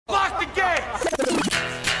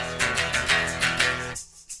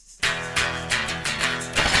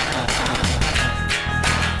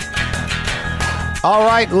All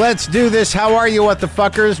right, let's do this. How are you, what the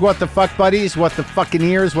fuckers, what the fuck buddies, what the fucking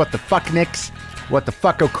ears, what the fuck nicks, what the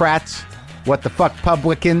fuckocrats, what the fuck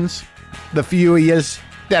publicans, the few of yous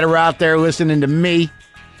that are out there listening to me.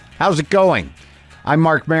 How's it going? I'm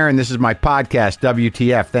Marc Maron. This is my podcast,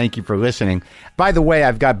 WTF. Thank you for listening. By the way,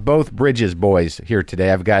 I've got both Bridges boys here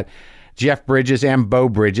today. I've got Jeff Bridges and Beau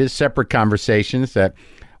Bridges, separate conversations that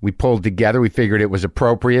we pulled together. We figured it was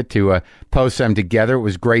appropriate to post them together. It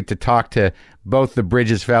was great to talk to both the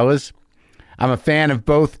Bridges fellas. I'm a fan of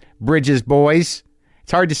both Bridges boys.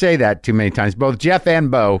 It's hard to say that too many times. Both Jeff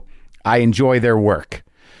and Beau, I enjoy their work.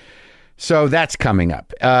 So that's coming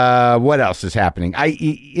up. What else is happening?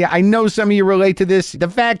 I know some of you relate to this. The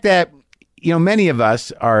fact that, you know, many of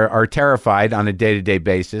us are terrified on a day-to-day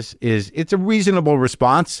basis it's a reasonable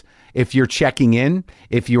response if you're checking in,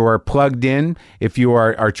 if you are plugged in, if you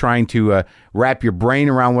are trying to wrap your brain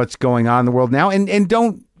around what's going on in the world now. And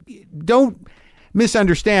don't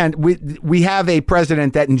misunderstand. We have a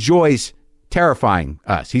president that enjoys terrifying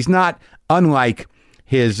us. He's not unlike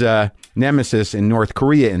his nemesis in North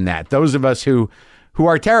Korea in that. Those of us who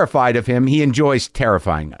are terrified of him, he enjoys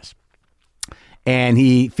terrifying us. And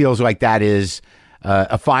he feels like that is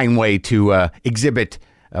a fine way to exhibit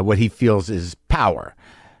what he feels is power.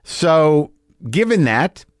 So given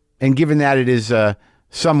that, and given that it is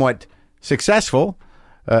somewhat successful,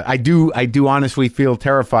 I do honestly feel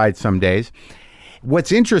terrified some days.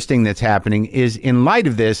 What's interesting that's happening is, in light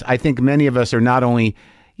of this, I think many of us are not only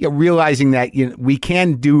realizing that we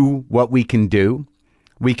can do what we can do.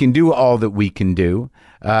 We can do all that we can do.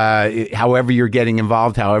 However you're getting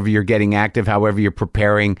involved, however you're getting active, however you're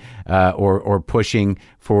preparing or pushing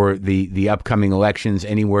for the upcoming elections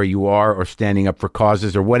anywhere you are, or standing up for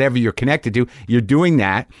causes, or whatever you're connected to, you're doing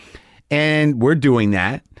that. And we're doing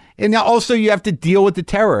that. And now also you have to deal with the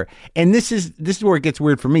terror. And this is where it gets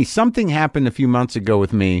weird for me. Something happened a few months ago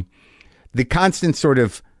with me. The constant sort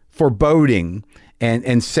of foreboding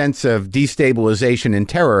and sense of destabilization and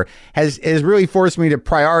terror has really forced me to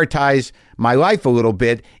prioritize my life a little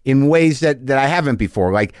bit in ways that I haven't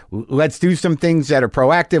before. Like, let's do some things that are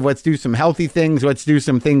proactive. Let's do some healthy things. Let's do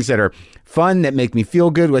some things that are fun, that make me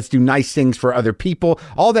feel good. Let's do nice things for other people.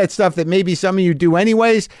 All that stuff that maybe some of you do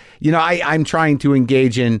anyways. I'm trying to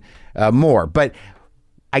engage in more. But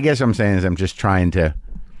I guess what I'm saying is I'm just trying to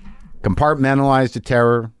compartmentalize the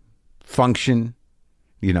terror, function,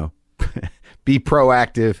 be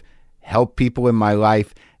proactive, help people in my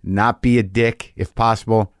life, not be a dick if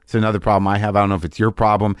possible. It's another problem I have. I don't know if it's your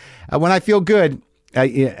problem. When I feel good,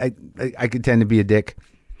 I could tend to be a dick.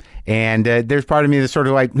 And there's part of me that's sort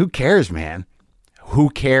of like, who cares, man?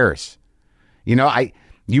 Who cares? You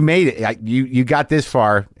made it. You got this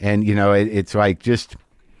far, and it's like just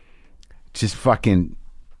fucking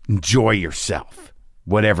enjoy yourself,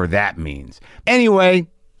 whatever that means. Anyway,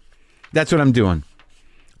 that's what I'm doing.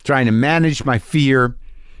 Trying to manage my fear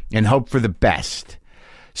and hope for the best.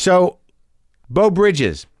 So, Beau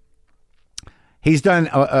Bridges, he's done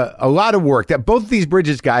a lot of work. That both of these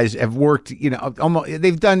Bridges guys have worked, almost.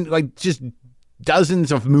 They've done like just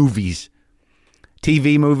dozens of movies,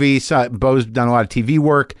 TV movies. Beau's done a lot of TV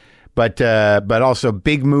work, but also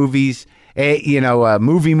big movies.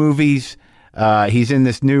 Movie movies. He's in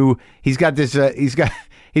this new. He's got this. He's got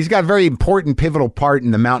a very important, pivotal part in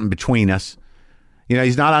The Mountain Between Us.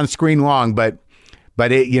 He's not on screen long, but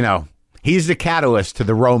he's the catalyst to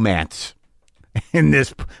the romance in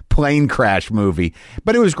this plane crash movie.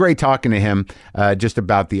 But it was great talking to him just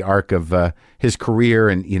about the arc of his career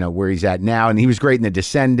and, where he's at now. And he was great in The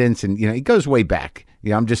Descendants, and, he goes way back.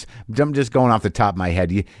 I'm just going off the top of my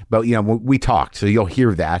head. But, we talked, so you'll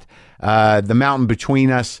hear that. The Mountain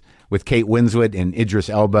Between Us with Kate Winslet and Idris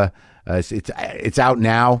Elba. It's out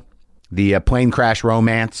now. The plane crash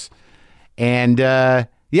romance. And,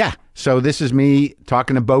 so this is me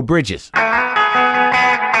talking to Beau Bridges. Beau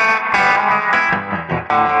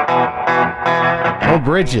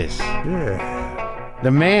Bridges. Yeah. The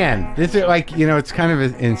man. This is like, it's kind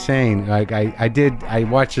of insane. Like, I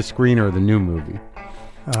watched a screener of the new movie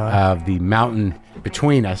of The Mountain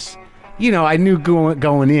Between Us. I knew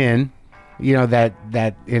going in,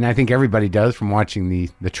 that, and I think everybody does from watching the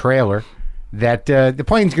trailer, that the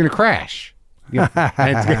plane's going to crash.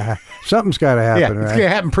 Something's got to happen, right? It's going to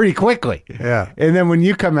happen pretty quickly. Yeah. And then when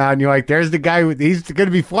you come out and you're like, there's the guy, he's going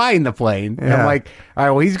to be flying the plane. Yeah. I'm like, all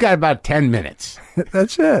right, well, he's got about 10 minutes.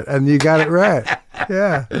 That's it. And you got it right.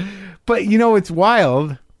 Yeah. But, what's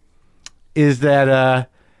wild is that,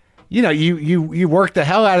 you work the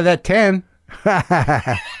hell out of that 10.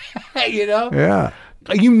 Yeah.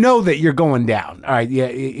 You know that you're going down. All right, yeah,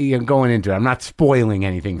 you're going into it. I'm not spoiling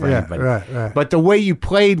anything for anybody. Right. But the way you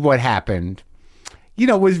played what happened,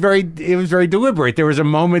 it was very deliberate. There was a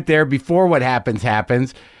moment there before what happens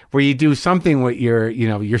where you do something with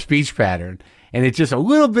your speech pattern. And it's just a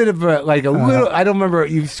little bit of little, I don't remember,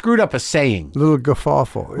 you screwed up a saying. A little guffaw.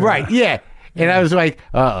 Yeah. Right, yeah. And I was like,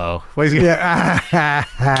 uh-oh.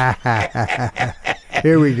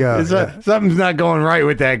 Here we go. Something's not going right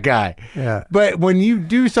with that guy. Yeah. But when you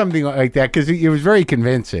do something like that, because it was very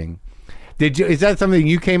convincing, is that something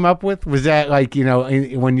you came up with? Was that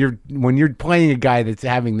when you're playing a guy that's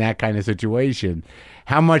having that kind of situation,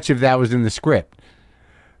 how much of that was in the script?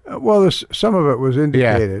 Well, some of it was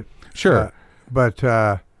indicated. Yeah. Sure. But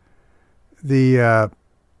the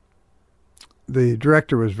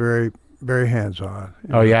director was very, very hands-on.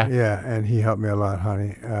 Oh, yeah? Yeah, and he helped me a lot,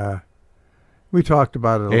 honey. We talked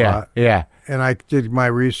about it a lot. Yeah. And I did my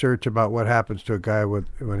research about what happens to a guy when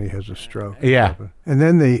he has a stroke. Yeah. And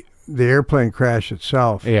then the airplane crash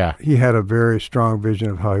itself, yeah, he had a very strong vision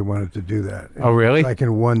of how he wanted to do that. Oh, really? Like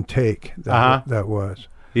in one take, that was.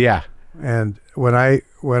 Yeah. And when I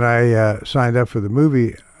signed up for the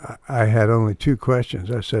movie, I had only 2 questions.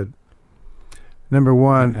 I said, number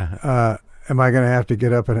one, am I going to have to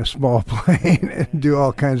get up in a small plane and do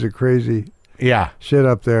all kinds of crazy shit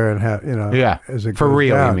up there and have, as it for goes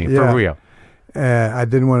real, down? you mean, for real. I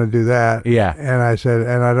didn't want to do that. Yeah. And I said,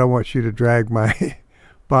 and I don't want you to drag my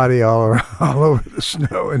body all over the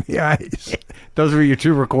snow and the ice. Those were your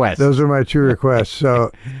 2 requests. Those are my 2 requests.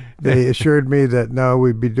 So they assured me that, no,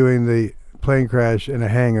 we'd be doing the plane crash in a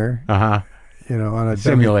hangar. Uh-huh. On a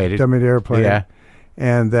simulated dummy airplane. Yeah.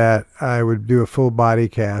 And that I would do a full body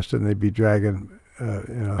cast and they'd be dragging,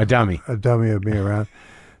 a dummy of me around.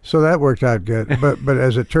 So that worked out good. But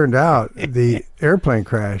as it turned out, the airplane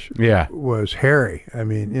crash was hairy. I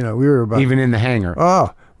mean, we were about... Even in the hangar?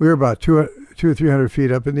 Oh, we were about 200 or 300 feet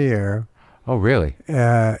up in the air. Oh, really?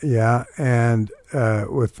 Yeah. And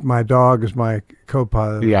with my dog as my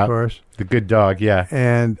co-pilot, of course. The good dog, yeah.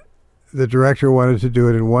 And the director wanted to do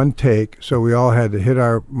it in one take, so we all had to hit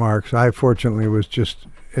our marks. I fortunately was just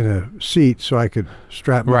in a seat, so I could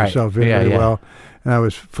strap myself in really well. And I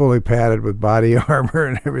was fully padded with body armor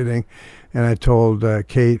and everything. And I told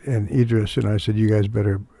Kate and Idris, and I said, you guys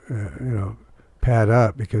better, pad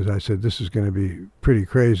up, because I said, this is going to be pretty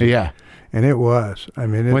crazy. Yeah. And it was. I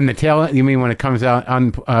mean, when the tail, you mean when it comes out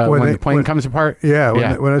on when the plane comes apart?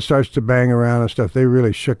 Yeah, when it starts to bang around and stuff, they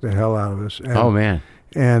really shook the hell out of us. And, oh man!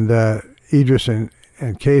 And Idris and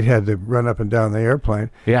Kate had to run up and down the airplane.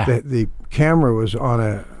 Yeah. The camera was on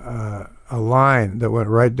a line that went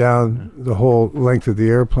right down the whole length of the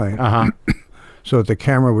airplane. Uh-huh. So that the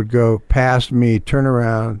camera would go past me, turn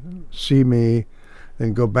around, see me,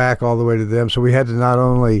 then go back all the way to them. So we had to not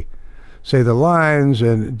only say the lines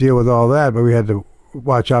and deal with all that, but we had to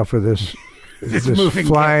watch out for this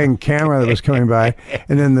flying camera that was coming by.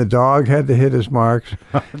 And then the dog had to hit his marks.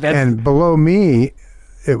 And below me,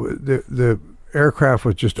 it was the aircraft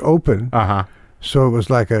was just open. Uh-huh. So it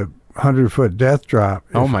was like a 100-foot death drop.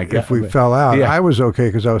 Oh my God! If we fell out, yeah. I was okay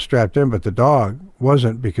because I was strapped in, but the dog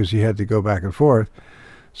wasn't, because he had to go back and forth.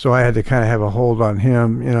 So I had to kind of have a hold on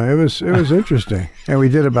him. It was interesting, and we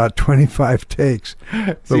did about 25 takes.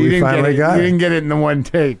 But so we finally got it. You didn't get it in the one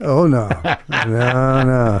take. Oh no,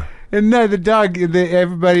 no. And no, the dog.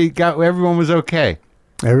 Everyone was okay.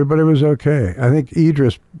 Everybody was okay. I think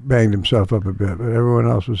Idris banged himself up a bit, but everyone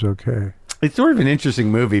else was okay. It's sort of an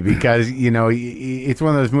interesting movie because, it's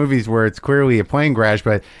one of those movies where it's clearly a plane crash,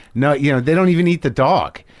 but no, they don't even eat the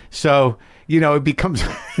dog. So, it becomes...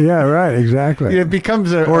 Yeah, right, exactly. It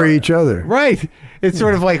becomes or each other. Right. It's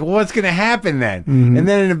sort of like, what's going to happen then? Mm-hmm. And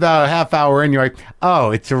then in about a half hour in, you're like,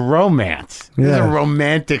 oh, it's a romance. Yeah. It's a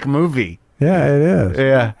romantic movie. Yeah, it is.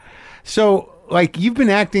 Yeah. So, you've been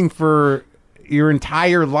acting for your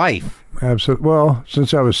entire life. Absolutely. Well,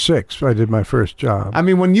 since I was 6, I did my first job. I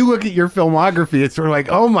mean, when you look at your filmography, it's sort of like,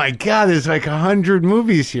 oh my God, there's like 100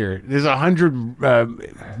 movies here. There's 100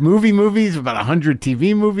 movies, about 100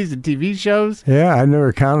 TV movies and TV shows. Yeah, I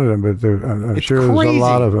never counted them, but I'm sure there's a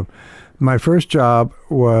lot of them. My first job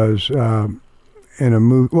was in a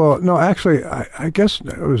movie. Well, no, actually, I guess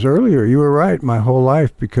it was earlier. You were right, my whole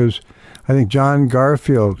life, because I think John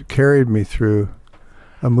Garfield carried me through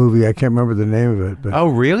a movie. I can't remember the name of it. But oh,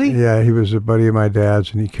 really? Yeah, he was a buddy of my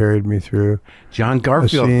dad's, and he carried me through John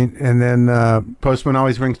Garfield. Scene. And then Postman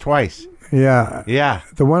Always Rings Twice. Yeah. Yeah.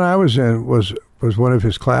 The one I was in was one of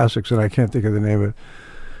his classics, and I can't think of the name of it.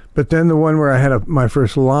 But then the one where I had my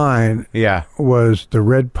first line was The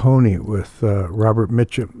Red Pony with Robert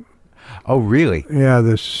Mitchum. Oh, really? Yeah,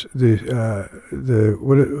 who's the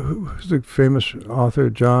famous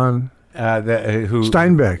author, John? Who?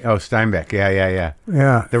 Steinbeck. Oh, Steinbeck. Yeah.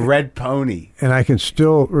 Yeah. The Red Pony. And I can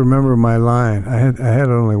still remember my line. I had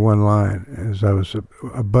only one line, as I was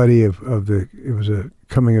a buddy of the. It was a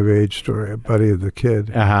coming of age story. A buddy of the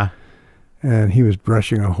kid. And he was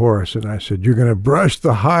brushing a horse, and I said, "You're going to brush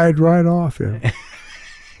the hide right off him."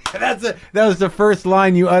 That was the first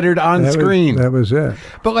line you uttered on screen. That was it.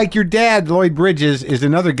 But like your dad, Lloyd Bridges, is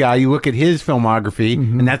another guy. You look at his filmography,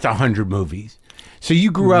 and that's 100 movies. So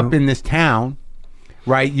you grew up in this town,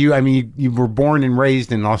 right? You were born and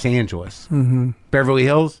raised in Los Angeles. Beverly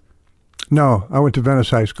Hills? No, I went to Venice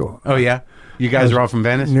High School. Oh, yeah? You guys are all from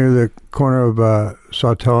Venice? Near the corner of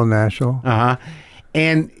Sawtell and National.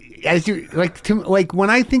 And as you like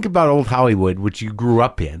when I think about old Hollywood, which you grew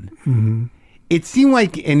up in, it seemed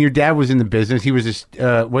like, and your dad was in the business. He was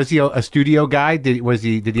he a studio guy? Did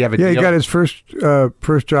he have a deal? He got his first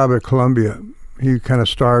job at Columbia. He kind of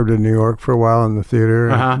starved in New York for a while in the theater.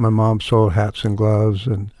 My mom sold hats and gloves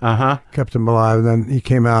and kept him alive. And then he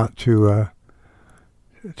came out to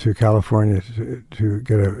California to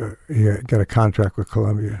get a contract with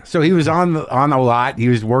Columbia. So he was on a lot. He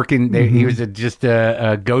was working. He was just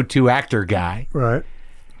a go-to actor guy, right?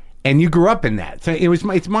 And you grew up in that. So it's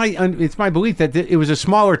my belief that it was a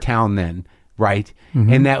smaller town then, right?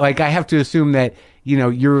 And that I have to assume that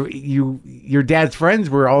your dad's friends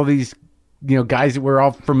were all these guys that we're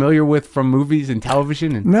all familiar with from movies and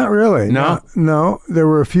television. And not really. No. There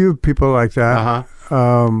were a few people like that.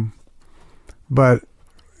 But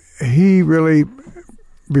he really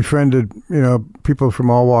befriended, people from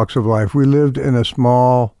all walks of life. We lived in a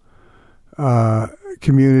small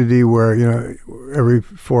community where, every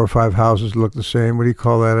 4 or 5 houses looked the same. What do you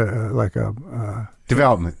call that?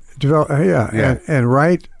 Development. Yeah. And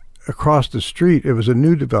right across the street, it was a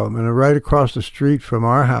new development. And right across the street from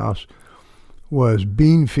our house was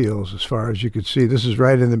bean fields as far as you could see. This is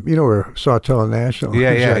right in the, where Sawtell and National.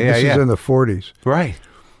 This is in the 40s. Right.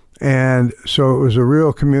 And so it was a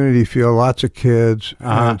real community feel, lots of kids.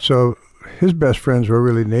 And so his best friends were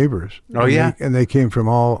really neighbors. Oh, and they came from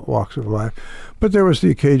all walks of life. But there was the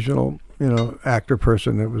occasional, actor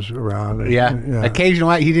person that was around.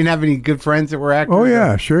 Occasional. He didn't have any good friends that were actors? Oh,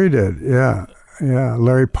 yeah, sure he did. Yeah.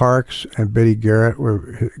 Larry Parks and Betty Garrett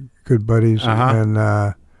were good buddies.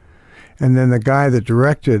 And then the guy that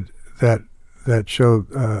directed that show,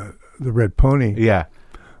 The Red Pony. Yeah.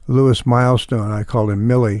 Louis Milestone, I called him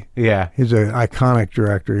Millie. Yeah. He's an iconic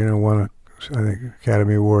director, won I think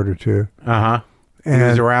Academy Award or 2. And he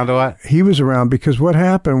was around a lot? He was around because what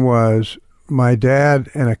happened was my dad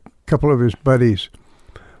and a couple of his buddies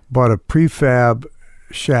bought a prefab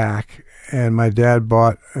shack, and my dad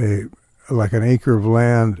bought an acre of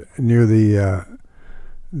land near the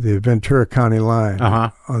Ventura County line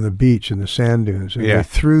on the beach in the sand dunes. And they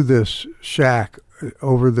threw this shack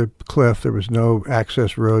over the cliff. There was no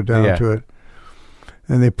access road down to it.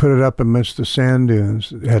 And they put it up amidst the sand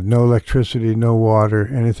dunes. It had no electricity, no water,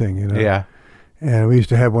 anything, Yeah. And we used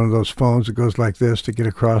to have one of those phones that goes like this to get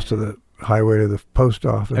across to the highway to the post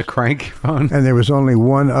office. A crank phone? And there was only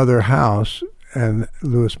one other house, and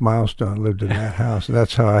Louis Milestone lived in that house. And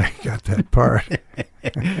that's how I got that part.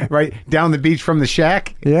 Right down the beach from the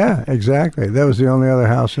shack? Yeah, exactly. That was the only other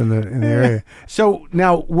house in the area. So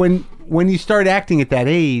now when you start acting at that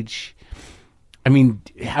age, I mean,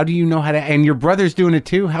 how do you know how to, and your brother's doing it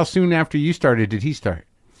too? How soon after you started did he start?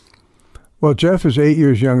 Well, Jeff is 8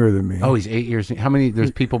 years younger than me. Oh, he's 8 years. How many, there's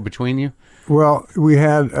people between you? Well, we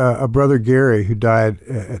had a brother, Gary, who died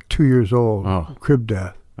at 2 years old, crib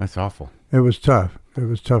death. That's awful. It was tough. It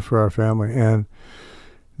was tough for our family. And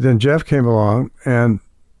then Jeff came along, and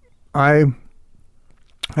I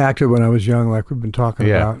acted when I was young, like we've been talking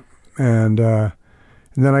about. And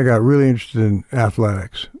then I got really interested in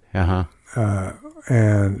athletics.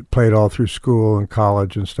 And played all through school and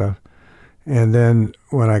college and stuff. And then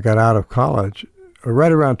when I got out of college,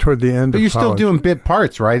 right around toward the end of college. But you're still doing bit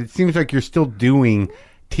parts, right? It seems like you're still doing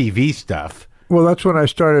TV stuff. Well, that's when I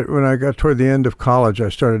started. When I got toward the end of college, I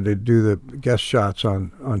started to do the guest shots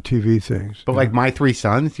on TV things. But like My Three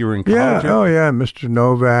Sons, you were in college? Yeah, Mr.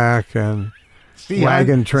 Novak and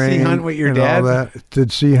Wagon Train. Sea Hunt with your and dad? all that.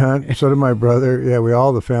 Did Sea Hunt. So did my brother. Yeah,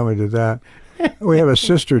 all the family did that. We have a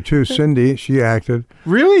sister, too, Cindy. She acted.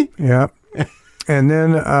 Really? Yeah. And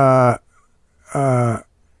then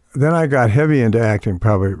I got heavy into acting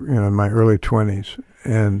probably, in my early 20s.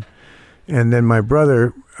 And then my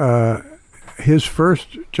brother, his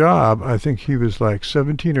first job, I think he was like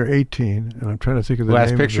 17 or 18, and I'm trying to think of the name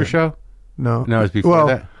Last Picture Show? No. No, it was before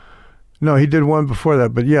that? No, he did one before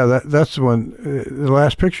that, but yeah, that's the one. The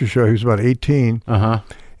Last Picture Show, he was about 18.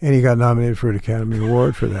 and he got nominated for an Academy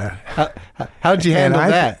Award for that. How'd you handle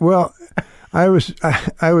that? Well, I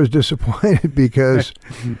was disappointed because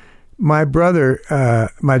my brother,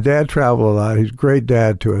 my dad traveled a lot. He's a great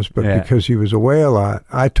dad to us, but because he was away a lot,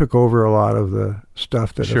 I took over a lot of the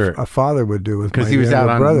stuff that a father would do with my he was out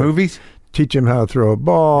on brother. Movies? Teach him how to throw a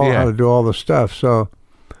ball, how to do all the stuff. So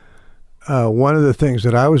one of the things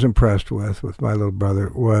that I was impressed with my little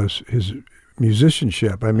brother was his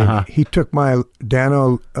musicianship. I mean, he took my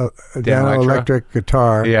Dano electric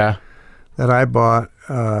guitar that I bought,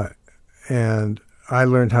 and I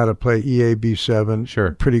learned how to play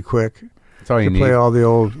EAB7 pretty quick. That's all you need. Play all the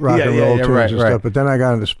old rock and roll tunes and right. stuff. But then I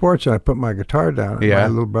got into sports, and I put my guitar down, and my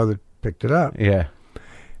little brother picked it up. Yeah.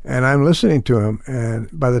 And I'm listening to him, and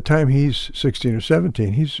by the time he's 16 or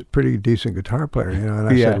 17, he's a pretty decent guitar player, you know. And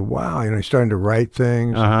I said, wow, you know, he's starting to write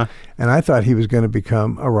things. And I thought he was going to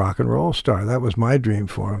become a rock and roll star. That was my dream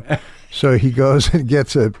for him. So he goes and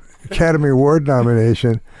gets an Academy Award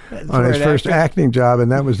nomination on his first acting job,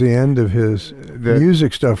 and that was the end of his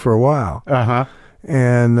music stuff for a while.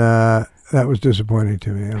 And that was disappointing to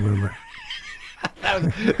me, I remember.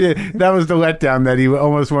 That was the letdown, that he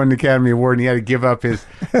almost won the Academy Award and he had to give up his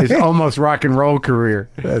almost rock and roll career.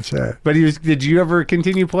 That's it. But did you ever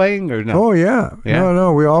continue playing or no? Oh, yeah.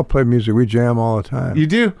 No, we all play music. We jam all the time. You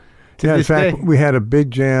do? In fact, we had a big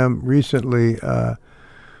jam recently.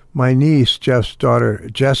 My niece, Jeff's daughter,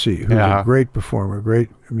 Jessie, who's a great performer, great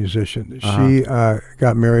musician, she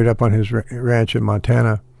got married up on his ranch in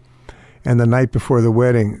Montana. And the night before the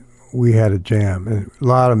wedding, we had a jam, and a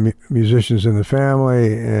lot of musicians in the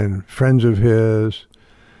family and friends of his.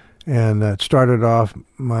 And it started off,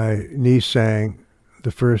 my niece sang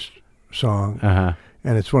the first song,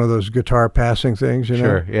 and it's one of those guitar passing things, you know?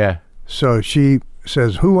 Sure, yeah. So she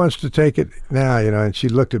says, who wants to take it now, you know? And she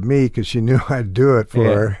looked at me because she knew I'd do it for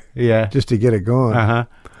her, just to get it going.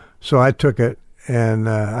 So I took it, and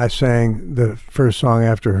I sang the first song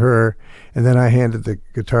after her. And then I handed the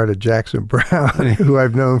guitar to Jackson Brown, who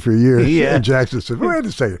I've known for years. And Jackson said, wait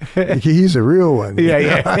a second, he's a real one.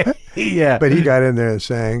 Yeah. But he got in there and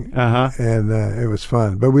sang, and it was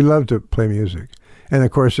fun. But we love to play music. And,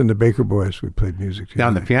 of course, in the Baker Boys, we played music together.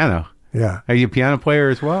 Down the piano? Yeah. Are you a piano player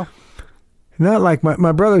as well? Not like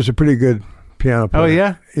my brother's a pretty good piano player. Oh,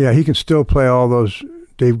 yeah? Yeah, he can still play all those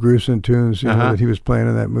Dave Grusin tunes, you know, that he was playing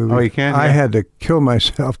in that movie. Oh, you can? I had to kill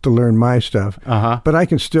myself to learn my stuff. But I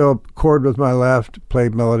can still chord with my left, play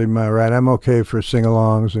melody with my right. I'm okay for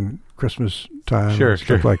sing-alongs and Christmas time,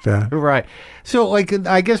 stuff like that. Right. So, like,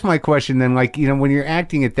 I guess my question then, like, you know, when you're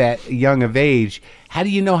acting at that young of age, how do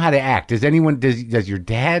you know how to act? Does your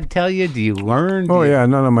dad tell you? Do you learn? Yeah.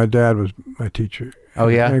 No, my dad was my teacher. Oh,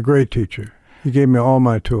 yeah? A great teacher. He gave me all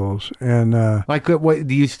my tools. And like, what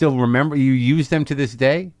do you still remember? You use them to this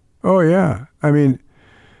day? Oh, yeah. I mean,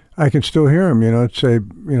 I can still hear him, you know, say,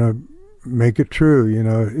 you know, make it true, you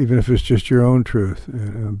know, even if it's just your own truth.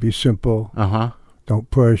 Be simple.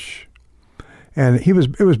 Don't push. And it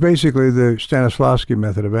was basically the Stanislavski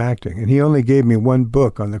method of acting. And he only gave me one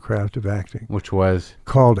book on the craft of acting. Which was?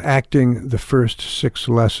 Called Acting the First 6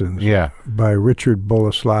 Lessons by Richard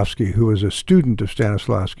Boleslavsky, who was a student of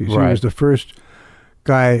Stanislavski. So he was the first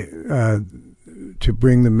guy to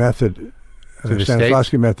bring the method,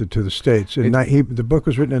 Stanislavski method, to the States. And the book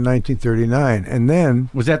was written in 1939. And then...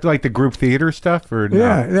 Was that like the group theater stuff? Or no?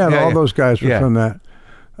 Yeah, all those guys were from that.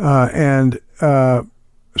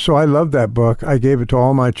 So I loved that book. I gave it to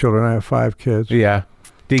all my children. I have 5 kids. Yeah.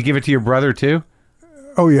 Did you give it to your brother too?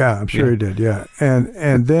 Oh, yeah, I'm sure he did, yeah.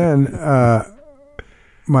 And then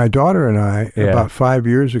my daughter and I, about 5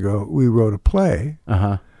 years ago, we wrote a play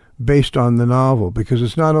based on the novel, because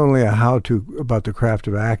it's not only a how-to about the craft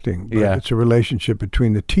of acting, but it's a relationship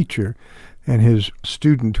between the teacher and his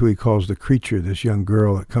student, who he calls the creature, this young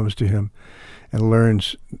girl that comes to him and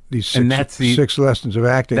learns these 6 lessons of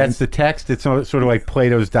acting. That's the text. It's sort of like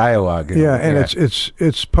Plato's dialogue.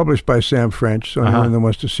 It's published by Sam French, so anyone that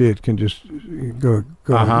wants to see it can just go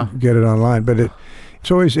get it online. But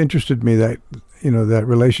it's always interested me that, you know, that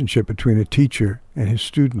relationship between a teacher and his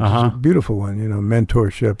student is a beautiful one. You know,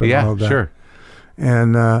 mentorship and all of that. Sure.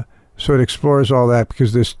 And so it explores all that,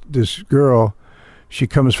 because this girl, she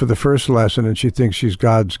comes for the first lesson and she thinks she's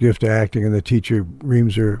God's gift to acting, and the teacher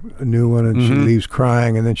reams her a new one, and she leaves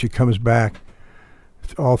crying, and then she comes back.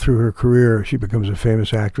 All through her career, she becomes a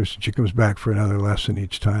famous actress, and she comes back for another lesson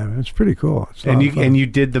each time. It's pretty cool. It's and you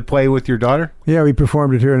did the play with your daughter? Yeah, we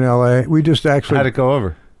performed it here in L.A. We just actually... How'd it go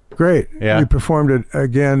over? Great. Yeah. We performed it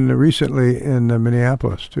again recently in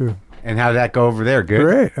Minneapolis, too. And how'd that go over there? Good?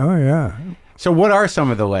 Great. Oh, yeah. So what are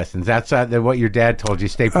some of the lessons outside of what your dad told you?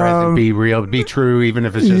 Stay present, be real, be true, even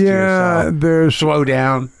if it's just to yourself. There's slow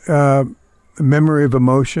down. Memory of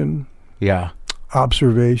emotion. Yeah.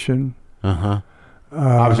 Observation.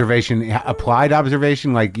 Observation, applied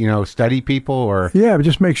observation, like, study people or... Yeah, but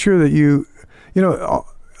just make sure that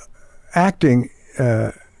acting,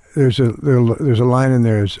 there's a line in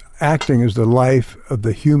there, is acting is the life of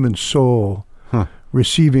the human soul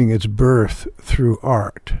receiving its birth through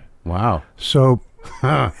art. Wow. So,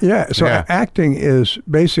 acting is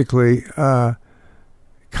basically kind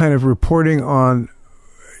of reporting on,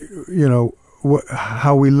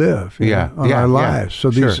 how we live on our lives.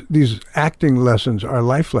 So these acting lessons are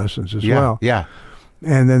life lessons as well. Yeah.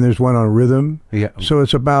 And then there's one on rhythm. Yeah. So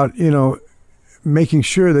it's about, making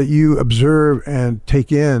sure that you observe and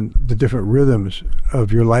take in the different rhythms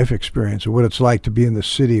of your life experience, and what it's like to be in the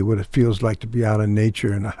city, what it feels like to be out in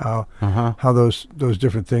nature, and how those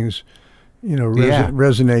different things,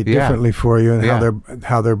 resonate differently for you, and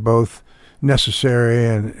how they're both necessary,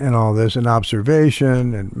 and all this, and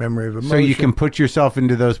observation and memory of emotion. So you can put yourself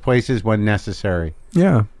into those places when necessary.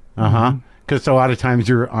 Yeah. Because a lot of times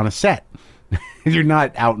you're on a set. You're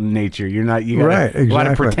not out in nature. You're not. A lot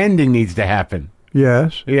of pretending needs to happen.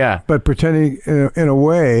 Yes. Yeah. But pretending in a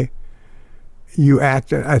way, you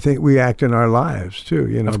act. I think we act in our lives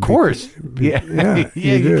too. Of course. Yeah.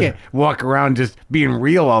 You can't walk around just being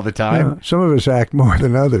real all the time. Some of us act more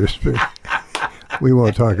than others. But we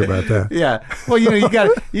won't talk about that. Yeah. Well, you got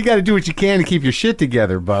to do what you can to keep your shit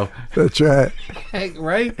together, Beau. That's right.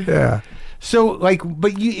 Right? Yeah. So,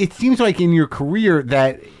 it seems like in your career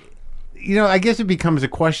that, I guess it becomes a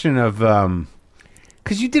question of,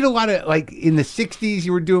 because you did a lot of, in the 60s,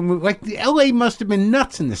 you were doing, L.A. must have been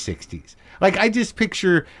nuts in the 60s. I just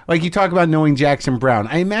picture, you talk about knowing Jackson Browne.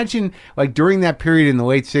 I imagine, during that period in the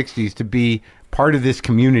late 60s, to be part of this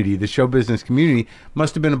community, the show business community,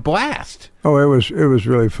 must have been a blast. Oh, it was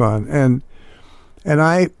really fun. And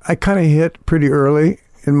I kind of hit pretty early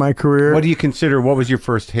in my career. What do you consider, what was your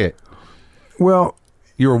first hit? Well,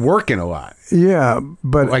 you were working a lot. Yeah,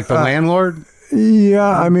 but... The landlord? Yeah,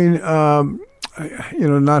 I mean,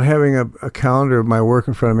 not having a calendar of my work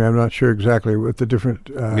in front of me, I'm not sure exactly what the different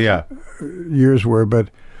years were,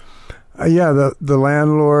 but the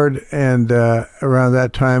landlord, and around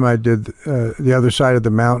that time I did The Other Side of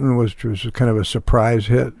the Mountain, which was kind of a surprise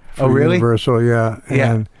hit for Universal. Yeah.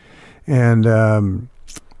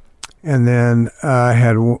 And then I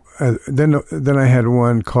had then I had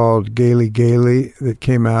one called Gaily Gaily that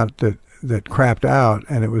came out that crapped out,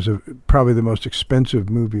 and it was probably the most expensive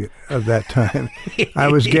movie of that time. I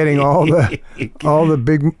was getting all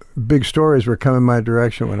the big stories were coming my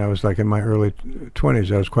direction when I was in my early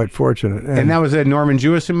 20s. I was quite fortunate. And that was a Norman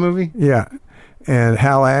Jewison movie? Yeah. And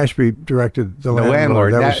Hal Ashby directed The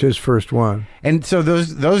Landlord. That was his first one. And so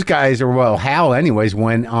those guys Hal anyways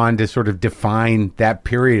went on to sort of define that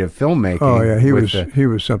period of filmmaking. Oh yeah, he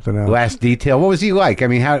was something else. Last Detail. What was he like? I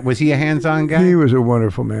mean, how was he a hands-on guy? He was a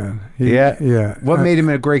wonderful man. Yeah. What made him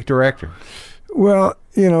a great director? Well,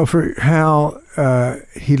 for Hal,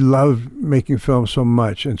 he loved making films so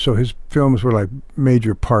much, and so his films were like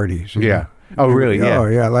major parties. Yeah. Oh really? Yeah. Oh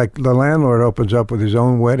yeah. Like The Landlord opens up with his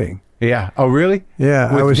own wedding. Yeah. Oh, really? Yeah.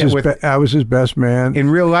 I was his best man in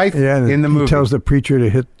real life. Yeah. And in the movie, he tells the preacher to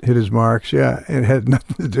hit his marks. Yeah. It had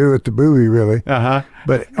nothing to do with the movie, really.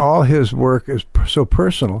 But all his work is so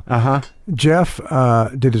personal. Jeff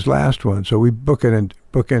did his last one, so we bookended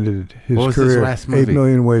his what was career. His last movie? 8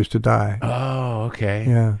 Million Ways to Die. Oh,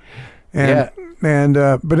 okay. Yeah.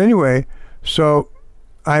 But anyway, so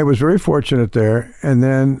I was very fortunate there, and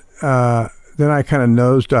then I kind of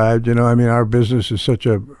nosedived. I mean, our business is such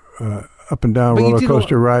a up and down roller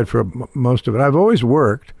coaster ride for most of it. I've always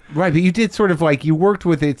worked. Right, but you did sort of you worked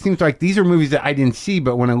with it seems like these are movies that I didn't see,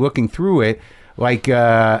 but when I'm looking through it,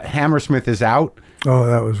 Hammersmith is Out. Oh,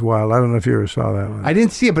 that was wild. I don't know if you ever saw that one. I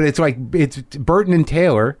didn't see it, but it's Burton and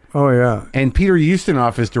Taylor. Oh, yeah. And Peter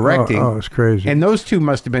Ustinov is directing. Oh, it's crazy. And those two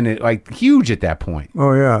must have been huge at that point.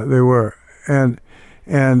 Oh, yeah, they were.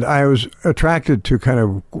 And I was attracted to kind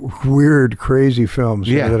of weird, crazy films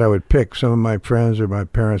that I would pick. Some of my friends or my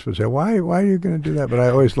parents would say, why are you going to do that? But I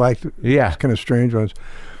always liked these kind of strange ones.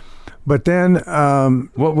 But then...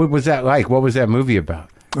 what was that like? What was that movie about?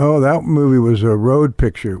 Oh, that movie was a road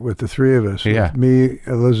picture with the three of us. Yeah. Me,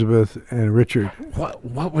 Elizabeth, and Richard.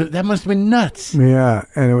 That must have been nuts. Yeah,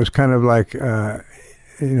 and it was kind of like, I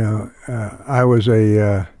was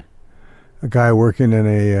a guy working in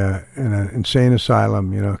an insane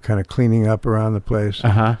asylum, kind of cleaning up around the place.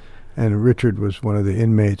 And Richard was one of the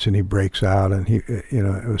inmates, and he breaks out, and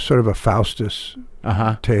it was sort of a Faustus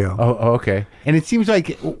tale. Oh, okay. And it seems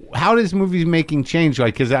like, how does movie making change?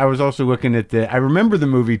 Like, because I was also looking at I remember the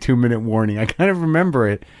movie 2 Minute Warning. I kind of remember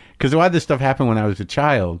it because a lot of this stuff happened when I was a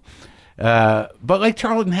child. But like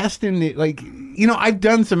Charlton Heston, I've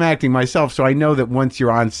done some acting myself, so I know that once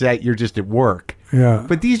you're on set, you're just at work. Yeah.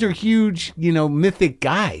 But these are huge, mythic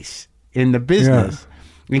guys in the business. Yeah.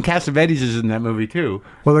 And Cassavetes is in that movie too.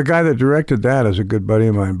 Well, the guy that directed that is a good buddy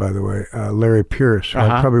of mine, by the way, Larry Pierce.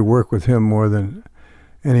 I probably work with him more than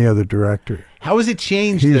any other director. How has it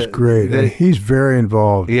changed? He's great. He's very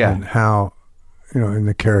involved in how, in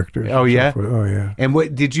the characters. Oh, yeah? Oh, yeah. And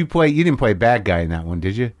what did you play? You didn't play a bad guy in that one,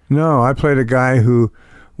 did you? No, I played a guy who,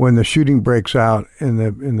 when the shooting breaks out in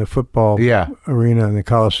the football arena in the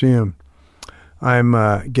Coliseum,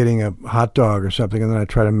 I'm getting a hot dog or something, and then I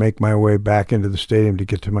try to make my way back into the stadium to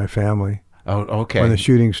get to my family. Oh, okay. When the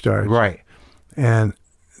shooting starts. Right. And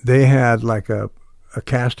they had like a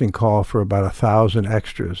casting call for about 1,000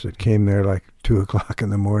 extras that came there like 2:00 in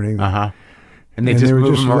the morning. And they just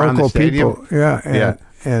moved them around the stadium? People. Yeah.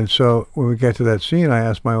 And so when we get to that scene, I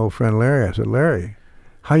asked my old friend Larry, I said, Larry,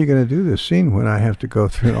 how are you going to do this scene when I have to go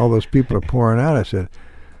through and all those people are pouring out? I said,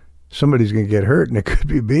 somebody's going to get hurt, and it could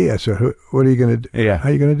be me. I said, what are you going to do? Yeah. How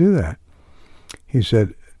are you going to do that? He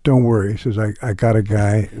said, don't worry. He says, I got a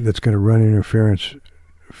guy that's going to run interference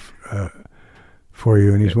for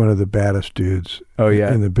you, and he's one of the baddest dudes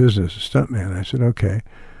in the business, a stuntman. I said, okay.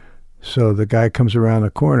 So the guy comes around the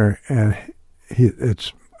corner, and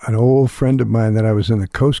it's an old friend of mine that I was in the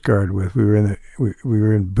Coast Guard with. We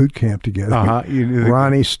were in boot camp together. You knew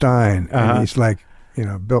Ronnie Stein. And he's like,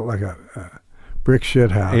 built like a brick shit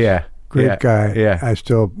house. Yeah. Great guy. Yeah. I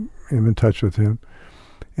still am in touch with him.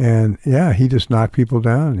 And he just knocked people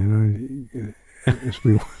down, as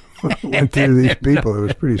we went through these people. It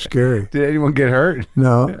was pretty scary. Did anyone get hurt?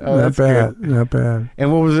 No, not bad. Good. Not bad.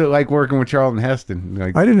 And what was it like working with Charlton Heston?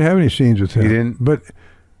 I didn't have any scenes with him. You didn't? But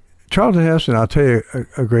Charlton Heston, I'll tell you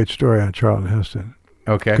a great story on Charlton Heston.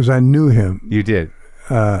 Okay. Because I knew him. You did?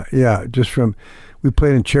 Just from... We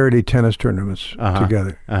played in charity tennis tournaments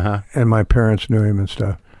together, and my parents knew him and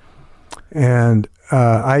stuff. And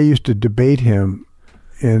I used to debate him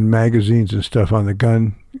in magazines and stuff on the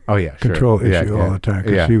gun control issue all the time,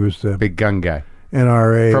 because he was the big gun guy,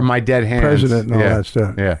 NRA from my dead hands president and all that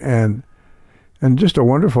stuff. Yeah, and just a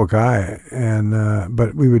wonderful guy. And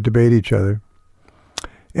but we would debate each other,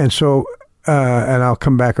 and so. And I'll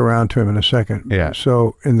come back around to him in a second. Yeah.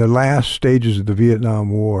 So in the last stages of the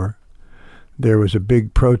Vietnam War, there was a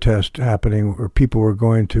big protest happening where people were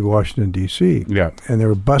going to Washington, D.C. Yeah. And there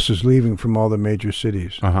were buses leaving from all the major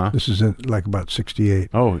cities. This is in like about 1968.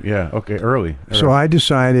 Oh, yeah. Okay. Early. So I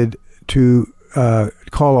decided to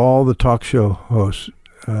call all the talk show hosts,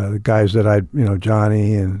 the guys that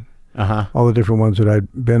Johnny and all the different ones that I'd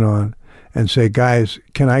been on, and say, guys,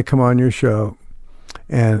 can I come on your show?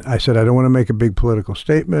 And I said, I don't want to make a big political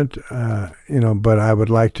statement, but I would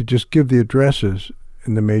like to just give the addresses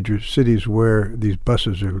in the major cities where these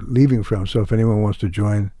buses are leaving from. So if anyone wants to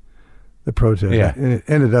join the protest, and it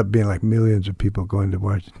ended up being like millions of people going to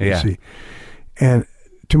Washington, D.C. And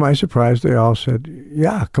to my surprise, they all said,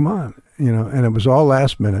 yeah, come on, and it was all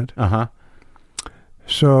last minute.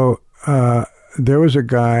 So there was a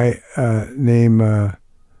guy named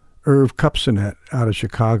Irv Kupcinet out of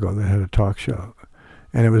Chicago that had a talk show.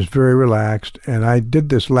 And it was very relaxed. And I did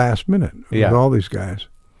this last minute with all these guys.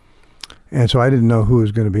 And so I didn't know who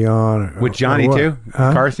was going to be on. With Johnny, too?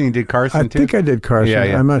 Carson? You did Carson, too? I think I did Carson.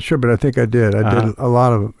 Yeah. I'm not sure, but I think I did. I did a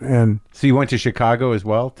lot of them. And so you went to Chicago as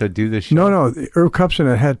well to do this show? No. Irv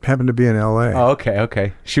Kupcinet happened to be in L.A. Oh,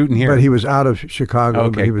 okay. Shooting here. But he was out of Chicago.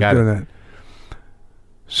 Okay, but he was doing that.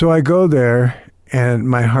 So I go there, and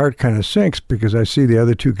my heart kind of sinks because I see the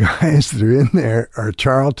other two guys that are in there are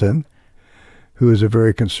Charlton, who is a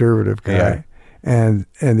very conservative guy, and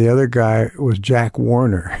the other guy was Jack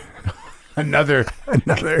Warner. Another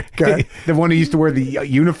guy. The one who used to wear the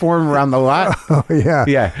uniform around the lot? Oh, yeah.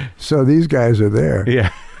 Yeah. So these guys are there.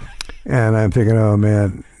 Yeah. And I'm thinking, oh,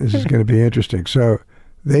 man, this is going to be interesting. So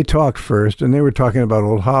they talked first, and they were talking about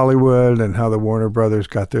old Hollywood and how the Warner Brothers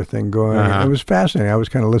got their thing going. It was fascinating. I was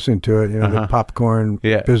kind of listening to it, the popcorn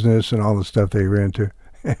business and all the stuff they were into.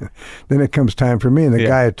 Then it comes time for me, and the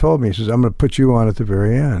guy had told me, he says, I'm going to put you on at the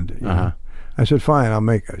very end. I said, fine, I'll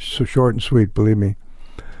make it so short and sweet, believe me.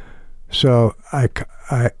 So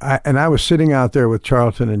I was sitting out there with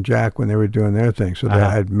Charlton and Jack when they were doing their thing. So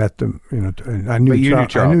I had met them, and I knew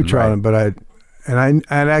Charlton. I knew Charlton, right. But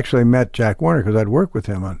I'd actually met Jack Warner because I'd worked with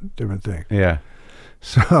him on different things. Yeah.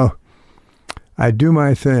 So I do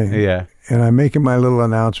my thing. Yeah. I'm making my little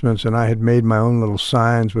announcements, and I had made my own little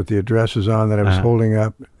signs with the addresses on that I was holding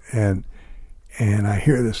up, and I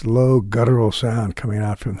hear this low guttural sound coming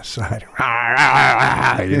out from the side.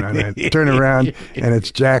 You know, and I turn around, and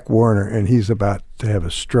it's Jack Warner, and he's about to have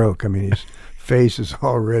a stroke. I mean, his face is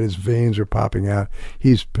all red, his veins are popping out.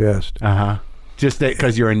 He's pissed. Just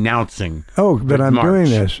because you're announcing. Oh, that I'm March. doing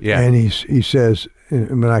this. Yeah. And he says,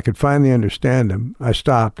 when I could finally understand him, I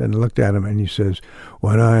stopped and looked at him, and he says,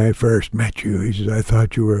 when I first met you, he says, I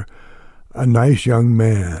thought you were a nice young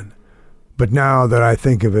man. But now that I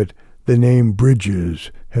think of it, the name Bridges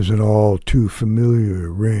has an all too familiar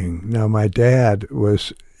ring. Now, my dad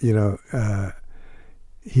was, he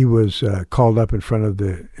was called up in front of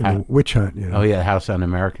the witch hunt. You know? Oh, yeah, House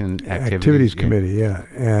Un-American Activities Committee, yeah.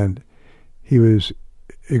 And he was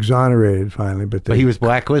exonerated finally. But he was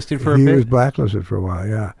blacklisted for a bit? He was blacklisted for a while,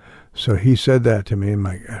 yeah. So he said that to me, and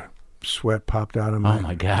my sweat popped out of my... Oh,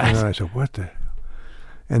 my God. And I said, what the...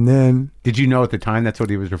 And then... Did you know at the time that's what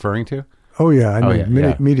he was referring to? Oh, yeah. I knew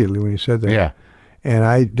immediately when he said that. Yeah. And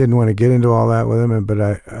I didn't want to get into all that with him, but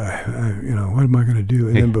I what am I going to do?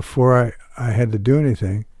 And then before I had to do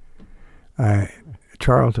anything,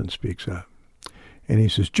 Charlton speaks up. And he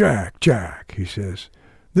says, Jack, he says,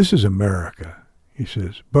 this is America. He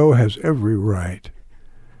says, Beau has every right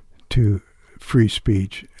to free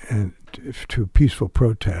speech and to peaceful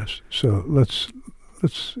protest. So let's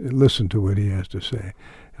listen to what he has to say.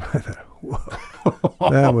 And I thought,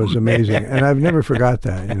 whoa, that was amazing. And I've never forgot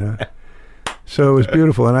that, you know. So it was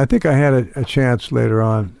beautiful. And I think I had a chance later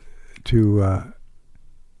on to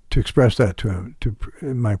express that to him,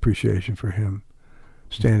 my appreciation for him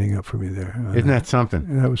standing up for me there. Isn't that something?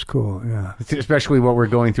 And that was cool, yeah. Especially what we're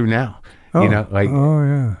going through now. Oh, you know, like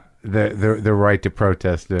yeah. The right to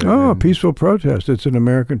protest. Peaceful protest. It's an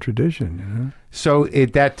American tradition, you know. So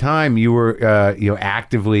at that time, you were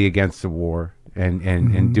actively against the war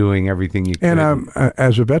and doing everything you could. And I'm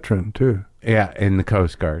as a veteran too. Yeah, in the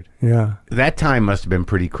Coast Guard. Yeah. That time must have been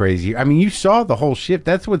pretty crazy. I mean, you saw the whole shift.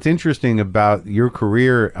 That's what's interesting about your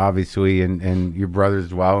career, obviously, and your brothers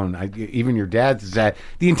as well, and even your dad's, is that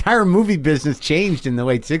the entire movie business changed in the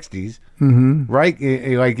late 60s, right?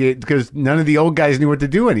 Because none of the old guys knew what to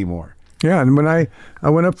do anymore. Yeah, and when I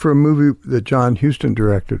went up for a movie that John Huston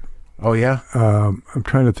directed. Oh, yeah? I'm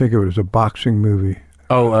trying to think of it. It was a boxing movie.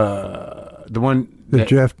 Oh, the one... That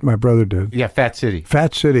Jeff, my brother, did. Yeah, Fat City.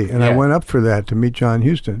 Fat City. And I went up for that to meet John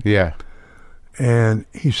Huston. Yeah. And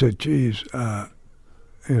he said, geez,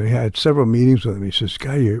 he had several meetings with him. He says,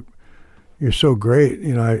 Guy, you're so great.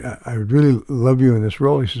 You know, I would really love you in this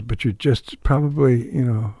role. He says, but you're just probably,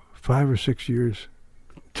 5 or 6 years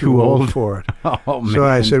too old for it. Oh, man. So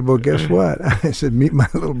I said, well, guess what? I said, meet my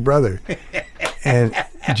little brother. And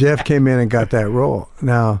Jeff came in and got that role.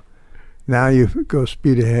 Now you go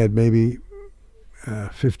speed ahead, maybe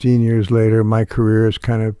 15 years later, my career is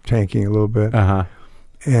kind of tanking a little bit.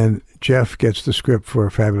 And Jeff gets the script for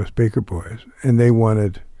Fabulous Baker Boys, and they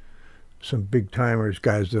wanted some big timers,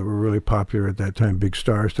 guys that were really popular at that time, big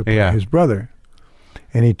stars, to play his brother.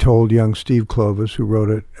 And he told young Steve Clovis, who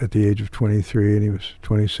wrote it at the age of 23, and he was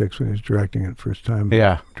 26 when he was directing it, first time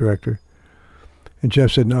director. And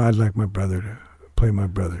Jeff said, no, I'd like my brother to play my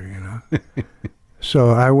brother,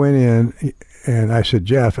 So I went in, and I said,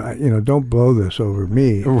 Jeff, don't blow this over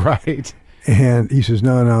me. Right. And he says,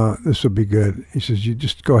 no, this will be good. He says, you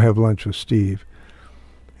just go have lunch with Steve.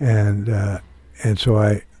 And so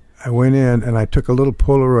I went in, and I took a little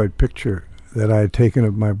Polaroid picture that I had taken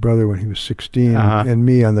of my brother when he was 16 and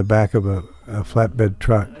me on the back of a flatbed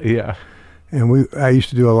truck. Yeah. And I used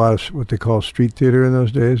to do a lot of what they call street theater in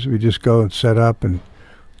those days. We just go and set up and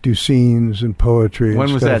do scenes and poetry.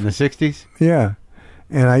 When was that, in the 60s? Yeah.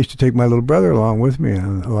 And I used to take my little brother along with me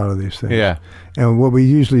on a lot of these things. Yeah. And what we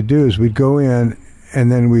usually do is we'd go in,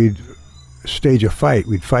 and then we'd stage a fight.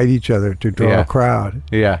 We'd fight each other to draw a crowd.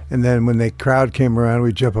 Yeah. And then when the crowd came around,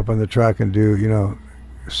 we'd jump up on the truck and do,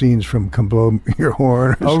 scenes from Come Blow Your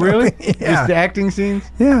Horn. Oh, really? Yeah. Just acting scenes?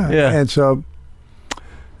 Yeah. Yeah. And so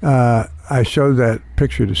I showed that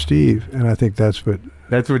picture to Steve, and I think that's what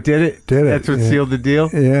did it? That's what sealed the deal?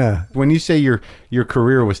 Yeah. When you say your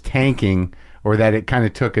career was tanking, or that it kind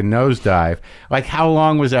of took a nosedive, like how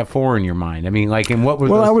long was that for in your mind? I mean, like, and what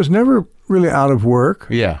was... Well, I was never really out of work.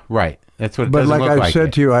 Yeah, right. That's what it But doesn't like look I like said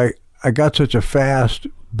it. to you, I got such a fast,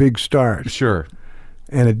 big start. Sure.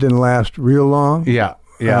 And it didn't last real long. Yeah,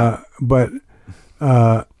 yeah. But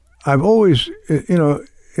I've always,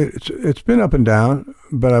 it's been up and down,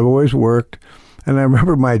 but I've always worked. And I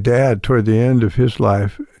remember my dad, toward the end of his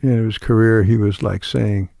life, his career, he was like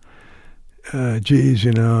saying, geez,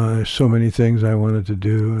 there's so many things I wanted to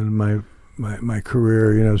do, and my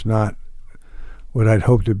career, is not what I'd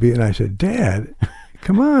hoped to be. And I said, Dad,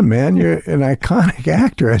 come on, man, you're an iconic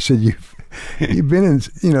actor. I said, you've been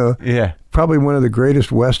in, probably one of the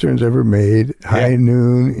greatest Westerns ever made, High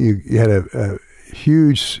Noon. You had a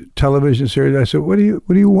huge television series. I said, what do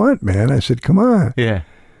you want, man? I said, come on. Yeah.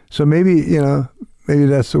 So maybe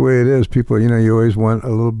that's the way it is. People, you always want a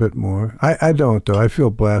little bit more. I don't, though. I feel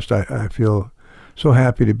blessed. I feel so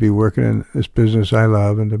happy to be working in this business I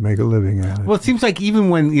love and to make a living at it. Well, it seems like even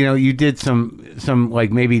when you did some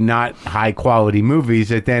like maybe not high quality movies,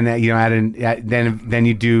 that then then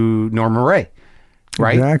you do Norma Ray,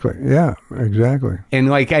 right? Exactly. Yeah. Exactly.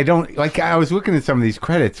 And I was looking at some of these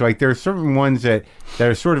credits. Like there are certain ones that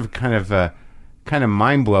are sort of kind of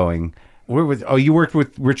mind blowing. You worked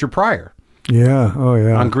with Richard Pryor. Yeah. Oh,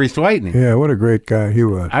 yeah. On Greased Lightning. Yeah. What a great guy he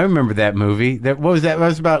was. I remember that movie. What was that? That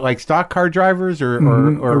was about like stock car drivers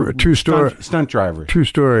or true story stunt drivers. True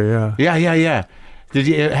story. Yeah. Yeah. Did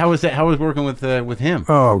you? How was that? How was working with him?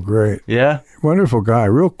 Oh, great. Yeah. Wonderful guy.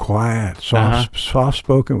 Real quiet, soft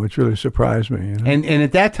spoken, which really surprised me. And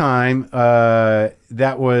at that time,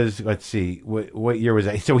 that was, let's see, what year was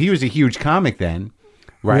that? So he was a huge comic then,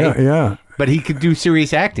 right? Yeah. But he could do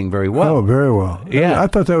serious acting very well. Oh, very well. Yeah. I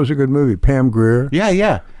thought that was a good movie. Pam Grier.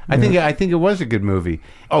 Yeah. I think it was a good movie.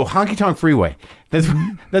 Oh, Honky Tonk Freeway. That's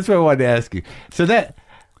what I wanted to ask you. So that.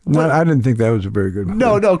 I didn't think that was a very good movie.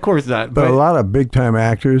 No, of course not. But a lot of big time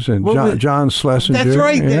actors and John Schlesinger. That's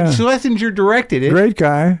right. Yeah. Schlesinger directed it. Great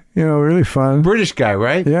guy. Really fun. British guy,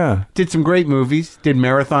 right? Yeah. Did some great movies. Did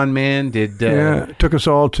Marathon Man. Took us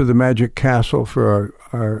all to the Magic Castle for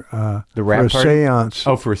our the rap for a party? Seance.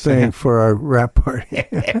 Oh, for a thing seance. For our rap party.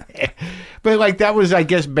 But like that was, I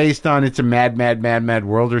guess, based on It's a Mad, Mad, Mad, Mad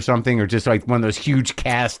World or something, or just like one of those huge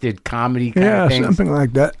casted comedy kind of things. Yeah, something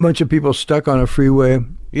like that. Bunch of people stuck on a freeway.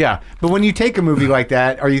 Yeah, but when you take a movie like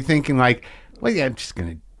that, are you thinking like, well, yeah, I'm just going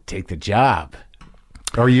to take the job?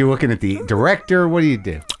 Or are you looking at the director? What do you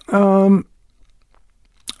do?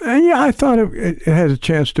 I thought it had a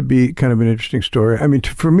chance to be kind of an interesting story. I mean,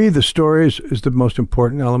 for me, the story is the most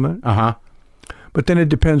important element. Uh-huh. But then it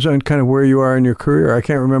depends on kind of where you are in your career. I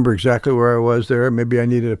can't remember exactly where I was there. Maybe I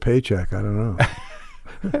needed a paycheck. I don't know.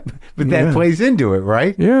 But that plays into it,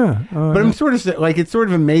 right? Yeah. But I'm sort of like, it's sort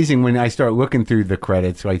of amazing when I start looking through the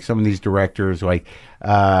credits, like some of these directors, like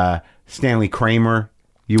Stanley Kramer,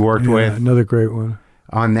 you worked with. Another great one.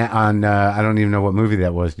 I don't even know what movie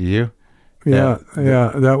that was. Do you?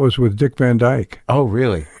 That was with Dick Van Dyke. Oh,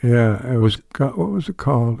 really? Yeah. It was. What was it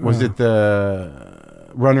called? Was it the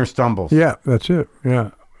Runner Stumbles? Yeah, that's it.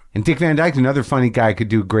 Yeah. And Dick Van Dyke's another funny guy, could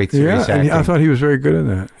do great serious acting. I thought he was very good in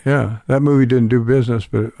that. Yeah, that movie didn't do business,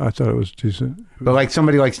 but I thought it was decent. But like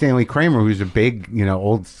somebody like Stanley Kramer, who's a big,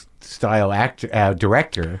 old style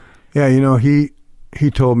director. Yeah,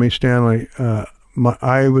 he told me, Stanley,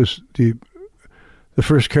 I was the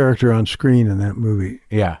first character on screen in that movie.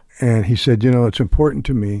 Yeah. And he said, it's important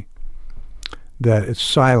to me that it's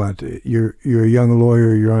silent. You're a young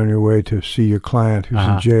lawyer. You're on your way to see your client who's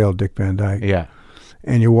in jail, Dick Van Dyke. Yeah.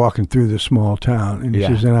 And you're walking through this small town. And he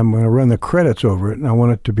says, and I'm going to run the credits over it, and I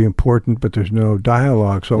want it to be important, but there's no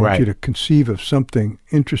dialogue, so I want you to conceive of something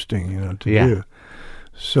interesting, to do.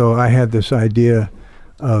 So I had this idea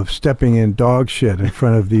of stepping in dog shit in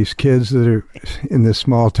front of these kids that are in this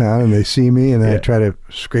small town, and they see me, and I try to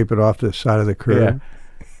scrape it off the side of the curb.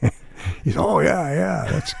 Yeah. He's,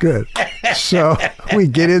 that's good. So we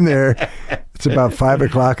get in there. It's about 5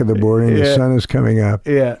 o'clock in the morning. The sun is coming up.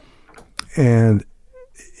 Yeah. And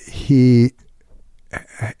he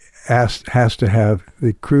has to have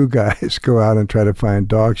the crew guys go out and try to find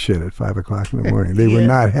dog shit at 5 o'clock in the morning. They were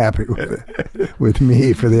not happy with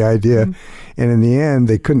me for the idea. And in the end,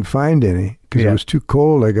 they couldn't find any because it was too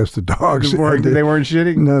cold. I guess the dogs... They weren't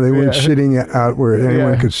shitting? No, they weren't shitting out where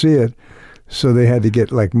anyone could see it. So they had to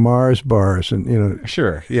get like Mars bars and,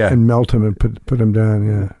 and melt them and put them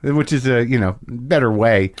down, Which is a, better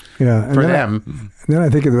way for them. And then I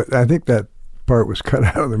think that part was cut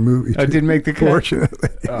out of the movie. I didn't make the cut? Fortunately.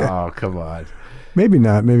 Oh, come on. Maybe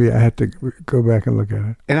not. Maybe I have to go back and look at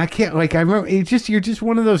it. And I can't, I remember, you're just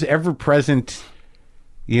one of those ever-present,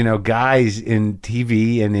 guys in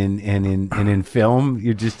TV and in film.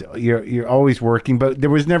 You're always working, but there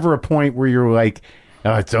was never a point where you're like,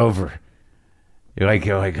 oh, it's over. You're like,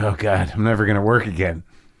 oh God, I'm never going to work again.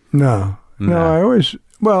 No, I always,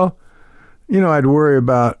 I'd worry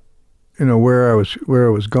about, where I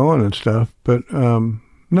was going and stuff, but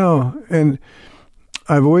no. And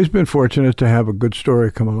I've always been fortunate to have a good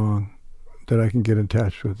story come along that I can get in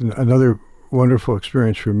touch with. And another wonderful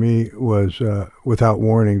experience for me was Without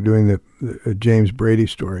Warning, doing the James Brady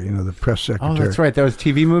story, the press secretary. Oh, that's right. That was a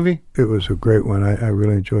TV movie? It was a great one. I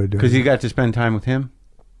really enjoyed doing it. Because you got to spend time with him?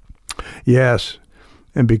 Yes,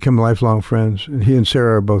 and become lifelong friends. And he and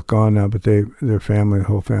Sarah are both gone now, but their family, the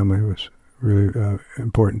whole family, was really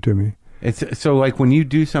important to me. It's so like when you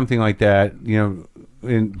do something like that,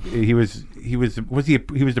 and he was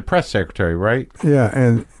the press secretary, right?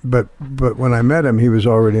 Yeah, but when I met him, he was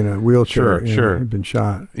already in a wheelchair. Sure. He'd been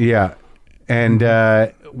shot. Yeah, and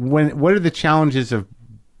what are the challenges of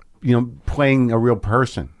playing a real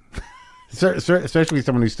person, especially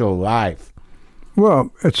someone who's still alive?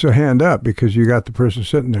 Well, it's a hand up because you got the person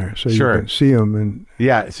sitting there, so you can see them and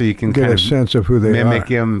so you can get kind a sense of who they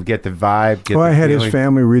mimic are. him, get the vibe. I had his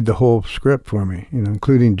family read the whole script for me,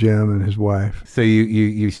 including Jim and his wife. So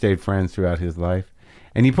you stayed friends throughout his life,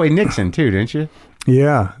 and you played Nixon too, didn't you?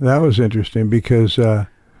 Yeah, that was interesting because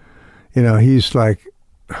he's like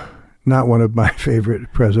not one of my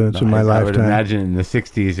favorite presidents in my lifetime. I would imagine in the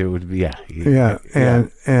 '60s it would be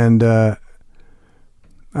and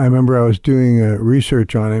I remember I was doing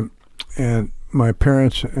research on him, and my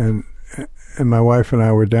parents and my wife and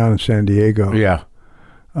I were down in San Diego. Yeah.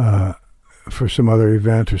 For some other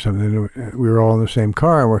event or something. We were all in the same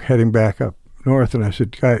car, and we're heading back up north. And I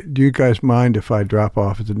said, "Do you guys mind if I drop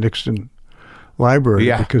off at the Nixon Library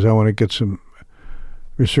because I want to get some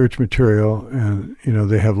research material?" And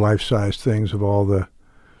they have life-size things of all the,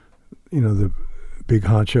 the big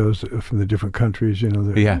honchos from the different countries, at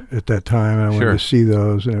that time, and I wanted to see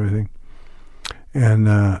those and everything. And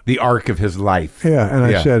the arc of his life. Yeah, and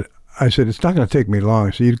I said, it's not going to take me long.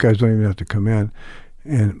 I said, you guys don't even have to come in.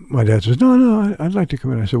 And my dad says, no, I'd like to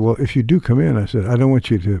come in. I said, well, if you do come in, I said, I don't want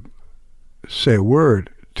you to say a word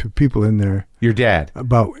to people in there. Your dad?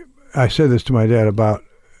 I said this to my dad about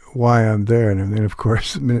why I'm there, and then, of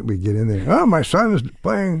course, the minute we get in there, my son is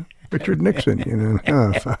playing Richard Nixon,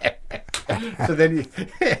 So then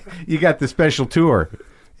you got the special tour,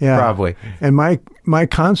 probably. And my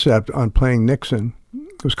concept on playing Nixon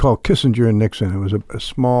was called Kissinger and Nixon. It was a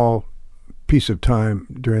small piece of time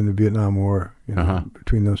during the Vietnam War,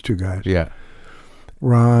 between those two guys. Yeah.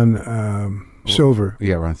 Ron Silver.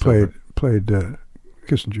 Ron Silver played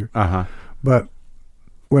Kissinger. But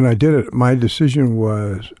when I did it, my decision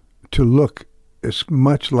was to look as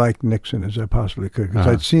much like Nixon as I possibly could, because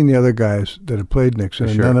I'd seen the other guys that had played Nixon,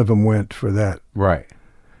 and none of them went for that. Right.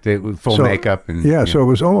 Full makeup. And so it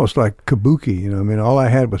was almost like kabuki, all I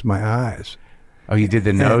had was my eyes. Oh, you did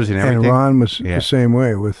the nose and everything? And Ron was the same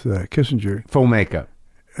way with Kissinger. Full makeup.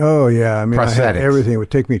 Oh, yeah. Prosthetics. I had everything. It would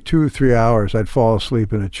take me 2 or 3 hours. I'd fall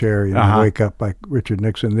asleep in a chair, wake up like Richard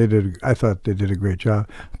Nixon. I thought they did a great job.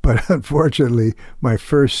 But unfortunately, my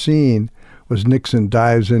first scene was Nixon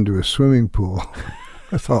dives into a swimming pool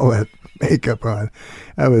with all that makeup on.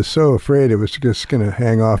 I was so afraid it was just going to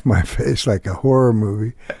hang off my face like a horror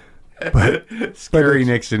movie. But scary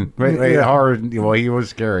Nixon. Horror. Well, he was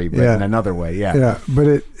scary, but in another way, Yeah, but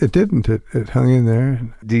it didn't. It hung in there.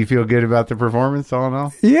 Do you feel good about the performance, all in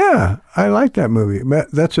all? Yeah, I like that movie.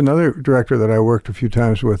 That's another director that I worked a few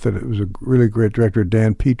times with. That it was a really great director,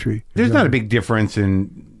 Dan Petrie. There's not a big difference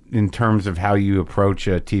in terms of how you approach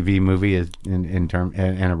a TV movie in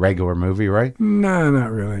a regular movie, right? No, not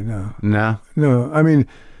really. No. I mean,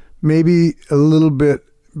 maybe a little bit,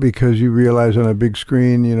 because you realize on a big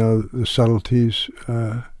screen, the subtleties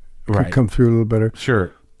can come through a little better.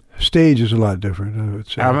 Sure. Stage is a lot different, I would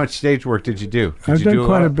say. How much stage work did you do? I've done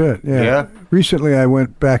quite a bit, yeah. Recently, I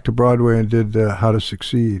went back to Broadway and did How to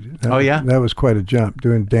Succeed. That was quite a jump,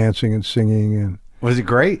 doing dancing and singing. And was it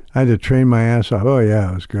great? I had to train my ass off. Oh,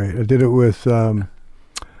 yeah, it was great. I did it with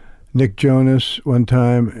Nick Jonas one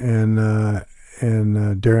time and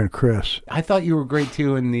Darren Criss. I thought you were great,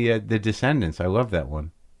 too, in the Descendants. I love that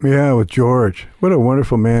one. Yeah, with George. What a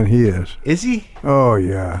wonderful man he is. Is he? Oh,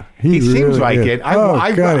 yeah. He really seems like is. it.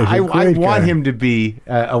 I want him to be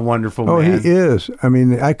a wonderful man. Oh, he is. I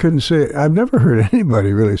mean, I couldn't say... I've never heard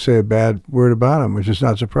anybody really say a bad word about him, which is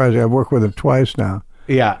not surprising. I've worked with him twice now.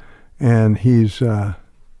 Yeah. And he's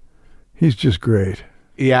just great.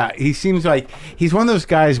 Yeah, he seems like... He's one of those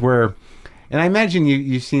guys where... And I imagine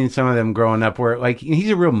you've seen some of them growing up where, like, he's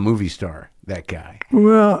a real movie star, that guy.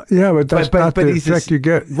 Well, yeah, but that's not the effect you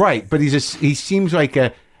get. Right, but he seems like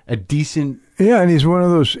a decent... Yeah, and he's one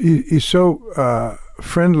of those... He's so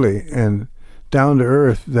friendly and down to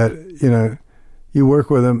earth that, you work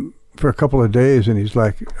with him for a couple of days and he's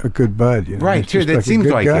like a good bud. Right, too. That seems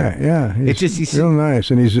like it. Yeah, he's real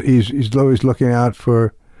nice. And he's always looking out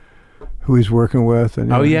for who he's working with.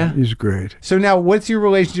 And he's great. So now, what's your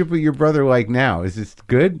relationship with your brother like now? Is this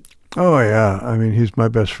good? Oh yeah, I mean he's my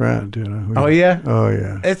best friend. You know. Oh yeah. Oh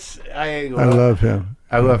yeah. I love him.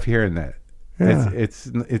 I love hearing that. Yeah.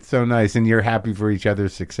 It's so nice, and you're happy for each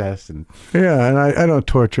other's success. And Yeah, and I don't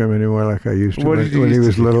torture him anymore like I used to What did you when he used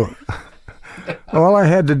was to do? little. All I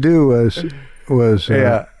had to do was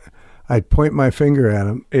Yeah. I'd point my finger at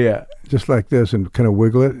him yeah, just like this and kind of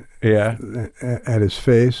wiggle it yeah. at his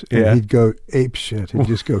face, and Yeah. he'd go ape shit. He'd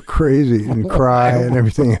just go crazy and cry and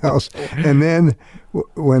everything else. And then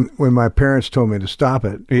when my parents told me to stop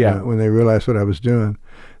it, Yeah. when they realized what I was doing,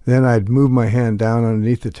 then I'd move my hand down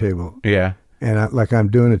underneath the table. Yeah. And like I'm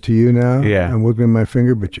doing it to you now. Yeah. I'm wiggling my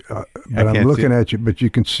finger, but can't I'm looking see. at you. But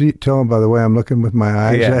you can tell by the way I'm looking with my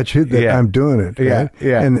eyes Yeah. at you that Yeah. I'm doing it. Yeah. Right?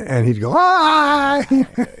 Yeah. And he'd go, ah!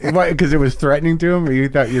 Why? Because it was threatening to him, or you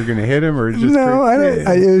thought you were going to hit him, or just No,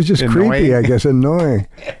 it was just Annoying? creepy, I guess, annoying.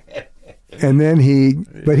 And then he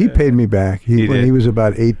paid me back. He When did? he was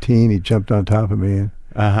about 18, he jumped on top of me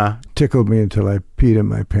and tickled me until I peed in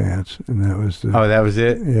my pants, and that was Oh, that was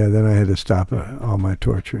it. yeah. Then I had to stop all my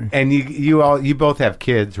torturing. And you both have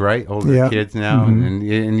kids, right? Older Yeah. kids now, Mhm.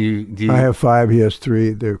 and you. Do you I have 5. He has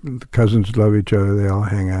 3. The cousins love each other. They all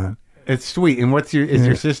hang out. It's sweet. And is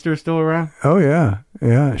your sister still around? Oh yeah,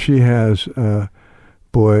 yeah. She has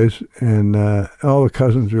boys, and all the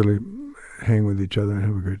cousins really hang with each other and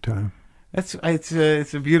have a good time. It's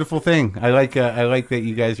a beautiful thing. I like that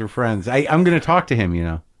you guys are friends. I'm going to talk to him. You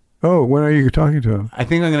know, Oh, when are you talking to him? I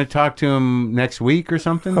think I'm going to talk to him next week or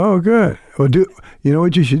something. Oh, good. Well, you know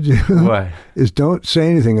what you should do? What? Is don't say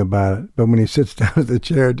anything about it, but when he sits down at the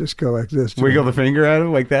chair, just go like this. to Wiggle him. the finger at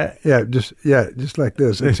him like that. Yeah, just like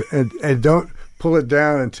this, and don't pull it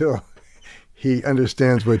down until he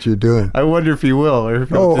understands what you're doing. I wonder if he will, or if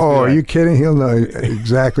he'll just be Are like- you kidding? He'll know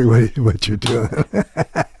exactly what you're doing.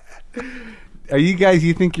 Are you guys?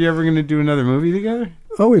 You think you're ever going to do another movie together?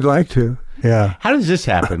 Oh, we'd like to. Yeah. How does this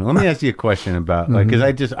happen? Let me ask you a question about because I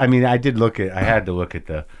had to look at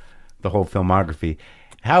the whole filmography.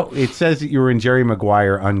 How it says that you were in Jerry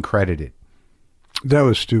Maguire uncredited. That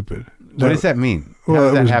was stupid. What does that mean? How Well,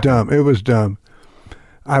 does it that was happen? dumb. It was dumb.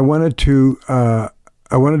 I wanted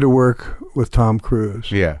to work with Tom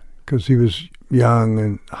Cruise Yeah. because he was young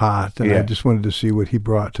and hot, and Yeah. I just wanted to see what he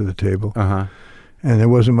brought to the table. Uh-huh. And there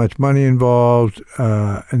wasn't much money involved.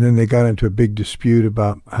 And then they got into a big dispute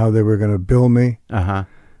about how they were going to bill me. Uh-huh.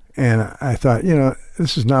 And I thought,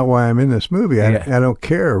 this is not why I'm in this movie. Yeah. I don't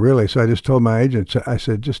care really. So I just told my agent. I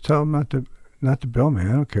said, just tell him not to bill me.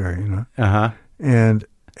 I don't care. Uh-huh. And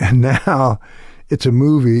now it's a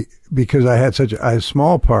movie because I had such a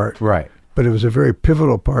small part. Right. But it was a very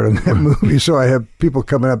pivotal part of that movie. So I have people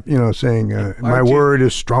coming up, saying, my Aren't you- word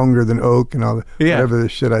is stronger than oak and all the, Yeah. whatever the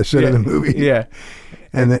shit I said in the movie. Yeah.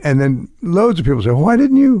 And then loads of people say, why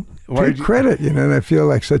didn't you Why take did you- credit? And I feel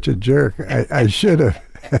like such a jerk. I should have.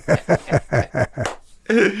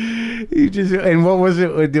 And what was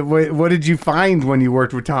it? What did you find when you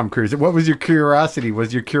worked with Tom Cruise? What was your curiosity?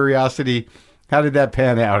 How did that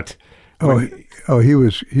pan out? He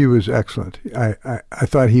was excellent. I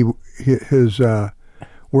thought his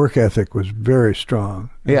work ethic was very strong.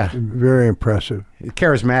 Yeah. Very impressive.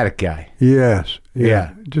 Charismatic guy. Yes.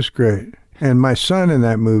 Yeah. Just great. And my son in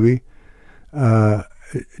that movie,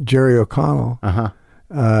 Jerry O'Connell. Uh-huh.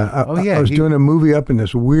 I was doing a movie up in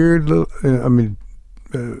this weird little,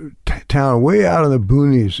 town way out in the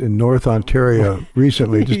boonies in North Ontario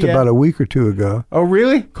recently, just Yeah. about a week or two ago, Oh,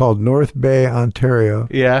 really? called North Bay, Ontario,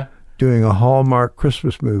 Yeah. doing a Hallmark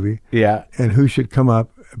Christmas movie. Yeah. And who should come up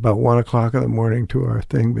about 1:00 in the morning to our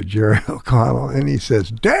thing but Jerry O'Connell? And he says,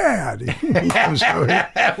 Dad! He comes over.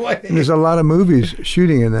 And there's a lot of movies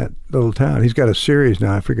shooting in that little town. He's got a series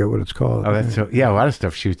now. I forget what it's called. Oh, that's a lot of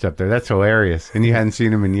stuff shoots up there. That's hilarious. And you hadn't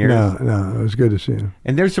seen him in years. No, it was good to see him.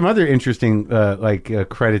 And there's some other interesting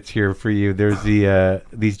credits here for you. There's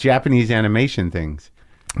these Japanese animation things.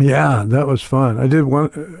 Yeah, that was fun. I did one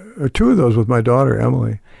or two of those with my daughter,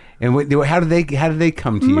 Emily. And how did they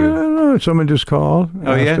come to I you? don't know. Someone just called.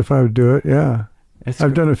 Oh, asked yeah? if I would do it. Yeah.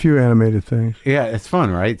 I've done a few animated things. Yeah, it's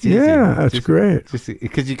fun, right? It's easy. Yeah, that's great. Just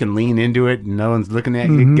because you can lean into it and no one's looking at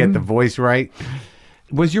you, get the voice right.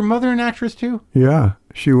 Was your mother an actress too? Yeah,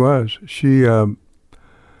 she was. She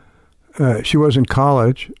was in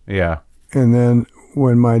college, Yeah. and then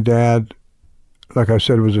when my dad, like I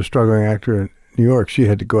said, was a struggling actor in New York, she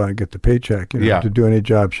had to go out and get the paycheck, Yeah. to do any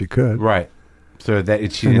job she could. Right. So that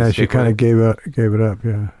she And didn't then she stick kind of with gave it up.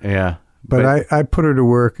 Yeah. it. Yeah. But I put her to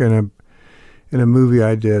work in a movie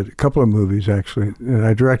I did, a couple of movies actually, and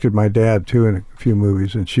I directed my dad too in a few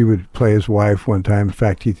movies, and she would play his wife one time. In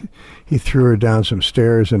fact, he threw her down some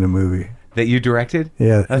stairs in a movie. That you directed?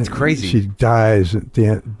 Yeah. That's crazy. She dies at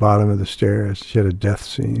the bottom of the stairs. She had a death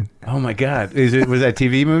scene. Oh my God! Was that a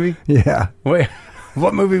TV movie? Yeah. Wait,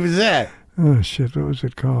 what movie was that? Oh shit! What was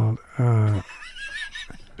it called?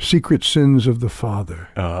 Secret Sins of the Father.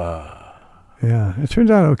 Yeah, it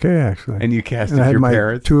turned out okay actually. And you casted and I had your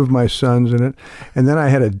parents? two of my sons in it, and then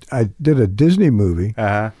I did a Disney movie,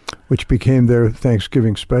 which became their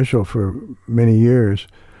Thanksgiving special for many years,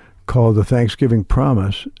 called The Thanksgiving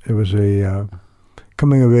Promise. It was a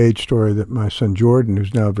coming of age story that my son Jordan,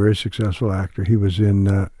 who's now a very successful actor, he was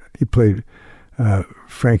in. He played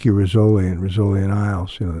Frankie Rizzoli in Rizzoli and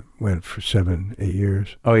Isles. That went for 7-8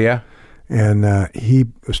 years. Oh yeah. And he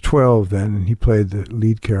was 12 then, and he played the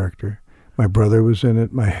lead character. My brother was in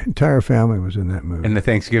it. My entire family was in that movie. In the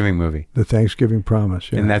Thanksgiving movie? The Thanksgiving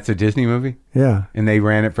Promise, yeah. And that's a Disney movie? Yeah. And they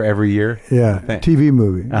ran it for every year? Yeah, TV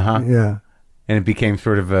movie. Uh-huh. Yeah. And it became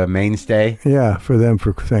sort of a mainstay? Yeah, for them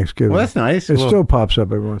for Thanksgiving. Well, that's nice. It still pops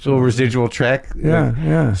up every once in a while. Little residual track?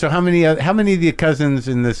 Yeah. So how many of the cousins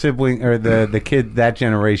and the sibling, or the kid, that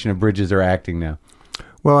generation of Bridges are acting now?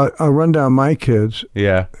 Well, I'll run down my kids.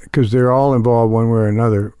 Yeah. Because they're all involved one way or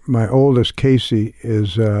another. My oldest, Casey,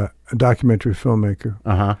 is a documentary filmmaker.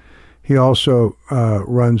 Uh-huh. He also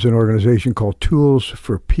runs an organization called Tools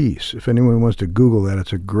for Peace. If anyone wants to Google that,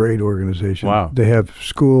 it's a great organization. Wow. They have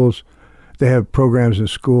schools, they have programs in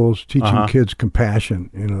schools teaching kids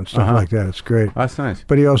compassion, stuff like that. It's great. That's nice.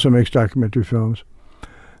 But he also makes documentary films.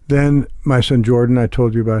 Then my son Jordan, I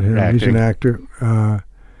told you about him. Acting. He's an actor.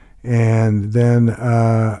 And then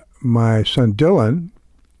my son Dylan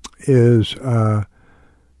is a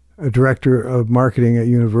director of marketing at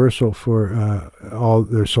Universal for all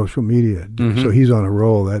their social media. So he's on a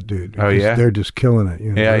roll, that dude. Oh, yeah? They're just killing it,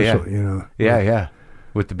 Universal, Yeah.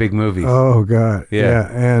 With the big movies. Oh, God.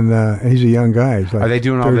 Yeah. And he's a young guy. He's like are they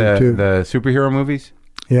doing 32. all the superhero movies?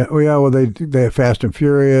 Yeah. Oh, yeah. Well, they have Fast and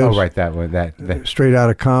Furious. Oh, right. That one. That. Straight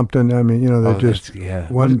Outta Compton. I mean, they're just...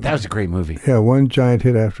 That was a great movie. Yeah, one giant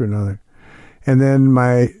hit after another. And then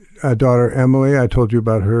my daughter Emily, I told you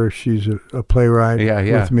about her. She's a playwright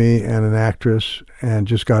with me and an actress, and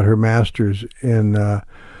just got her master's in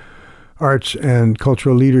arts and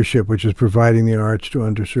cultural leadership, which is providing the arts to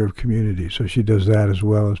underserved communities. So she does that as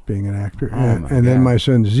well as being an actor. And then my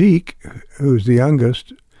son Zeke, who's the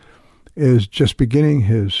youngest, is just beginning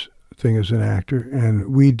his thing as an actor.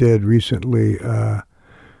 And we did recently,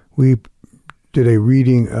 we did a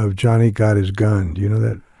reading of Johnny Got His Gun. Do you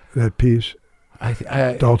know that piece?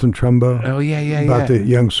 Dalton Trumbo. Oh, yeah. About the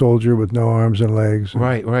young soldier with no arms and legs.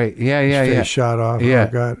 Right. Yeah. His face shot off. Yeah.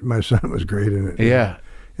 Oh, God. My son was great in it. Yeah.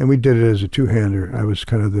 And we did it as a two-hander. I was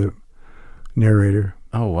kind of the narrator.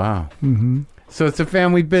 Oh, wow. Mm-hmm. So it's a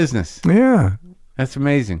family business. Yeah. That's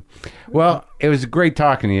amazing. Well, it was great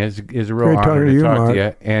talking to you. It was a real honor to talk to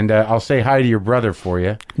you. And I'll say hi to your brother for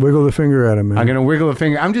you. Wiggle the finger at him, man. I'm going to wiggle the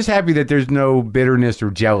finger. I'm just happy that there's no bitterness or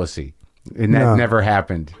jealousy. And that never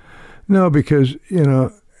happened. No, because,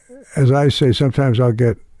 as I say, sometimes I'll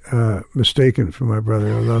get mistaken for my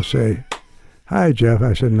brother. They'll say, "Hi, Jeff."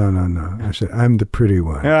 I said, no. I said, "I'm the pretty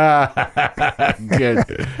one."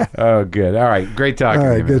 Good. Oh, good. All right. Great talking to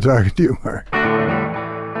you. All right. Good talking to you, Mark.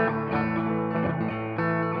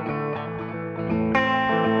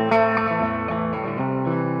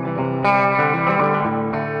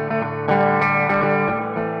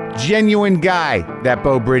 Genuine guy, that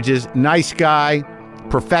Beau Bridges. Nice guy,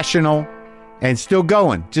 professional, and still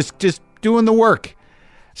going. Just doing the work.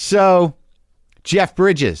 So, Jeff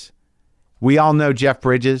Bridges. We all know Jeff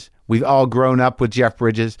Bridges. We've all grown up with Jeff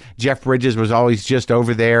Bridges. Jeff Bridges was always just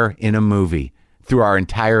over there in a movie through our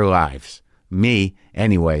entire lives. Me,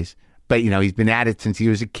 anyways. But, he's been at it since he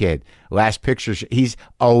was a kid. Last Picture, he's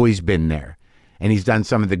always been there. And he's done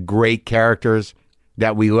some of the great characters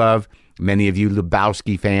that we love. Many of you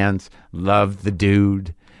Lebowski fans love the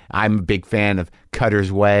dude. I'm a big fan of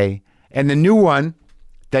Cutter's Way. And the new one,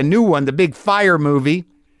 the big fire movie,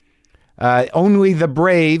 Only the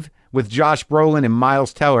Brave, with Josh Brolin and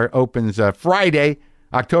Miles Teller, opens Friday,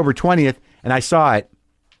 October 20th. And I saw it.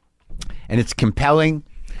 And it's compelling,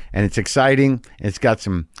 and it's exciting, and it's got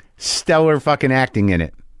some stellar fucking acting in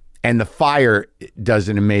it. And the fire does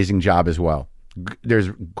an amazing job as well. There's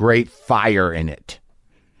great fire in it.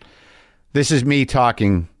 This is me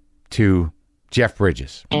talking to Jeff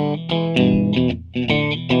Bridges.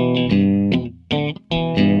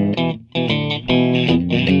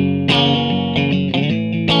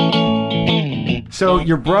 So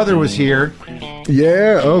your brother was here.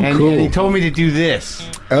 Yeah, and cool. And he told me to do this.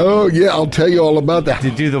 Oh yeah, I'll tell you all about that.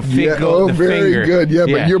 To do the fickle, yeah, oh, the very finger. good. Yeah,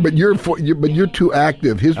 Yeah. but you're too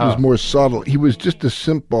active. His was more subtle. He was just a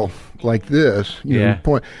simple like this, you know,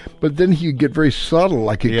 point. But then he'd get very subtle,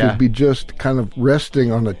 like it could be just kind of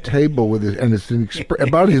resting on a table with his, and it's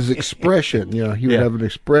about his expression. You know, he would have an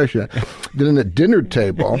expression. Then at dinner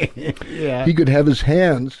table, he could have his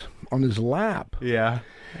hands on his lap. Yeah.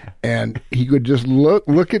 And he could just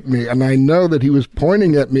look at me, and I know that he was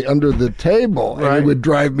pointing at me under the table, and it would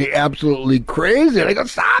drive me absolutely crazy. And I go,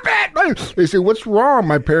 "Stop it!" They say, "What's wrong?"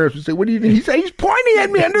 My parents would say, "What do you mean?" He said, "He's pointing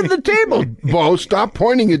at me under the table." Beau, stop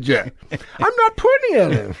pointing at Jeff. I'm not pointing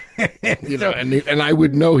at him. You know, and I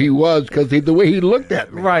would know he was because the way he looked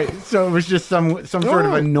at me. Right. So it was just some sort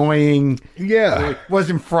of annoying. Yeah. It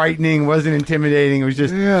wasn't frightening. Wasn't intimidating. It was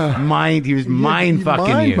just mind. He was mind fucking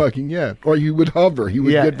you. Mind fucking, yeah. Or he would hover. He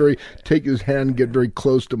would take his hand and get very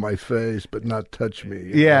close to my face, but not touch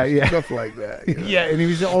me. You know, stuff like that. You know? Yeah, and he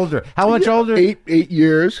was older. How much older? 8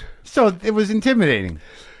 years. So it was intimidating.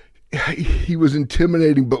 He was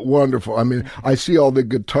intimidating but wonderful. I mean, I see all the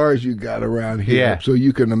guitars you got around here, so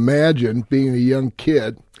you can imagine being a young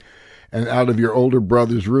kid, and out of your older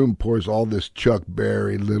brother's room pours all this Chuck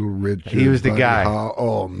Berry, Little Richard. He was the guy.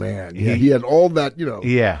 Oh man, he had all that. You know.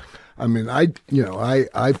 Yeah. I mean, I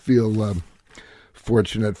feel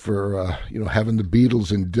fortunate for having the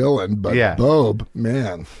Beatles and Dylan, but Beau,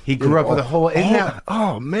 man, he grew up with a whole.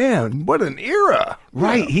 Oh man, what an era!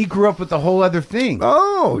 Right, he grew up with a whole other thing.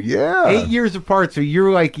 Oh yeah, 8 years apart. So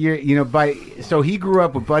so he grew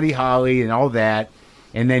up with Buddy Holly and all that,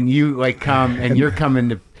 and then you come and you're coming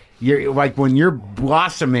to, you're like when you're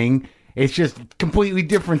blossoming. It's just a completely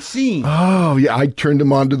different scene. Oh, yeah. I turned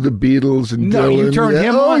him on to the Beatles and Dylan. No, you turned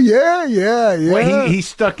him on? Oh, yeah. Well, he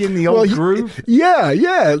stuck in the old groove? Yeah,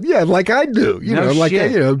 like I do.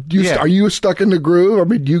 Are you stuck in the groove? I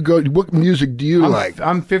mean, what music do you like?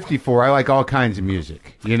 I'm 54. I like all kinds of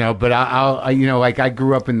music, but I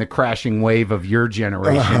grew up in the crashing wave of your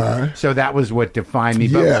generation. So that was what defined me.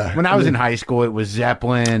 But when I was in high school, it was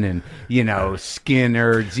Zeppelin and,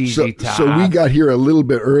 Skinner, ZZ Top. So we got here a little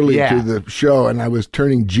bit early to the show, and I was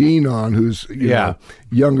turning Gene on, who's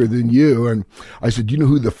younger than you, and I said, "Do you know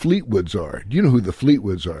who the Fleetwoods are? Do you know who the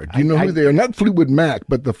Fleetwoods are? Do you know who they are? Not Fleetwood Mac,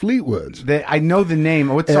 but the Fleetwoods." I know the name.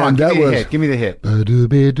 What song? Give me the hit. And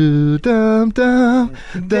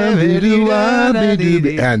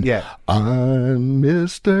I'm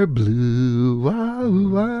Mr. Blue.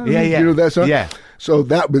 Yeah. You know that song? Yeah. So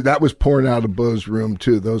that was pouring out of Beau's room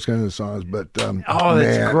too. Those kind of songs, but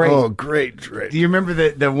that's great. Oh, great. Do you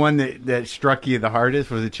remember the one that struck you the hardest?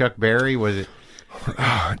 Was it Chuck Berry? Was it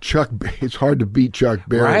Chuck? It's hard to beat Chuck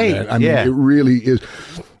Berry. Right? Man. I mean, it really is.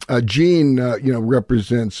 Gene,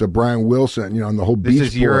 represents Brian Wilson. On the whole Beach Boys. This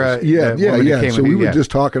is your yeah. So we were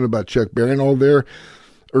just talking about Chuck Berry, and all their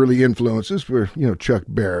early influences were Chuck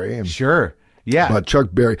Berry. And, sure. Yeah. But Chuck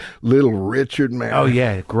Berry, Little Richard, man. Oh,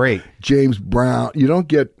 yeah, great. James Brown. You don't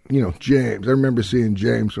get, James. I remember seeing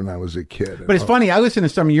James when I was a kid. But it's funny. I listen to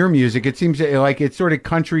some of your music. It seems like it's sort of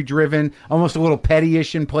country-driven, almost a little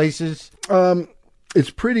petty-ish in places.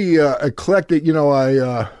 It's pretty eclectic.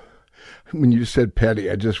 When you said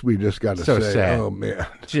petty, we just got to say, sad. Oh, man.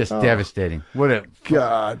 Just devastating. What a...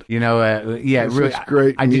 God. It's really.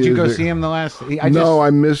 Great did you go see him the last...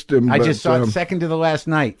 I missed him. I just saw it second to the last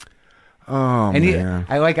night. Oh, man.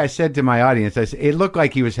 Like I said to my audience, it looked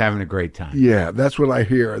like he was having a great time. Yeah, that's what I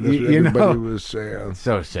hear. That's what everybody was saying.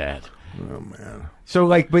 So sad. Oh, man. So,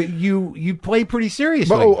 but you play pretty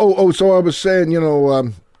seriously. But, so I was saying,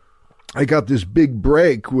 I got this big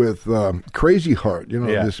break with Crazy Heart,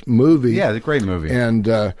 this movie. Yeah, it's a great movie. And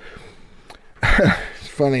it's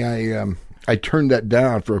funny, I turned that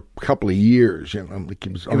down for a couple of years. It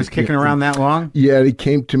was kicking around that long? Yeah, it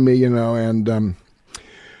came to me, and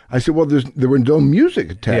I said, well, there was no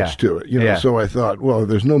music attached to it, So I thought, well,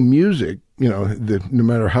 there's no music, no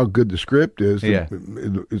matter how good the script is,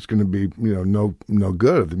 it's going to be, no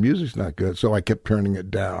good if the music's not good. So I kept turning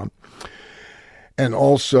it down. And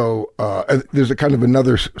also, there's a kind of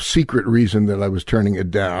another secret reason that I was turning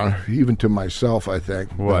it down, even to myself, I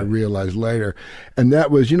think. What? I realized later. And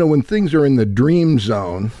that was, when things are in the dream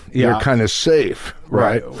zone, they're kind of safe,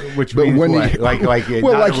 right? Which means when what?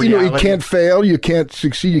 You can't fail, you can't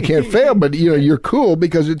succeed, you can't fail, but, you're cool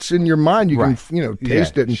because it's in your mind. You can,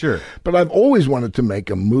 taste it. Sure. But I've always wanted to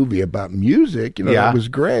make a movie about music. That was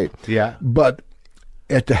great. Yeah. But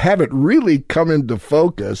to have it really come into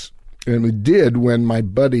focus... And we did when my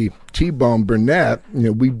buddy T-Bone Burnett,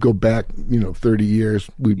 we go back, 30 years.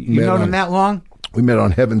 You known him that long? We met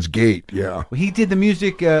on Heaven's Gate, yeah. He did the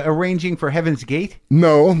music arranging for Heaven's Gate?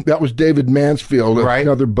 No, that was David Mansfield, right.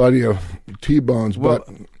 Another buddy of T-Bone's. What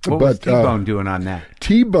was T-Bone doing on that?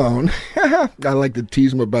 T-Bone, I like to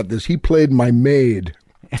tease him about this. He played my maid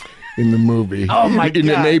in the movie. Oh, my God. In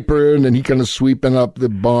an apron, and he kind of sweeping up the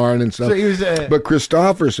barn and stuff. So he was But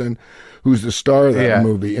Christopherson, who's the star of that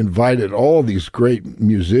movie, invited all these great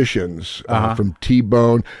musicians from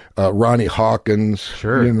T-Bone, Ronnie Hawkins,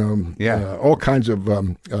 sure, all kinds of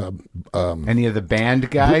any of the band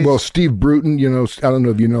guys. Well, Steve Bruton, I don't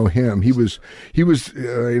know if you know him. He was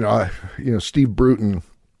Steve Bruton,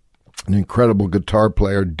 an incredible guitar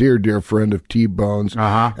player, dear friend of T-Bone's,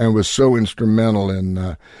 and was so instrumental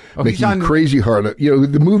in making Crazy Heart.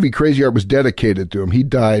 The movie Crazy Heart was dedicated to him. He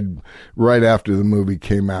died right after the movie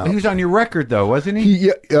came out. He was on your record, though, wasn't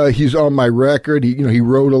he? He's on my record. He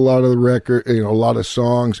wrote a lot of the record, a lot of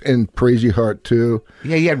songs, and Crazy Heart too.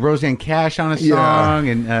 Yeah, he had Roseanne Cash on a song,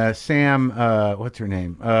 and Sam, what's her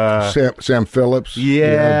name? Sam Phillips.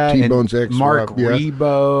 Yeah, T-Bone's ex. Marc Rebo.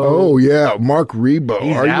 Oh yeah, Marc Rebo.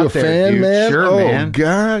 He's Are you a fan, dude. man? Sure, man. Oh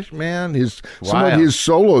gosh, man, some of his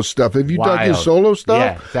solo stuff. Have you dug his solo stuff?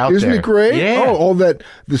 Yeah, it's out Isn't there. it great? Yeah. Oh, all that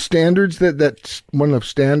the standards that one of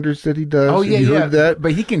standards that he does. Oh yeah, Have you heard that?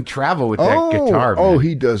 But he can travel with that guitar. Man. Oh,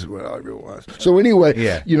 he does whatever it was. So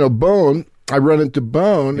anyway, Bone. I run into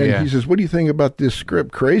Bone, and he says, "What do you think about this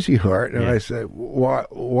script, Crazy Heart?" And I said,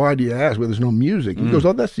 "Why do you ask? Well, there's no music." He goes,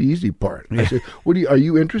 "Oh, that's the easy part." I said, are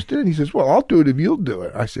you interested?" And he says, "Well, I'll do it if you'll do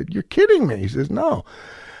it." I said, "You're kidding me." He says, "No."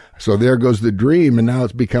 So there goes the dream, and now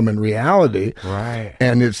it's becoming reality. Right.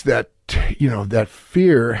 And it's that that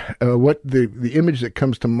fear. What the image that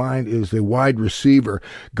comes to mind is the wide receiver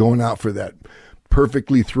going out for that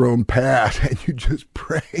perfectly thrown pass, and you just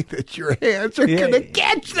pray that your hands are going to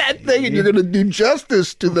catch that thing, and you're going to do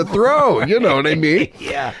justice to the throw. You know what I mean?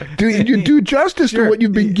 Yeah. You do justice to what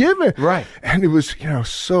you've been given. Right. And it was,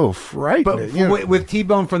 so frightening. But with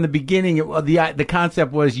T-Bone from the beginning, the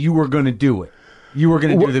concept was you were going to do it. You were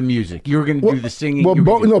going to do the music. You were going to do the singing. Well,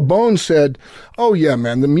 Bone said, "Oh yeah,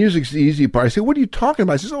 man, the music's the easy part." I said, "What are you talking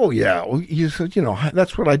about?" He says, "Oh yeah." Well, he said,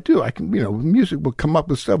 "That's what I do. I can, music will come up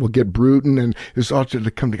with stuff. We'll get Bruton and his altar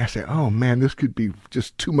to come together." I say, "Oh man, this could be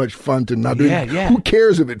just too much fun to not do. Who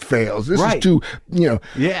cares if it fails? This is too,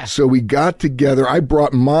 Yeah. So we got together. I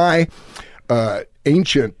brought my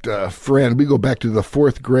ancient friend. We go back to the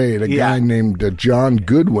 4th grade. A guy named John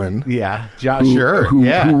Goodwin. Yeah,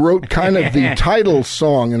 who wrote kind of the title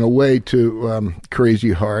song in a way to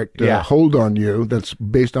Crazy Heart. Hold on You. That's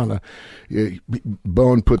based on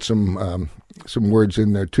Bone put some words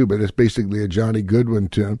in there too, but it's basically a Johnny Goodwin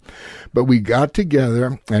tune. But we got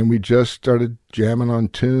together and we just started jamming on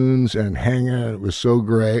tunes and hanging. It was so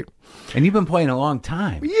great. And you've been playing a long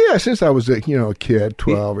time. Yeah, since I was a kid,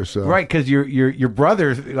 12 or so. Right, because your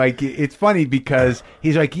brother, like, it's funny because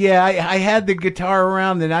he's like, I had the guitar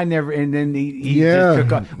around and I never, and then he just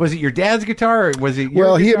took off. Was it your dad's guitar or was it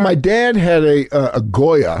your guitar? My dad had a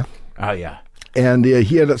Goya. Oh, yeah. And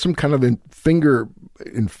he had some kind of finger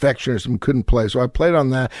infection or something, couldn't play. So I played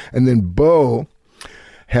on that. And then Beau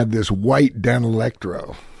had this white Dan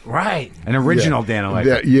Electro. Right, an original Dan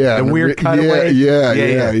Electro. The weird cutaway.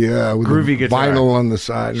 Yeah. With groovy guitar, vinyl on the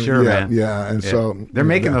side. Sure, man. Yeah, and so they're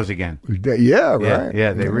making those again. Yeah, right.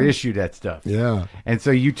 Yeah, they reissued that stuff. Yeah, and so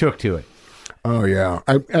you took to it. Oh yeah,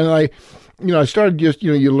 I started just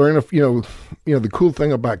you learn the cool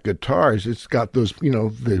thing about guitars. It's got those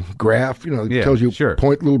the graph it tells you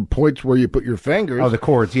little points where you put your fingers. Oh, the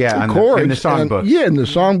chords, chords in the songbook. Yeah, in the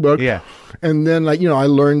songbook. Yeah. And then I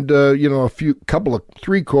learned couple of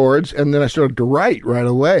 3 chords, and then I started to write right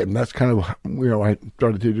away, and that's kind of I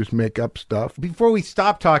started to just make up stuff. Before we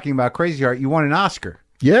stop talking about Crazy Heart, you won an Oscar.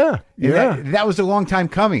 Yeah. That was a long time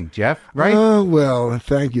coming, Jeff, right? Oh, well,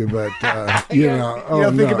 thank you, but, you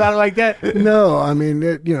don't think about it like that? No, I mean,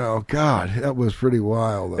 God, that was pretty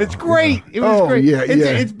wild, though. It's great. It was great. Yeah,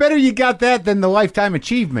 it's better you got that than the Lifetime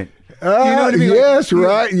Achievement. You know what I mean? Yes,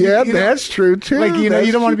 right. Yeah, that's true, too. Like,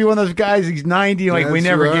 you don't want to be one of those guys, he's 90, like, we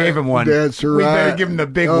never gave him one. That's right. We better give him the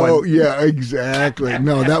big one. Oh, yeah, exactly.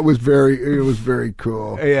 No, it was very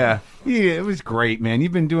cool. Yeah. Yeah, it was great, man.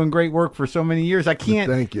 You've been doing great work for so many years. I can't.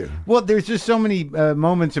 Thank you. Well, there's just so many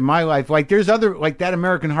moments in my life. Like there's other, like that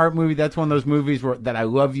American Heart movie. That's one of those movies that I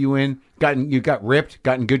love you in. You got ripped,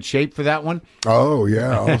 got in good shape for that one. Oh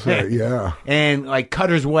yeah, also, yeah. And like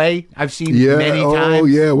Cutter's Way, I've seen many times. Oh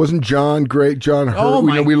yeah, wasn't John great? John Hurt. Oh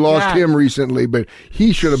my we lost God. him recently, but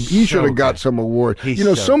he should have got some award.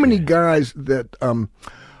 He's so many guys that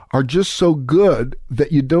are just so good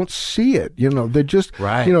that you don't see it. You know, they're just,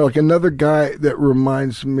 right. You know, like another guy that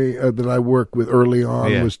reminds me that I worked with early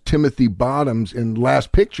on was Timothy Bottoms in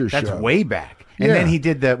Last Picture Show. That's way back. And then he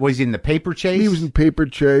did was he in the Paper Chase? He was in Paper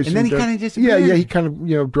Chase. And then he kind of disappeared. Yeah, he kind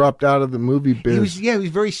of, dropped out of the movie biz. He was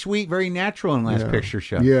very sweet, very natural in Last Picture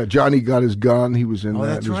Show. Yeah, Johnny Got His Gun. He was in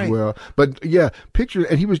that as well. But picture,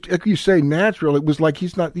 and he was, like you say, natural. It was like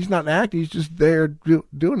he's not acting. He's just there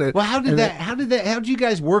doing it. Well, how did you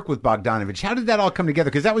guys work with Bogdanovich? How did that all come together?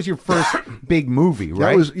 Because that was your first big movie,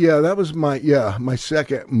 right? That was my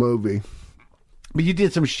second movie. But you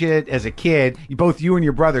did some shit as a kid. Both you and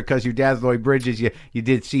your brother, because your dad's Lloyd Bridges. You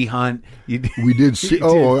did Sea Hunt. We did see.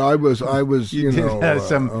 I was.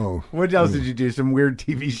 What else did you do? Some weird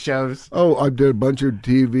TV shows. Oh, I did a bunch of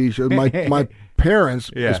TV shows. My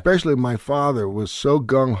parents, especially my father, was so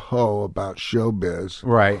gung ho about showbiz.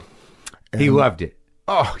 Right. He loved it.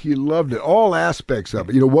 Oh, he loved it. All aspects of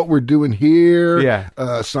it. You know what we're doing here.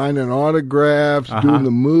 Signing autographs, doing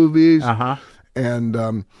the movies,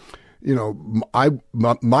 and.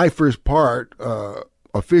 My first part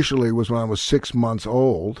officially was when I was 6 months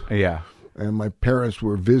old. Yeah. And my parents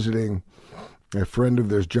were visiting a friend of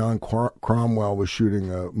theirs, John Cromwell, was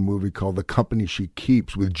shooting a movie called The Company She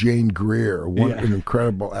Keeps with Jane Greer, an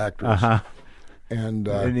incredible actress. And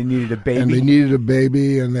they needed a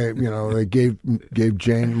baby. And they gave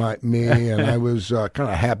Jane me, and I was kind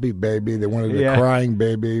of happy baby. They wanted a crying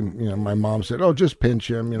baby. My mom said, "Oh, just pinch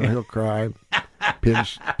him. He'll cry."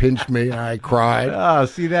 Pinched me, and I cried. Oh,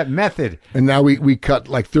 see that method. And now we cut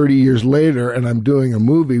like 30 years later, and I'm doing a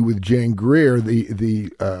movie with Jane Greer, the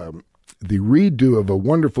redo of a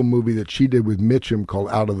wonderful movie that she did with Mitchum called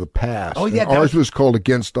Out of the Past. Oh yeah, ours was called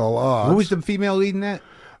Against All Odds. Who was the female lead in that?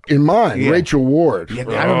 In mine, Rachel Ward. Yeah,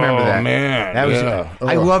 I remember that. Man, that was.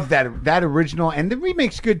 I love that original, and the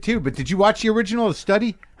remake's good too. But did you watch the original, The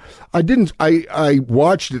Study? I didn't. I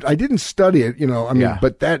watched it. I didn't study it.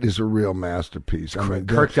 But that is a real masterpiece.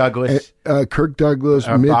 Kirk Douglas,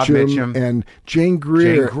 Mitchum, and Jane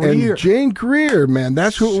Greer. Jane Greer, man,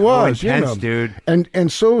 that's who it was. Intense, dude.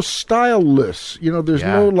 And so styleless. There's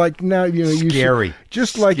no like now. Scary.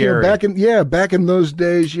 Just like back in those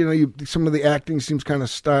days. Some of the acting seems kind of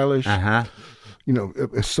stylish.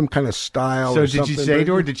 Some kind of style. So did you say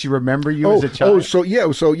to her, did she remember you as a child? So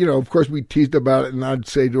of course we teased about it, and I'd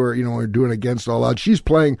say to her, we're doing Against All Odds. She's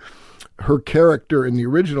playing her character in the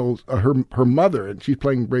original, her mother, and she's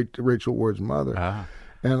playing Rachel Ward's mother.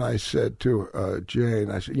 And I said to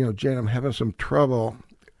Jane, Jane, I'm having some trouble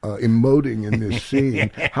emoting in this scene.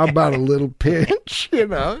 How about a little pinch? It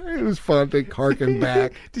was fun to harken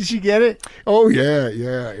back. Did she get it? Oh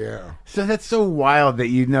yeah. So that's so wild that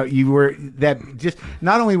you were that just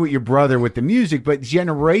not only with your brother with the music, but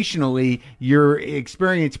generationally your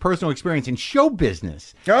personal experience in show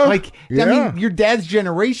business. I mean, your dad's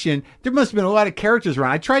generation, there must have been a lot of characters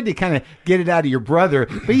around. I tried to kind of get it out of your brother,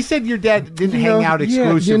 but he said your dad didn't hang out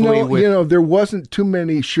exclusively with. There wasn't too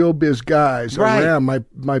many showbiz guys around.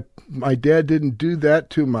 My dad didn't do that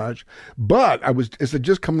too much, but as I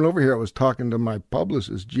just coming over here, I was talking to my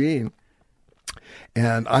publicist, Gene.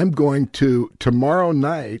 And I'm going to, tomorrow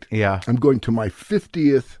night, I'm going to my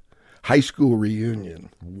 50th high school reunion.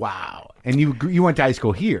 Wow. And you went to high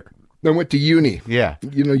school here? I went to uni. Yeah.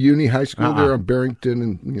 Uni high school there on Barrington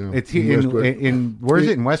and, It's in where is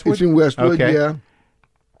it, in Westwood? It's in Westwood, yeah.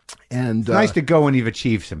 And it's nice to go when you've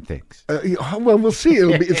achieved some things. Well, we'll see.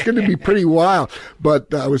 It's going to be pretty wild.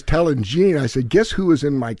 But I was telling Gene, I said, guess who was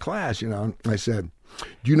in my class? I said,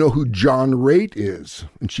 do you know who John Raitt is?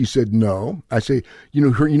 And she said, no. I say, you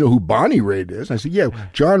know who Bonnie Raitt is? I said, yeah,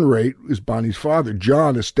 John Raitt is Bonnie's father.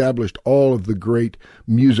 John established all of the great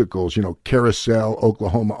musicals, Carousel,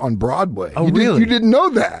 Oklahoma, on Broadway. Oh, really? You didn't know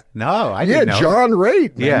that? No, I didn't know. Yeah, John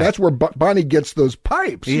Raitt, man. Yeah. That's where Bonnie gets those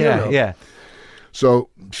pipes. Yeah. So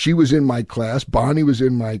she was in my class. Bonnie was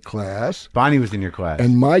in my class. Bonnie was in your class.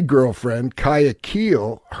 And my girlfriend, Kaya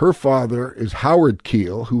Keel, her father is Howard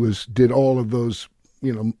Keel, who did all of those,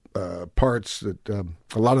 parts that,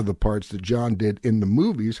 a lot of the parts that John did in the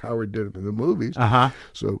movies. Howard did them in the movies.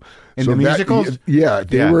 So the musicals?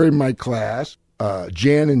 They were in my class.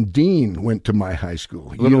 Jan and Dean went to my high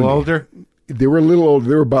school. A little older? They were a little older.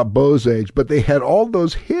 They were about Beau's age, but they had all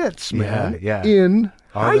those hits, man, in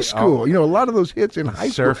high school. A lot of those hits in high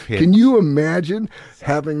school. Hits. Can you imagine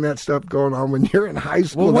having that stuff going on when you're in high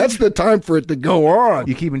school? Well, that's the time for it to go on.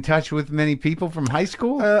 You keep in touch with many people from high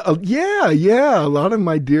school? Yeah. A lot of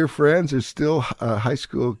my dear friends are still high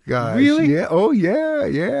school guys. Really? Yeah. Oh,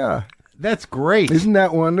 yeah. That's great. Isn't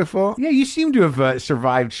that wonderful? Yeah, you seem to have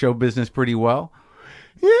survived show business pretty well.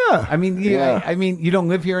 Yeah. I mean, you don't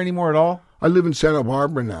live here anymore at all? I live in Santa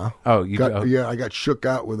Barbara now. Oh, yeah, I got shook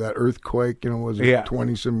out with that earthquake, was it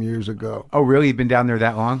 20-some years ago. Oh, really? You've been down there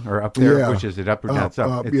that long? Or up there? Yeah. Which is it, up or down? It's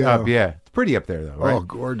up. It's yeah. up, yeah. It's pretty up there, though, right? Oh,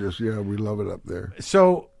 gorgeous. Yeah, we love it up there.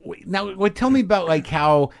 So, now, tell me about, like,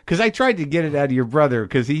 how... Because I tried to get it out of your brother,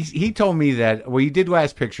 because he told me that, well, you did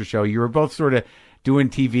Last Picture Show. You were both sort of doing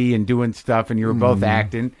TV and doing stuff, and you were both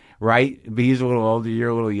acting. Right, but he's a little older. You're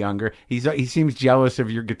a little younger. He seems jealous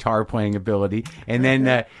of your guitar playing ability, and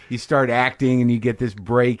then you start acting, and you get this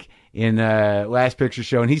break in Last Picture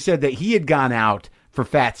Show. And he said that he had gone out for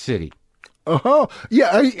Fat City. Oh,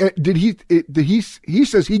 yeah. Did he? He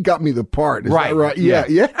says he got me the part. Is that right?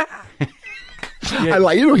 Yeah. I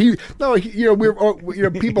like we're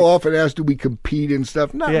people often ask, do we compete and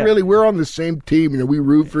stuff? Not really. We're on the same team. We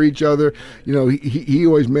root for each other. He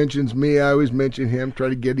always mentions me. I always mention him. Try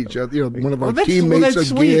to get each other. One of our teammates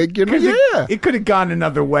a gig. It could have gone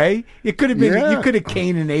another way. It could have been. You could have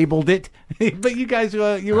Cain enabled it. But you guys,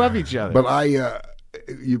 you love each other. But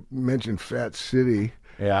you mentioned Fat City.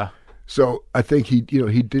 Yeah. So I think he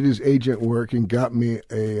did his agent work and got me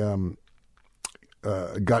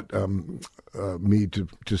me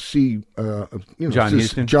to see John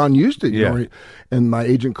Huston. John Huston, yeah. And my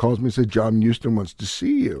agent calls me and says John Huston wants to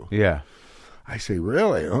see you. Yeah. I say,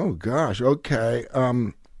 really? Oh gosh, okay.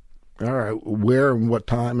 All right, where and what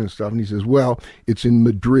time and stuff? And he says, well, it's in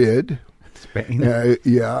Madrid, Spain.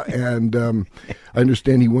 Yeah, and I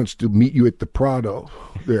understand he wants to meet you at the Prado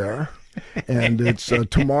there. And it's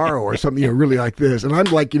tomorrow or something, really like this. And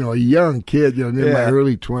I'm like, a young kid, in my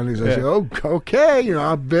early 20s. I say, oh, okay,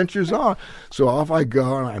 our ventures on. So off I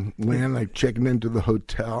go, and I land, I checking into the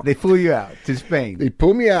hotel. They flew you out to Spain. They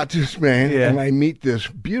pull me out to Spain, and I meet this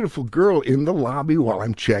beautiful girl in the lobby while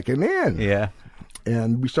I'm checking in. Yeah.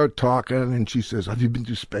 And we start talking, and she says, have you been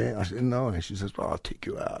to Spain? I said, no. And she says, well, I'll take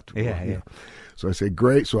you out. Yeah. So I say,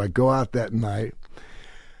 great. So I go out that night.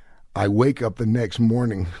 I wake up the next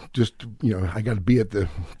morning, just, I got to be at the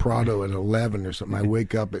Prado at 11 or something. I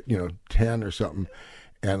wake up at, 10 or something,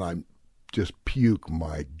 and I just puke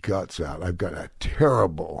my guts out. I've got a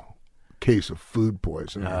terrible case of food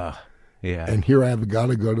poisoning. Yeah. And here I have got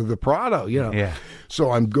to go to the Prado, Yeah.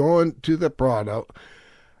 So I'm going to the Prado.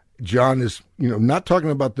 John is, not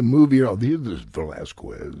talking about the movie. This is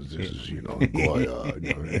Velasquez. This is, Goya.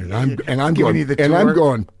 And I'm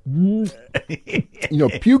going,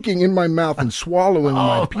 puking in my mouth and swallowing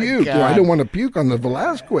my puke. I don't want to puke on the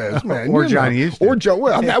Velasquez, man. Or John Huston. Or John.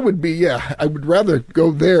 Well, that would be, I would rather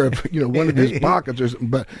go there if, one of his pockets or something.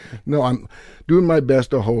 But no, I'm doing my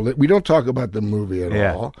best to hold it. We don't talk about the movie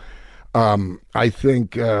at all. I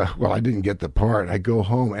think, I didn't get the part. I go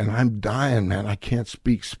home and I'm dying, man. I can't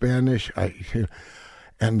speak Spanish.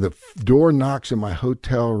 And the door knocks in my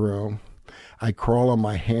hotel room. I crawl on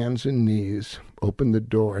my hands and knees, open the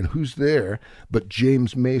door, and who's there but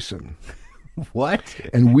James Mason? What?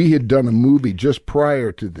 And we had done a movie just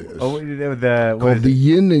prior to this called The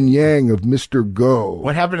Yin and Yang of Mr. Go.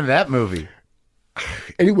 What happened to that movie?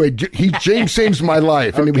 Anyway, James saves my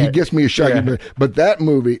life. Anyway, he gets me a shot. Yeah. But that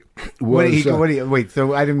movie was... wait,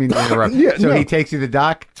 so I didn't mean to interrupt. He takes you to the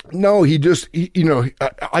dock? No, he just,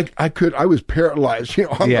 I was paralyzed,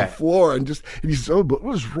 on the floor, and he said, oh, but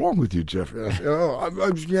what's wrong with you, Jeffrey? I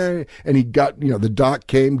said, and he got, the doc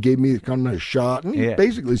came, gave me a shot, and he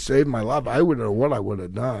basically saved my life. I wouldn't know what I would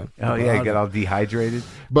have done. Oh, yeah, you got all dehydrated?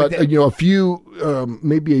 But a few,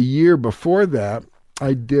 maybe a year before that,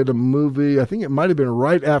 I did a movie, I think it might have been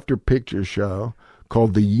right after Picture Show,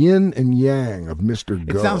 called The Yin and Yang of Mr.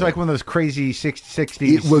 Go. It sounds like one of those crazy 60s,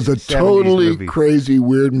 It was a totally movies. Crazy,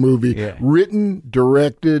 weird movie. Written,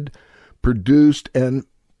 directed, produced, and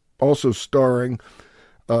also starring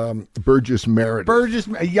Burgess Meredith.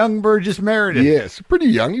 Young Burgess Meredith. Yes, pretty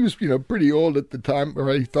young. He was, pretty old at the time, or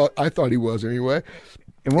I thought he was anyway.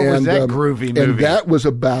 And what was that groovy movie? And that was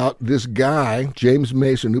about this guy, James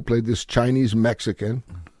Mason, who played this Chinese Mexican.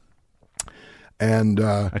 And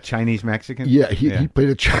a Chinese Mexican? Yeah, he played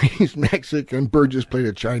a Chinese Mexican. Burgess played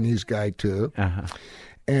a Chinese guy, too. Uh-huh.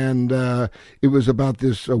 And it was about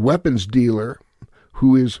this weapons dealer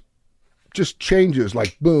who just changes,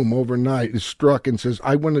 like, boom, overnight, is struck and says,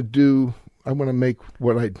 I want to make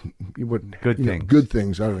good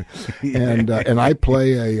things out of it. And I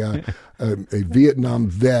play a Vietnam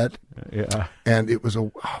vet. Yeah. And it was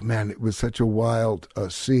it was such a wild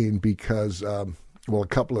scene because, a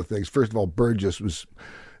couple of things. First of all, Burgess was,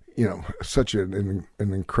 such an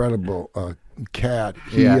incredible cat.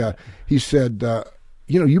 He said,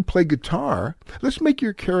 you play guitar. Let's make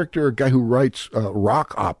your character a guy who writes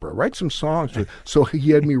rock opera. Write some songs. So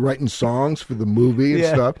he had me writing songs for the movie and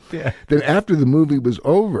stuff. Yeah. Then after the movie was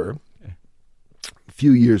over, a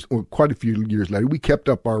quite a few years later, we kept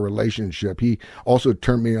up our relationship. He also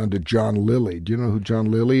turned me on to John Lilly. Do you know who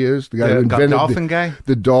John Lilly is? The guy who invented dolphin guy?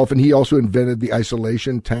 The dolphin. He also invented the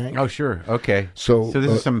isolation tank. Oh, sure. Okay. So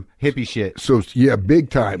this is some hippie shit. So, yeah, big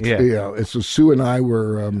time. Yeah. And so Sue and I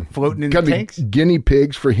were floating in the tanks? Guinea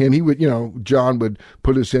pigs for him. He would, John would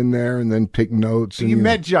put us in there and then take notes. So you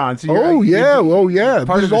met John. So yeah.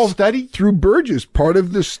 Part of the study? Through Burgess. Part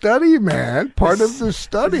of the study, man. Part of the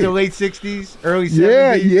study. The late 60s, early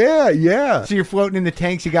 70s? Yeah. So you're floating in the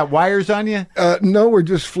tanks. You got wires on you? No, we're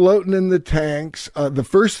just floating in the tanks. The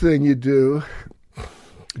first thing you do,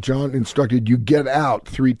 John instructed, you get out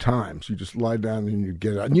 3 times. You just lie down and you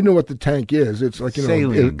get out. And you know what the tank is? It's like,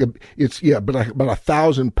 but about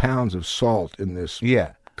 1,000 pounds of salt in this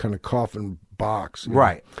kind of coffin box.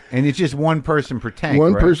 Right. And it's just one person per tank.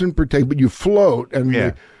 One person per tank, but you float and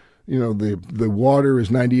the water is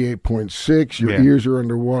 98.6. Your ears are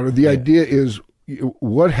underwater. The idea is,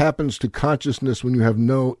 what happens to consciousness when you have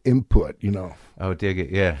no input, Oh, dig it,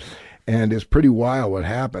 yeah. And it's pretty wild what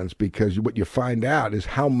happens, because what you find out is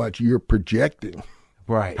how much you're projecting.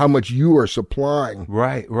 Right. How much you are supplying.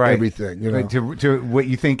 Right. Everything, to what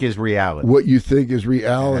you think is reality. What you think is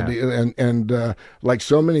reality. Yeah. And like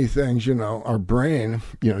so many things, our brain,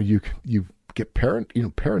 you get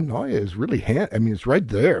paranoia is really it's right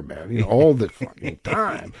there, man, all the fucking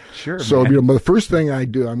time. Sure. So, man. The first thing I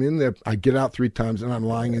do, I'm in there, I get out 3 times and I'm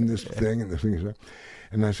lying in this thing and the thing is,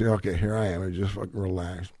 and I say, okay, here I am. I just fucking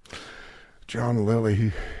relax. John Lilly,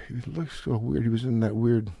 he looks so weird. He was in that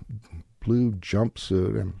weird blue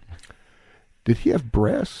jumpsuit. And did he have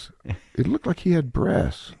breasts? It looked like he had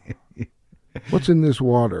breasts. What's in this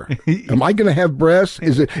water? Am I going to have breasts?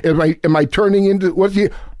 Am I turning into, what's he?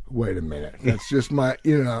 Wait a minute. That's just my,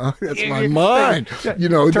 that's my mind.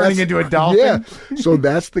 Turning into a dolphin. Yeah. So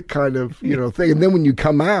that's the kind of, thing. And then when you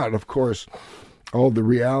come out, of course, all the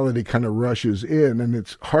reality kind of rushes in, and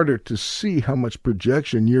it's harder to see how much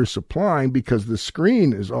projection you're supplying because the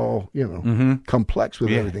screen is all, complex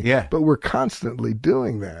with everything. Yeah. But we're constantly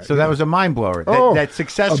doing that. So that was a mind blower. That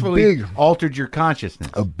successfully altered your consciousness.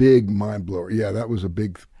 A big mind blower. Yeah, that was a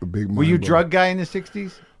big mind blower. Were you a drug guy in the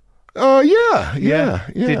 60s?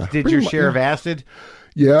 Yeah. Did your share of acid?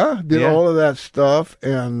 Yeah, did all of that stuff.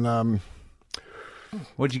 And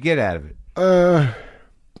what'd you get out of it?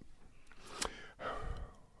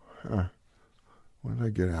 What did I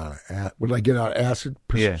get out of? What did I get out of acid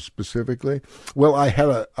specifically? Well,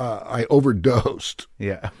 I overdosed.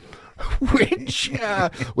 Yeah. Which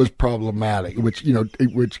was problematic. Which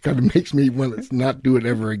kind of makes me want to not do it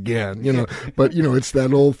ever again. But it's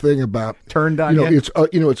that old thing about turned on. It's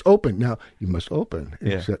it's open now. You must open.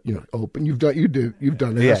 Yeah. Open. You've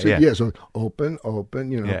done acid. Yeah. So open.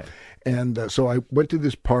 Yeah. And so I went to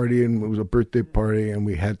this party, and it was a birthday party, and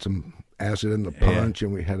we had some acid in the punch,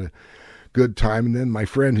 and we had a good time. And then my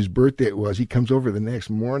friend, whose birthday it was, he comes over the next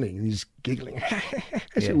morning and he's giggling.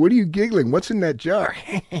 I said, what are you giggling? What's in that jar?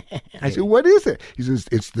 I said, what is it? He says,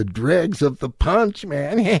 it's the dregs of the punch,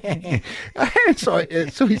 man. So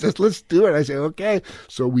he says, let's do it. I say, okay.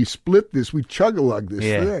 So we split this, we chug-a-lug this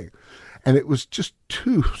thing. And it was just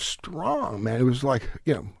too strong, man. It was like,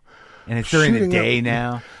 and it's during the day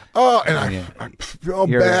now. Oh, and I fell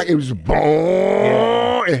back. It was boom.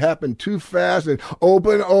 Yeah. It happened too fast. And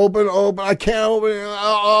open. I can't open it.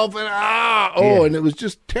 Open. And it was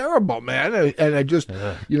just terrible, man. And I just,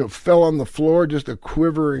 fell on the floor, just a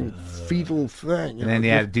quivering fetal thing. And then you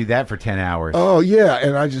had to do that for 10 hours. Oh yeah.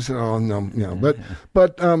 And I just said, oh no,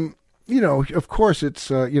 but of course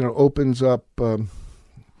it's opens up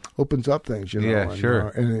things. Yeah, sure.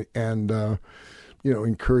 And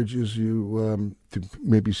encourages you to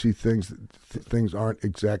maybe see things aren't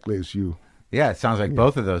exactly as you. Yeah, it sounds like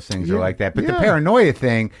both of those things are like that. But the paranoia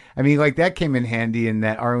thing, that came in handy in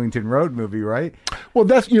that Arlington Road movie, right? Well,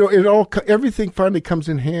 that's everything finally comes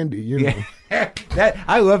in handy. That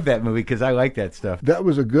I love that movie because I like that stuff. That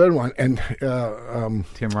was a good one. And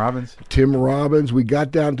Tim Robbins. We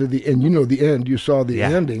got down to the end. The end. You saw the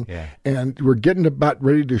ending. Yeah. And we're getting about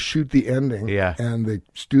ready to shoot the ending. Yeah. And the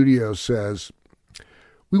studio says,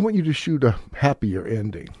 we want you to shoot a happier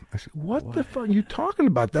ending. I said, what the fuck are you talking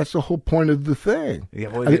about? That's the whole point of the thing. Yeah,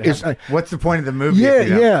 what's the point of the movie?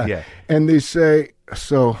 Yeah. And they say,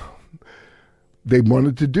 so they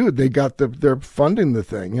wanted to do it. They got they're funding the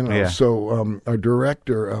thing, Yeah. So our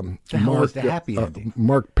director, Marc, was the happy ending?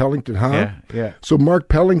 Marc Pellington, huh? Yeah. So Marc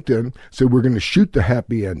Pellington said, we're going to shoot the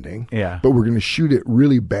happy ending, but we're going to shoot it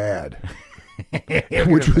really bad.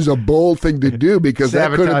 Which was a bold thing to do because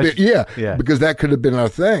that could have been because that could have been our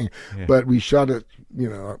thing. But we shot it,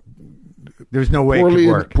 There's no way it could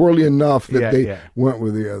work. Poorly enough that they went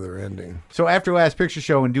with the other ending. So after Last Picture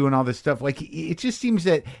Show and doing all this stuff, like, it just seems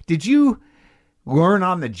that, did you learn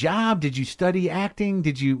on the job? Did you study acting?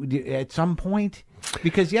 Did you at some point?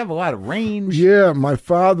 Because you have a lot of range. Yeah, my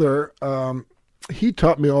father, he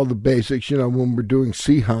taught me all the basics. You know, when we're doing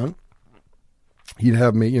Sea Hunt, he'd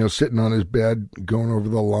have me, you know, sitting on his bed going over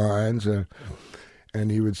the lines,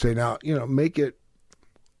 and he would say, now, you know, make it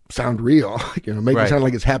sound real, you know, make it sound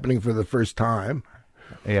like it's happening for the first time.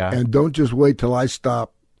 Yeah. And don't just wait till I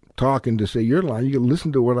stop talking to say your line. You can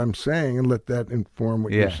listen to what I'm saying and let that inform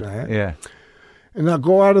what you're saying. Yeah. And now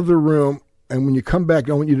go out of the room, and when you come back,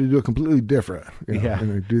 I want you to do it completely different. You know, Yeah.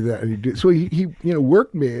 and do that. And so he you know,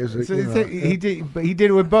 worked me as a, he did, but he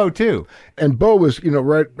did it with Beau too. And Beau was, you know,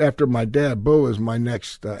 right after my dad. Beau was my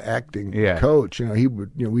next acting coach. You know, he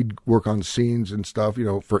would, you know, we'd work on scenes and stuff, you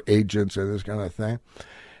know, for agents and this kind of thing.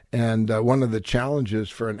 And one of the challenges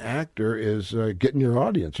for an actor is getting your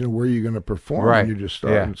audience. You know, where are you going to perform when you just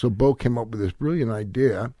start? Yeah. So Beau came up with this brilliant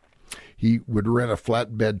idea. He would rent a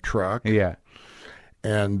flatbed truck. Yeah.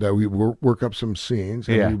 And we would work up some scenes.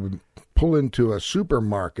 And we would pull into a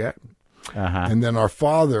supermarket. And then our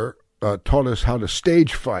father taught us how to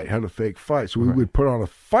stage fight, how to fake fight. So we would put on a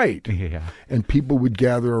fight, and people would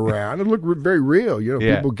gather around. It looked very real. You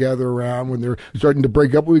know, people gather around when they're starting to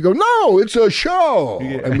break up. We go, no, it's a show.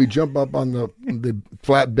 And we jump up on the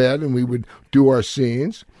flatbed, and we would do our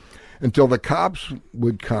scenes until the cops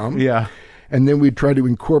would come. Yeah. And then we'd try to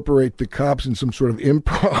incorporate the cops in some sort of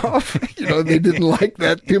improv. You know, they didn't like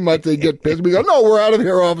that too much. They'd get pissed. We go, no, we're out of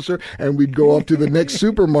here, officer. And we'd go off to the next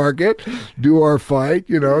supermarket, do our fight,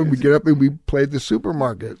 you know, and we'd get up and we played the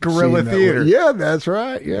supermarket. Guerrilla theater. Yeah, that's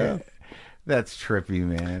right. Yeah. That's trippy,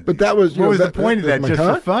 man. But that was... What was the point of that? Just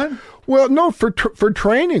for fun? Well, no, for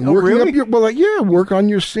training. Oh, working really? Up work on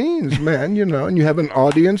your scenes, man, you know, and you have an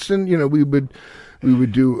audience, and, you know, we would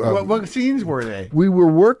do... what scenes were they? We were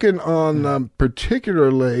working on,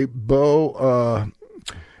 particularly, Beau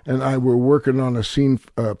and I were working on a scene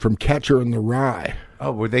from Catcher in the Rye.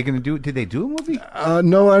 Oh, were they going to do it? Did they do a movie?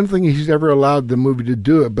 No, I don't think he's ever allowed the movie to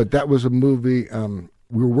do it, but that was a movie...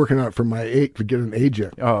 we were working on it for to get an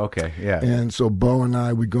agent. Oh, okay, yeah. And so Beau and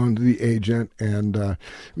I would go into the agent, and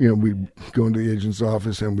you know, we'd go into the agent's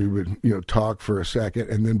office, and we would, you know, talk for a second,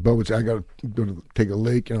 and then Beau would say, "I got to go to take a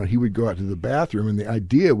leak." You know, he would go out to the bathroom, and the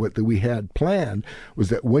idea that we had planned was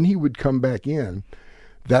that when he would come back in,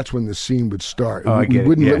 that's when the scene would start. Oh,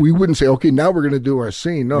 We wouldn't say, okay, now we're going to do our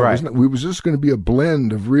scene. No, it was just going to be a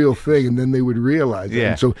blend of real thing, and then they would realize it.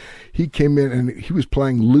 And so he came in, and he was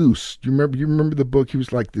playing loose. Do you remember the book? He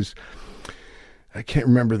was like this. I can't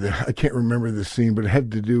remember the scene, but it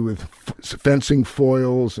had to do with fencing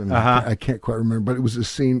foils, and I can't quite remember. But it was a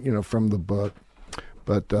scene, you know, from the book.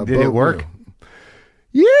 But did it work?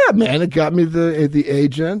 You know, yeah, man, it got me the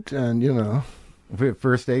agent, and you know,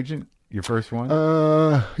 first agent. Your first one?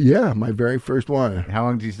 Yeah, my very first one. How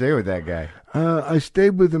long did you stay with that guy? I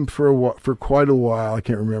stayed with him for quite a while. I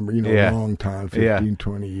can't remember, you know, a long time, 15,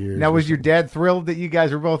 20 years. Now, was your dad thrilled that you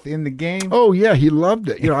guys were both in the game? Oh, yeah, he loved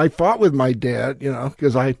it. You know, I fought with my dad, you know,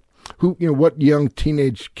 because you know, what young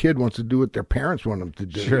teenage kid wants to do what their parents want them to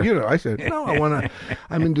do? Sure. You know, I said, no,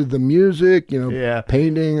 I'm into the music, you know,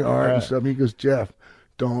 painting, art and stuff. He goes, Jeff,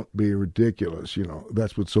 don't be ridiculous. You know,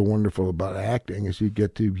 that's what's so wonderful about acting is you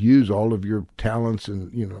get to use all of your talents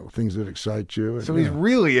and, you know, things that excite you. And, so he's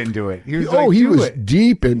really into it. He was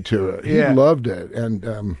deep into it. He loved it.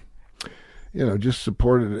 And, you know, just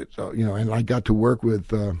supported it. So, you know, and I got to work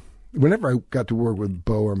with, whenever I got to work with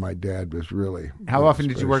Beau or my dad was really How often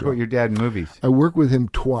did you work with your dad in movies? I worked with him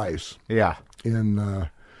twice. Yeah. In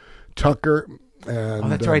Tucker.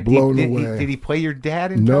 And that's right. Blown Away. Did he play your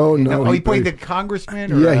dad in No. Oh, he played the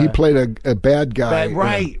congressman? Or yeah, he played a bad guy.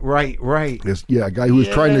 Right. A guy who was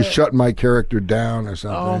trying to shut my character down or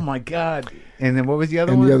something. Oh, my God. And then what was the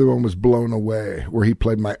other one? And the other one was Blown Away, where he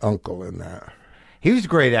played my uncle in that. He was a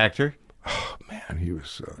great actor. Oh, man, he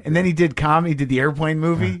was... and then he did comedy, he did the airplane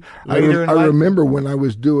movie. I remember when I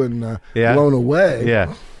was doing Blown Away,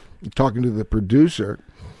 talking to the producer,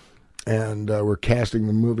 and we're casting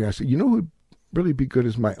the movie. I said, you know who really be good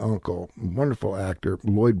as my uncle, wonderful actor,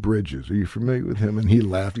 Lloyd Bridges. Are you familiar with him? And he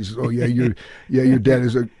laughed. He says, "Oh yeah, your dad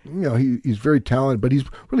is he's very talented, but he's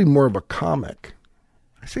really more of a comic."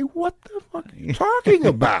 I say, "What the fuck are you talking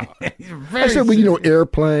about?" I said, "Well,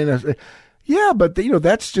 Airplane." I said, "Yeah, but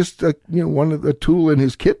that's just one of the tool in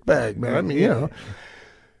his kit bag, man. I mean,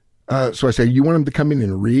 So I said, "You want him to come in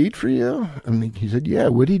and read for you?" And he said, "Yeah."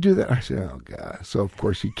 Would he do that? I said, "Oh God!" So of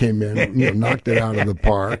course he came in, knocked it out of the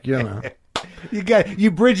park,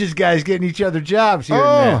 You Bridges guys getting each other jobs here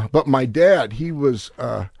and there. But my dad, he was,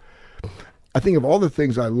 I think of all the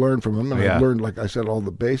things I learned from him, and I learned, like I said, all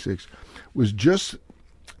the basics, was just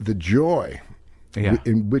the joy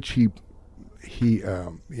in which he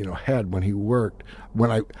had when he worked.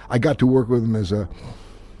 When I got to work with him as a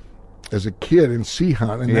kid in Sea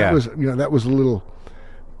Hunt, and that was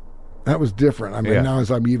that was different. I mean, now as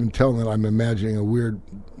I'm even telling it, I'm imagining a weird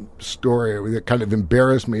story that kind of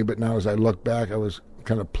embarrassed me. But now as I look back, I was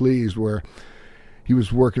kind of pleased where he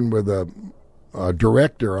was working with a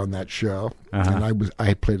director on that show, and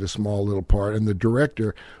I played a small little part, and the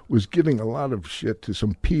director was giving a lot of shit to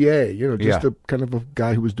some PA, just a kind of a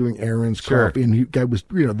guy who was doing errands, coffee, and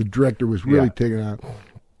the director was really taking out.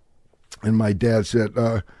 And my dad said,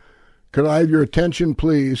 "Could I have your attention,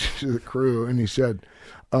 please?" to the crew, and he said,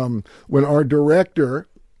 "When our director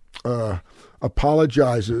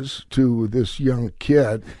apologizes to this young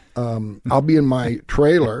kid, I'll be in my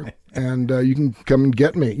trailer." And you can come and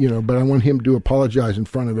get me, but I want him to apologize in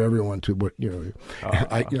front of everyone to what,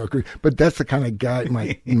 but that's the kind of guy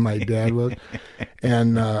my dad was.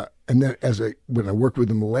 And then when I worked with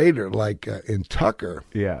him later, like in Tucker.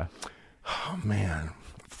 Yeah. Oh man.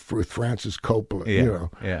 With Francis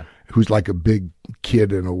Coppola, who's like a big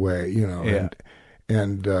kid in a way,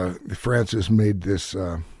 and Francis made this,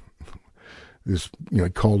 he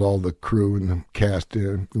called all the crew and the cast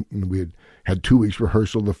in, and we had 2 weeks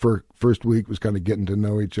rehearsal. The first week was kind of getting to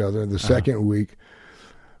know each other. The second week,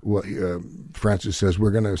 Francis says, we're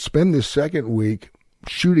going to spend this second week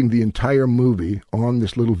shooting the entire movie on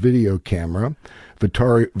this little video camera.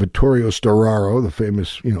 Vittorio Storaro, the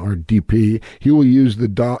famous, our DP, he will use the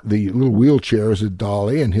little wheelchair as a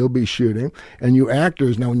dolly, and he'll be shooting. And you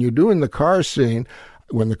actors, now when you're doing the car scene,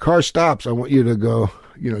 when the car stops, I want you to go,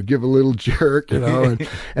 give a little jerk,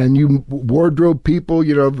 and you wardrobe people,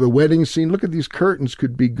 the wedding scene. Look at these curtains,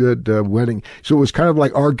 could be good wedding. So it was kind of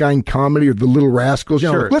like Argine comedy or The Little Rascals.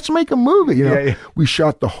 Sure. Let's make a movie. We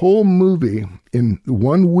shot the whole movie in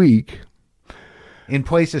 1 week. In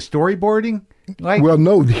place of storyboarding? Well,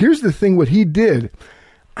 no. Here's the thing. What he did,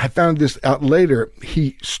 I found this out later.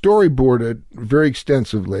 He storyboarded very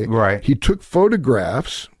extensively. Right. He took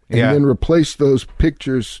photographs. And then replaced those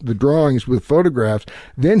pictures, the drawings, with photographs.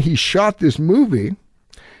 Then he shot this movie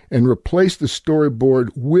and replaced the storyboard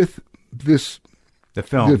with the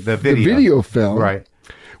video film, right?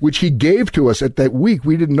 Which he gave to us at that week.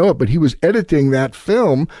 We didn't know it, but he was editing that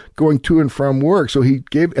film going to and from work. So he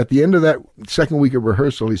gave, at the end of that second week of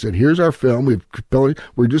rehearsal, he said, "Here's our film.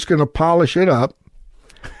 We're just going to polish it up."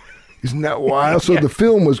 Isn't that wild? So the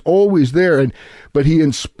film was always there, and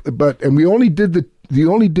we only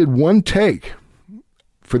did one take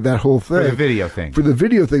for that whole thing. For the video thing. For the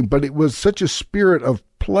video thing, but it was such a spirit of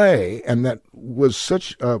play, and that was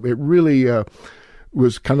such, it really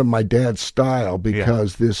was kind of my dad's style,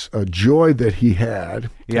 because this joy that he had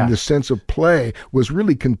and the sense of play was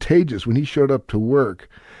really contagious when he showed up to work.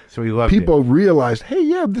 So he loved People realized,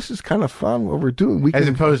 hey, this is kind of fun what we're doing. As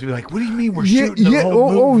opposed to be like, what do you mean we're shooting the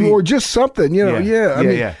whole movie? Or just something,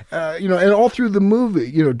 and all through the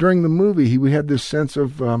movie, during the movie, we had this sense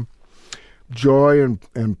of joy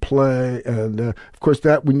and play, and of course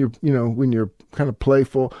that when you're kind of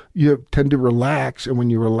playful, you tend to relax, and when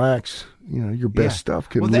you relax, your best stuff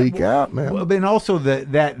can leak out, man. Well, and also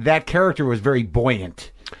that character was very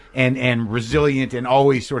buoyant and resilient and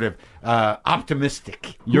always sort of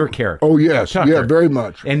optimistic. Your character. Oh yes, Tucker. Very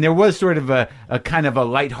much. And there was sort of a kind of a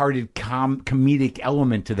lighthearted comedic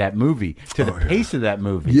element to that movie, to the pace of that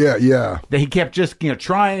movie. Yeah. That he kept just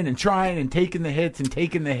trying and taking the hits.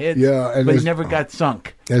 Yeah, but he never got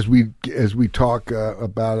sunk. As we talk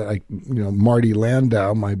about it, Marty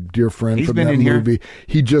Landau, my dear friend from that movie,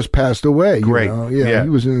 he just passed away. Great. He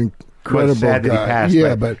was an incredible sad guy. That he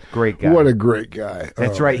passed, but great guy. What a great guy.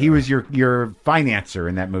 That's right. He was your financer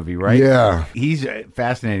in that movie, right? Yeah. He's a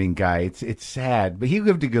fascinating guy. It's sad, but he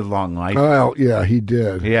lived a good long life. Oh, yeah, he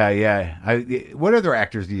did. Yeah. What other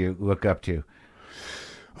actors do you look up to?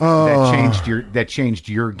 That changed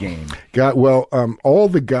your game. All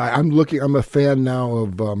the guy. I'm a fan now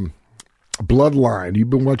of Bloodline. You've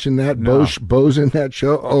been watching that? No. Beau's in that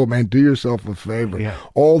show. Oh man, do yourself a favor. Yeah.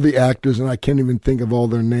 All the actors, and I can't even think of all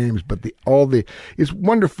their names, but it's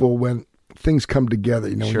wonderful when things come together.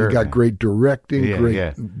 When you got great directing,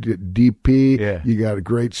 great DP, you got a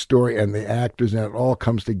great story, and the actors, and it all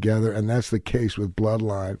comes together, and that's the case with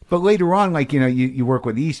Bloodline. But later on, you work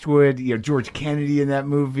with Eastwood, George Kennedy in that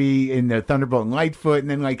movie, in the Thunderbolt and Lightfoot, and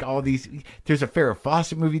then all these. There's a Farrah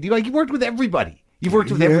Fawcett movie. You worked with everybody. You've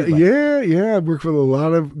worked with everybody. Yeah. I've worked with a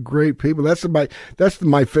lot of great people. That's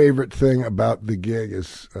my favorite thing about the gig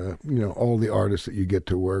is, all the artists that you get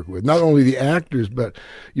to work with. Not only the actors, but,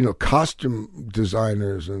 costume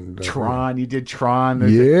designers and Tron. You did Tron.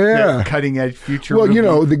 Yeah. Cutting edge future. Well,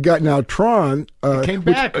 movie. the guy now Tron it came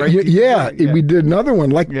back, right? We did another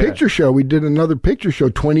one Picture Show. We did another picture show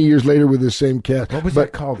 20 years later with the same cast. What was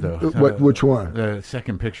that called though? Which one? The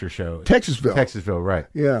second picture show. Texasville, right?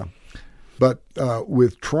 Yeah. But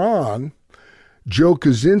with Tron, Joe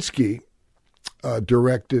Kosinski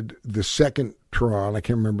directed the second Tron. I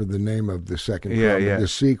can't remember the name of the second Tron, the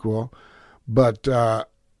sequel. But that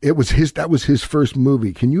was his first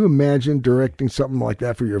movie. Can you imagine directing something like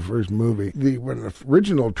that for your first movie? The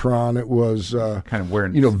original Tron, it was kind of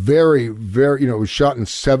weird. Very, very. It was shot in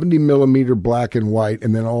 70 millimeter black and white,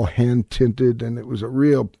 and then all hand tinted, and it was a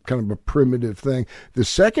real kind of a primitive thing. The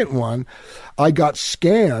second one, I got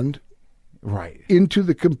scanned. Right. Into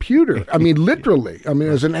the computer. I mean, literally. I mean,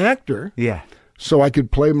 as an actor. Yeah. So I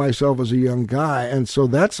could play myself as a young guy. And so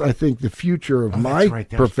that's, I think, the future of my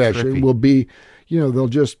profession will be, they'll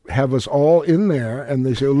just have us all in there and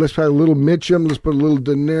they say, well, let's put a little Mitchum, let's put a little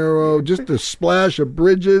De Niro, just a splash of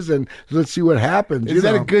Bridges, and let's see what happens. Is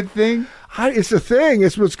that a good thing? It's a thing.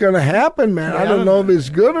 It's what's going to happen, man. I don't know if it's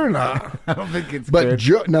good or not. I don't think it's good. But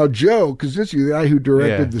Joe, because this is the guy who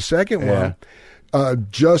directed the second one,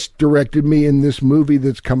 just directed me in this movie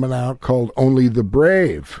that's coming out called Only the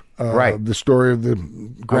Brave. Right. The story of the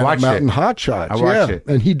Granite Mountain Hotshots. I watched it.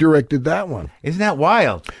 And he directed that one. Isn't that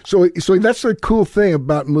wild? So that's the cool thing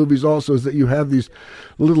about movies also is that you have these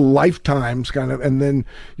little lifetimes kind of, and then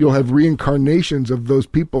you'll have reincarnations of those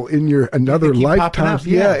people in your another lifetime.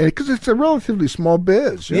 Yeah. Because it's a relatively small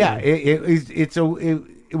biz. Yeah.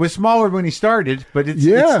 It was smaller when he started, but it's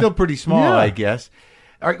still pretty small, I guess.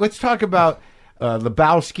 All right, let's talk about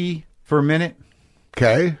Lebowski for a minute.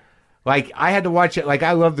 Okay. Like, I had to watch it. Like,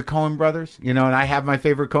 I love the Coen brothers, and I have my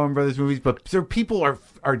favorite Coen brothers movies, but people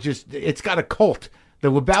are just, it's got a cult.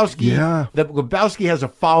 The Lebowski has a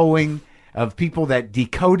following of people that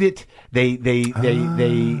decode it. They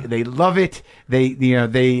love it.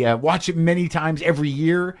 They watch it many times every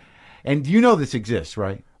year. And this exists,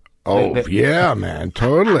 right? Oh, yeah, man,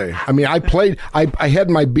 totally. I mean, I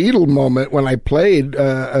had my Beatle moment when I played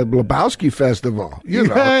a Lebowski festival.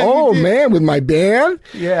 Man, with my band.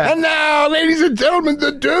 Yeah. And now, ladies and gentlemen,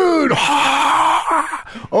 the dude.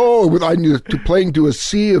 Playing to a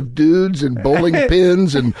sea of dudes and bowling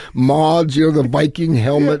pins and mods, the Viking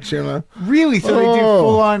helmets, Really? So they do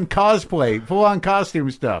full-on cosplay, full-on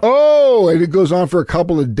costume stuff. Oh, and it goes on for a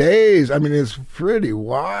couple of days. I mean, it's pretty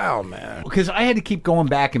wild, man. Because I had to keep going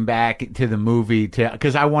back to the movie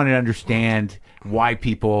because I wanted to understand why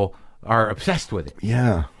people are obsessed with it.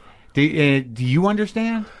 Yeah. Do you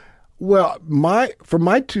understand? Well, for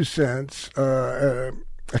my 2 cents, a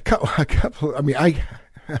couple. I mean,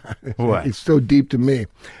 what? It's so deep to me.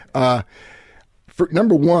 For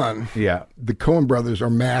number one, the Coen brothers are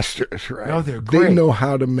masters, right? Oh, they're great. They know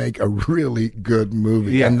how to make a really good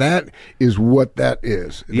movie, and that is what that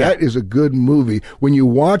is. Yeah. That is a good movie. When you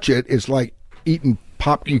watch it, it's like eating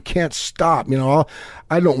pop. You can't stop.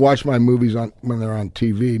 I don't watch my movies when they're on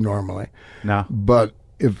TV normally. No, but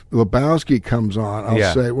if Lebowski comes on,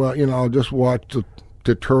 I'll say, well, I'll just watch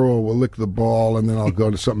the Turtle will lick the ball, and then I'll go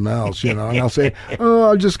to something else, and I'll say,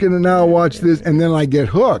 I'm just going to now watch this, and then I get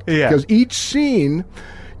hooked. Because each scene,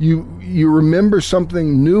 you remember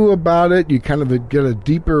something new about it. You kind of get a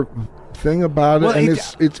deeper thing about it,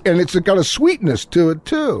 and it's got a sweetness to it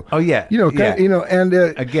too. Oh yeah, and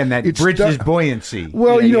again that bridges buoyancy.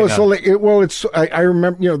 Well, I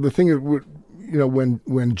remember the thing that would.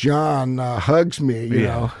 When John hugs me,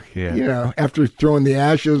 after throwing the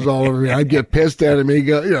ashes all over me, I'd get pissed at him. He'd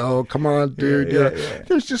go, come on, dude.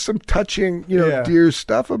 There's just some touching, dear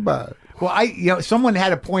stuff about it. Well, someone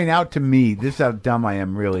had to point out to me, this is how dumb I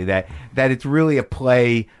am really, that it's really a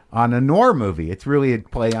play on a noir movie. It's really a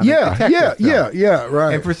play on a detective film.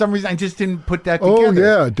 Right. And for some reason, I just didn't put that together.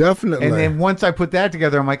 Oh, yeah, definitely. And then once I put that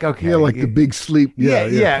together, I'm like, okay. Yeah, like the Big Sleep.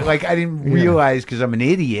 Yeah. Like I didn't realize, because I'm an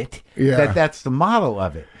idiot, that that's the model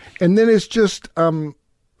of it. And then it's just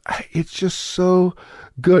so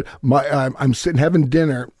good. I'm sitting having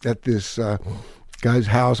dinner at this guy's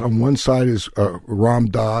house. On one side is Ram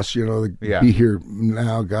Dass, the Be Here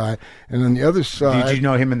Now guy, and on the other side. Did you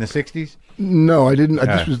know him in the 60s? No, I didn't.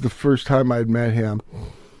 This was the first time I'd met him.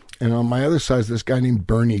 And on my other side is this guy named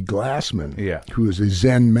Bernie Glassman, who is a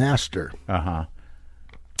Zen master. Uh-huh.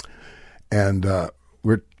 And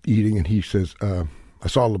we're eating, and he says, I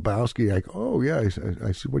saw Lebowski. I go, oh, yeah. I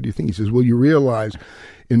said, what do you think? He says, well, you realize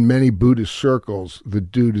in many Buddhist circles, the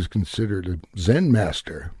dude is considered a Zen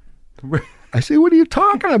master. I say, what are you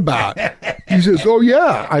talking about? He says, oh,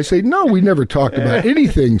 yeah. I say, no, we never talked about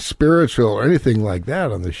anything spiritual or anything like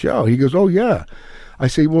that on the show. He goes, oh, yeah. I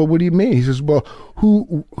say, well, what do you mean? He says, well,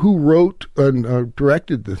 who wrote and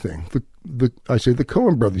directed the thing? I say, the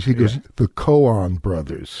Coen brothers. He goes, the Coen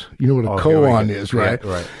brothers. You know what a koan is, right?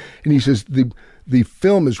 Right. And he says, the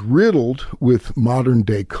film is riddled with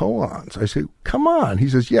modern-day koans. I say, come on. He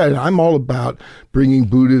says, yeah, I'm all about bringing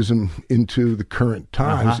Buddhism into the current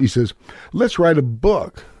times. He says, let's write a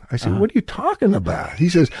book. I said, what are you talking about? He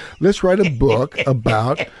says, let's write a book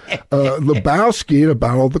about Lebowski and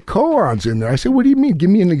about all the koans in there. I said, what do you mean? Give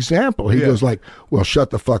me an example. He goes like, well, shut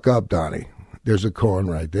the fuck up, Donnie. There's a koan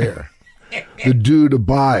right there. The dude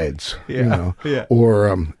abides, you know,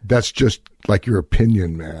 or that's just like your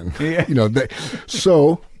opinion, man. You know,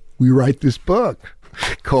 so we write this book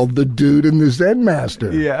called The Dude and the Zen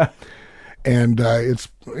Master. And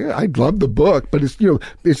I love the book, but it's, you know,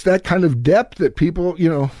 it's that kind of depth that people, you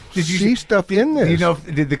know, see stuff in this. You know,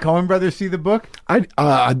 did the Coen brothers see the book?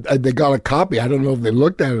 They got a copy. I don't know if they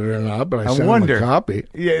looked at it or not, but I sent them a copy.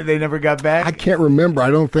 Yeah, they never got back? I can't remember. I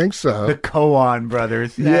don't think so. The Coen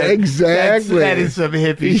brothers. Exactly. That is some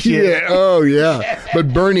hippie shit. Yeah. Oh, yeah.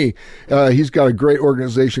 But Bernie, he's got a great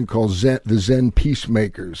organization called the Zen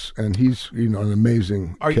Peacemakers, and he's, you know, an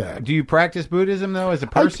amazing cat. Do you practice Buddhism, though, as a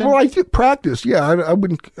person? I do practice, yeah. I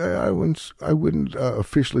wouldn't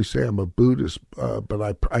officially say I'm a Buddhist,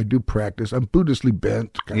 but I do practice. I'm Buddhistly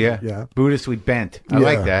bent. Yeah. Buddhistly bent. I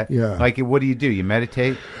like that. Yeah. Like, what do? You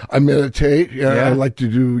meditate? I meditate. Yeah. I like to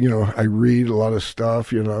do, you know, I read a lot of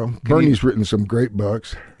stuff, you know. Bernie's written some great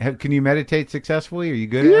books. Can you meditate successfully? Are you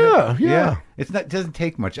good at it? Yeah. It doesn't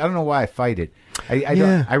take much. I don't know why I fight it.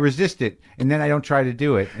 I resist it, and then I don't try to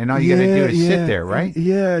do it. And all you got to do is sit there, right?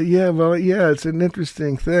 Well, it's an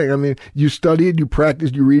interesting thing. I mean, you studied, you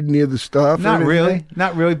practiced, you read any of the stuff? Not really.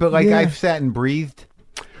 But like I've sat and breathed.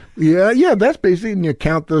 Yeah, that's basically, and you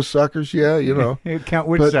count those suckers, you know. You count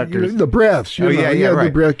which suckers? You know, the breaths, you know. Right.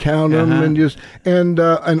 The breath, count them, and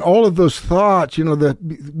all of those thoughts, you know,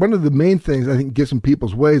 one of the main things I think gets in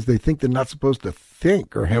people's ways, they think they're not supposed to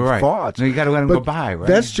think or have thoughts. No, you got to let them go by, right?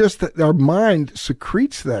 That's just that our mind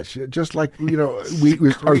secretes that shit, just like, you know, we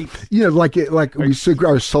secrete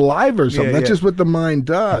our saliva or something. That's just what the mind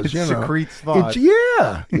does. It you know, secretes thoughts.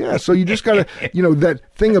 So you just got to, you know,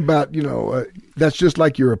 that thing about, you know, that's just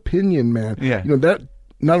like your opinion, man. Yeah. You know, that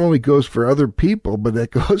not only goes for other people, but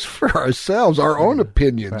that goes for ourselves, our own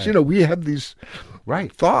opinions. Right. You know, we have these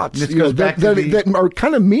thoughts, you know, that are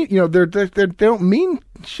kind of mean. You know, they don't mean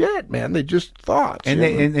shit, man. They just thoughts, and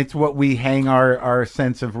it's what we hang our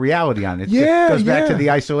sense of reality on. It goes back to the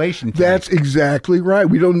isolation thing. That's exactly right.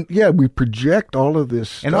 We project all of this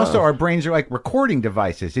stuff. And also our brains are like recording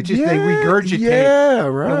devices. It just they regurgitate. Yeah,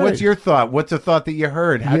 right. What's your thought? What's a thought that you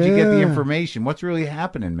heard? How'd you get the information? What's really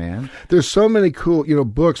happening, man? There's so many cool, you know,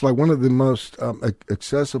 books. Like one of the most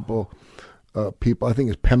accessible people, I think,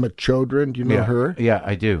 is Pema Chodron. Do you know her? Yeah,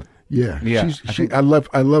 I do. Yeah. I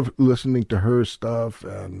love listening to her stuff,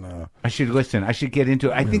 and I should listen. I should get into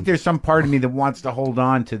it. I think there's some part of me that wants to hold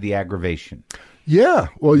on to the aggravation. Yeah.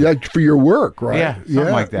 Well, for your work, right? Yeah,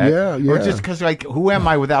 something like that. Yeah. Or just because, like, who am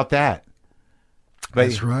I without that? But,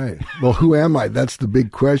 that's right. Well, who am I? That's the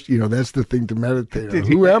big question. You know, that's the thing to meditate on.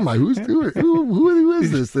 Who am I? Who is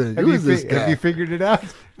this thing? Who is this guy? Have you figured it out?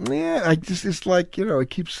 Yeah, it's like, you know, it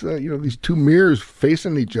keeps, you know, these two mirrors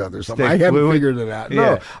facing each other. So I haven't figured it out.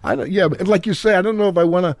 No, I don't. Yeah, but like you say, I don't know if I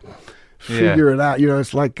want to figure it out. You know,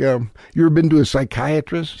 it's like, you ever been to a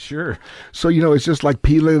psychiatrist? Sure. So, you know, it's just like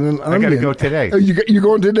peeling an onion. I got to go today. Oh, you're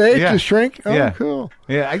going today to shrink? Oh, cool.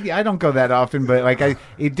 Yeah, I don't go that often, but like at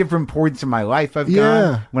different points in my life I've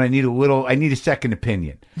gone when I need a second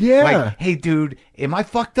opinion. Yeah. Like, hey, dude, am I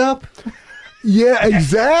fucked up? Yeah,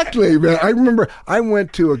 exactly, man. I remember I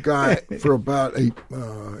went to a guy for about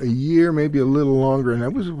a year, maybe a little longer, and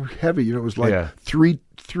it was heavy. You know, it was like three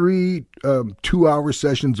 2-hour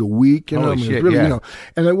sessions a week. You know, you know,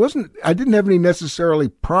 and I didn't have any necessarily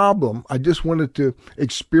problem. I just wanted to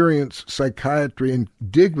experience psychiatry and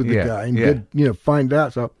dig with the guy and get, you know, find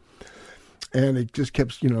out. So, and it just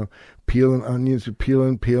kept, you know, peeling onions,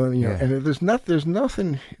 peeling, you know, and there's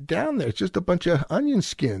nothing down there. It's just a bunch of onion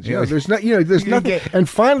skins. You know, there's nothing. And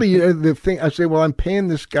finally, you know, the thing I say, well, I'm paying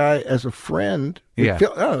this guy as a friend.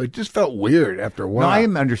 It just felt weird after a while. No, I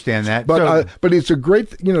understand that. But but it's a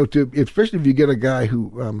great, you know, especially if you get a guy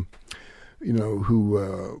who, you know,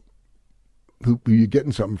 who who you're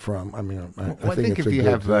getting something from. I mean, I think if you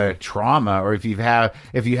have trauma, or if you have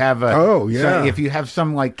if you have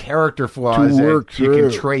some like character flaws that you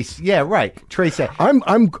can trace. Yeah, right. Trace that.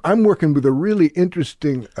 I'm working with a really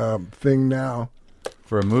interesting thing now.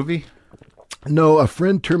 For a movie? No, a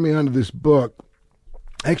friend turned me onto this book.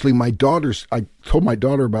 Actually, I told my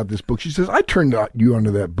daughter about this book. She says, I turned you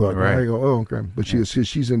onto that book. Right. And I go, oh, okay. But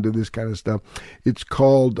she's into this kind of stuff. It's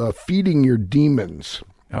called Feeding Your Demons.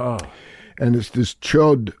 Oh. And it's this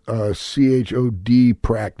CHOD, C-H-O-D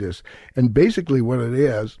practice. And basically what it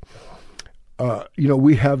is,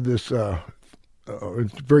 we have this,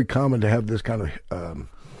 it's very common to have this kind of,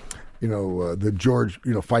 the George,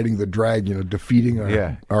 fighting the dragon, defeating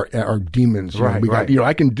our demons. Right.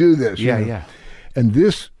 I can do this. Yeah. And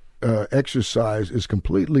this exercise is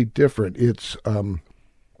completely different. It's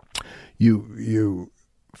you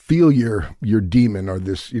feel your demon, or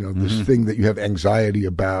this this thing that you have anxiety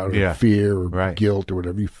about, or fear, or guilt, or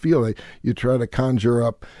whatever. You feel it. You try to conjure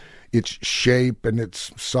up its shape and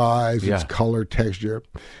its size, its color, texture,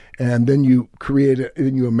 and then you create it.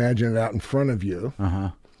 Then you imagine it out in front of you,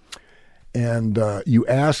 and you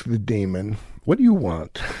ask the demon, "What do you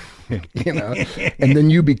want?" And then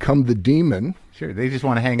you become the demon. Sure, they just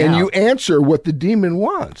want to hang out. And you answer what the demon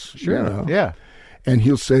wants. Sure, yeah. And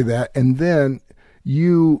he'll say that, and then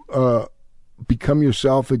you become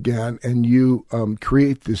yourself again, and you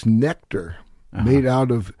create this nectar made out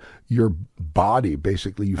of your body.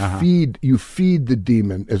 Basically, you feed the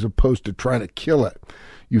demon as opposed to trying to kill it.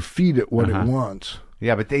 You feed it what it wants.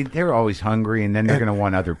 Yeah, but they're always hungry, and then they're going to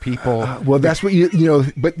want other people. Well, that's what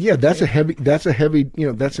But yeah, that's a heavy. That's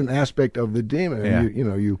an aspect of the demon. And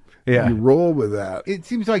you roll with that. It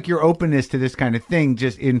seems like your openness to this kind of thing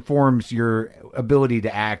just informs your ability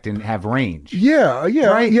to act and have range. Yeah,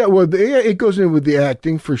 right? Yeah. Well, it goes in with the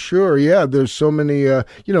acting for sure. Yeah, there's so many.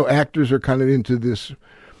 Actors are kind of into this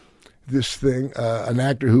thing. An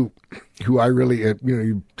actor who I really,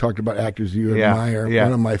 you talked about actors you admire. Yeah.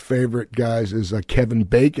 One of my favorite guys is Kevin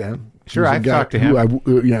Bacon. Sure, I've talked to him.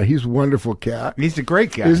 He's a wonderful cat. He's a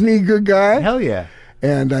great guy. Isn't he a good guy? Hell yeah.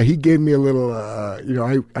 And he gave me a little, I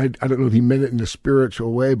don't know if he meant it in a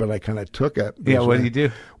spiritual way, but I kind of took it. Yeah, what do you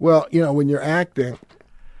do? Well, when you're acting,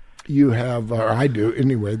 you have, or I do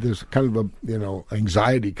anyway, there's kind of a,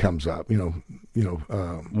 anxiety comes up,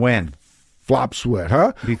 when? Flop sweat,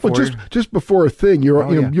 huh? Before? Well, just before a thing,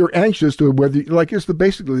 you're anxious to whether, it's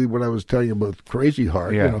basically what I was telling you about Crazy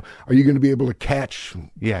Heart. Yeah. Are you going to be able to catch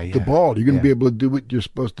the ball? Are you going to be able to do what you're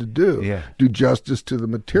supposed to do? Yeah. Do justice to the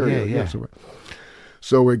material? Yeah.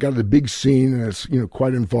 So we got a big scene, and it's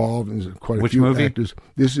quite involved, and there's quite a few movie? actors.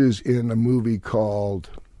 This is in a movie called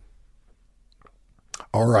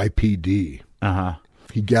R.I.P.D.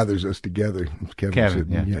 He gathers us together. Kevin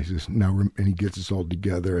said, he says, now, and he gets us all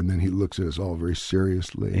together, and then he looks at us all very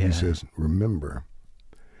seriously, and he says, remember,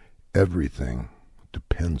 everything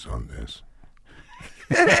depends on this.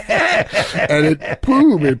 And it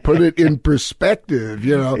put it in perspective,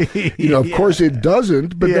 of course it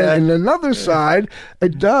doesn't, but then in another side,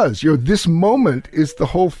 it does. This moment is the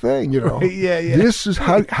whole thing, This is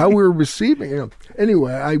how we're receiving,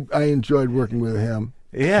 Anyway, I enjoyed working with him.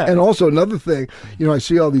 Yeah. And also another thing, I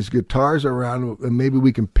see all these guitars around, and maybe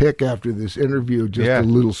we can pick after this interview just a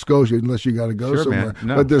little Scotia, unless you got to go somewhere.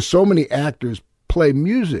 No. But there's so many actors play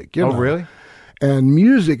music, Oh, really? And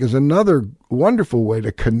music is another wonderful way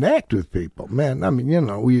to connect with people. Man, I mean,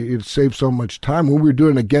 it saves so much time. When we were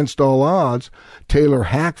doing Against All Odds, Taylor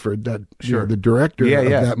Hackford, the director of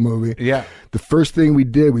that movie, the first thing we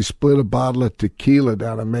did, we split a bottle of tequila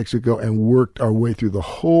down in Mexico and worked our way through the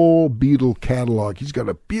whole Beatle catalog. He's got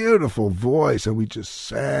a beautiful voice, and we just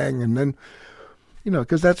sang, and then...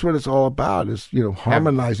 because that's what it's all about, is,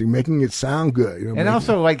 harmonizing, making it sound good. And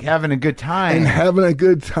also, like, having a good time. And having a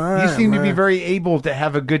good time. You seem to be very able to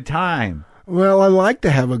have a good time. Well, I like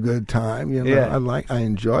to have a good time. I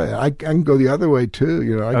enjoy it. I can go the other way,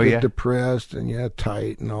 too. I get depressed and,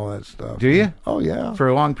 tight and all that stuff. Do you? Oh, yeah.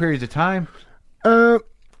 For long periods of time? Well,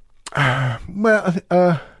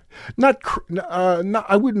 not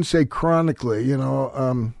I wouldn't say chronically,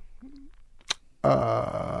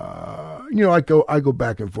 I go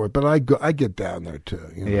back and forth, but I get down there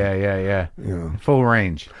too. Yeah. Full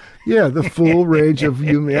range. Yeah, the full range of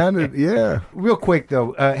humanity. Yeah. Real quick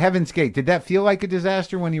though, Heaven's Gate. Did that feel like a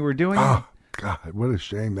disaster when you were doing it? Oh God, what a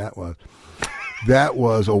shame that was. That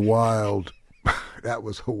was a wild. That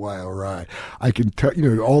was a wild ride. I can tell,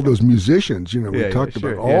 all those musicians, we talked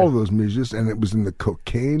about all those musicians, and it was in the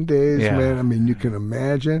cocaine days, man. I mean, you can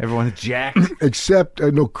imagine. Everyone's jacked. Except,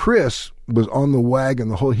 Chris was on the wagon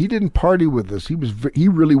the whole, he didn't party with us. He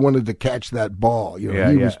really wanted to catch that ball. He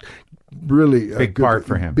was really big part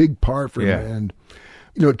for him. Big part for him. And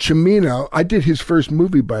Cimino, I did his first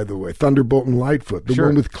movie, by the way, Thunderbolt and Lightfoot, the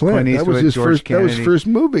one with Clint. That was his first. That was his first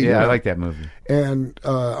movie. Yeah, I like that movie. And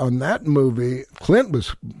on that movie, Clint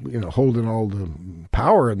was, holding all the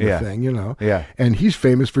power in the thing, Yeah. And he's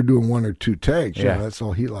famous for doing one or two takes. That's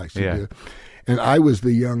all he likes to do. And I was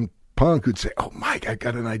the young punk who'd say, "Oh, Mike, I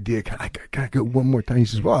got an idea. Can I go one more time?" He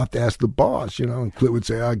says, "Well, I'll have to ask the boss," And Clint would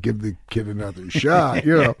say, "I'll give the kid another shot,"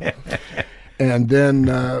 And then,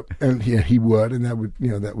 he would, and that would,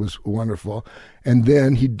 that was wonderful. And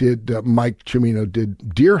then he did, Mike Cimino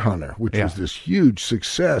did Deer Hunter, which was this huge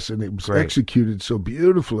success, and it was executed so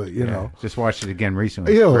beautifully, Just watched it again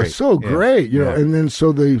recently. It's so great, And then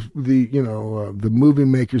so the movie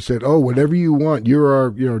maker said, "Oh, whatever you want, you're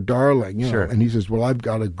our, darling," And he says, "Well, I've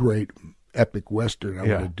got a great epic Western I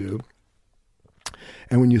want to do."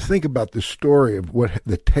 And when you think about the story of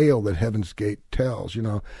the tale that Heaven's Gate tells,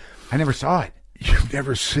 I never saw it. You've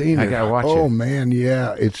never seen it. I gotta watch it. Oh man,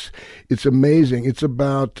 yeah, it's amazing. It's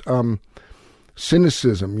about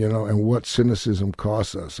cynicism, and what cynicism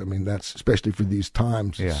costs us. I mean, that's especially for these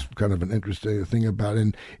times. It's kind of an interesting thing about it.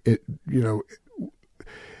 And it,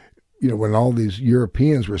 when all these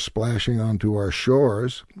Europeans were splashing onto our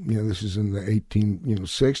shores, this is in the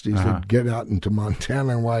 1860s, they'd get out into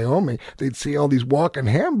Montana and Wyoming, they'd see all these walking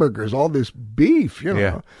hamburgers, all this beef,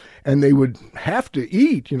 and they would have to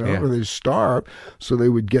eat, or they'd starve, so they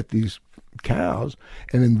would get these cows.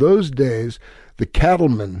 And in those days, the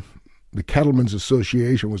Cattlemen's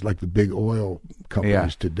Association was like the big oil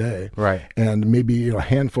companies today. Right. And maybe a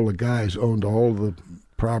handful of guys owned all the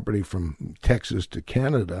property from Texas to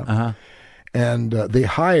Canada, and they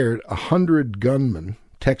hired 100 gunmen,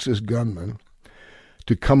 Texas gunmen,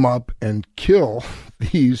 to come up and kill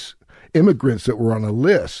these immigrants that were on a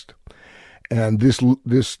list. And this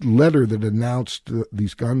letter that announced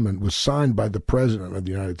these gunmen was signed by the President of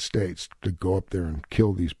the United States to go up there and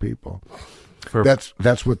kill these people.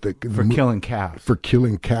 That's what for killing cows. For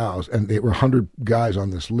killing cows, and there were 100 guys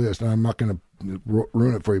on this list. And I'm not going to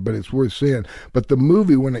ruin it for you, but it's worth seeing. But the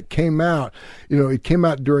movie, when it came out, it came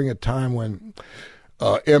out during a time when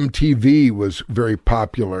MTV was very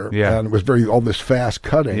popular, and it was all this fast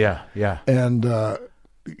cutting. And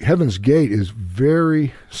Heaven's Gate is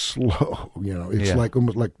very slow. It's like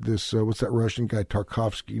almost like this. What's that Russian guy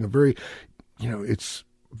Tarkovsky? It's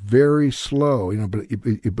very slow.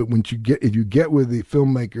 But when if you get with the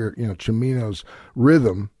filmmaker, Cimino's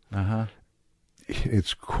rhythm.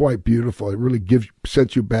 It's quite beautiful. It really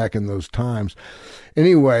sets you back in those times.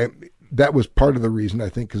 Anyway, that was part of the reason, I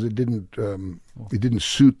think, because it didn't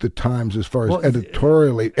suit the times as far as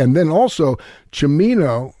editorially. And then also,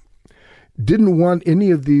 Cimino didn't want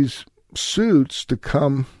any of these suits to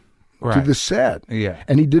come to the set.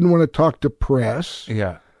 And he didn't want to talk to press.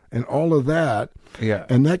 And all of that.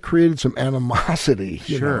 And that created some animosity.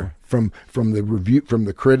 From the review, from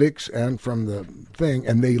the critics, and from the thing,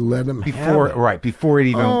 and they let him have it. Before it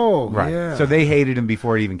even. So they hated him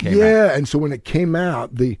before it even came out. And so when it came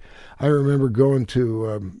out, I remember going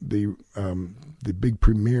to the big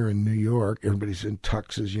premiere in New York. Everybody's in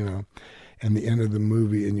tuxes, and the end of the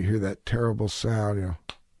movie, and you hear that terrible sound,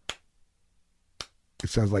 It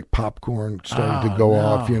sounds like popcorn starting to go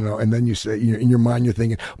off, and then you say, in your mind, you're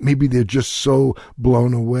thinking, maybe they're just so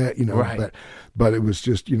blown away, but it was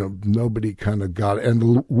just, nobody kind of got it. And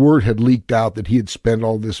the word had leaked out that he had spent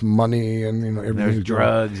all this money and, everything. There's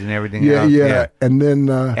drugs and everything else. Yeah. And then,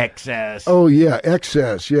 excess. Oh yeah.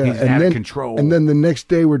 Excess. Yeah. He's out of control. And then the next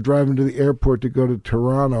day we're driving to the airport to go to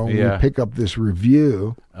Toronto and we pick up this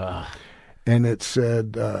review and it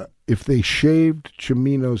said, if they shaved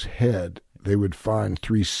Cimino's head, they would find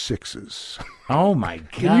 3 6s. Oh my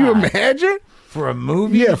God. Can you imagine? For a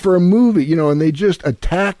movie? Yeah, for a movie, and they just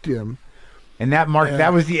attacked him. And that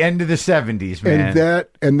that was the end of the 70s, man.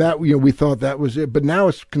 And that we thought that was it, but now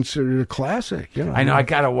it's considered a classic. I know, I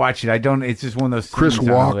gotta watch it. It's just one of those. Chris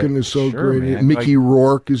Walken is so great. Man. Mickey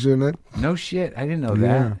Rourke is in it. No shit, I didn't know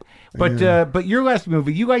that. But your last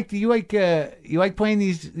movie, you like playing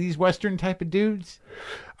these Western type of dudes?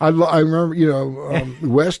 I remember,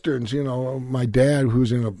 Westerns, my dad,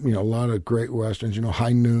 who's in a lot of great Westerns,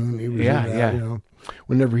 High Noon, he was in that,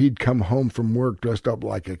 whenever he'd come home from work dressed up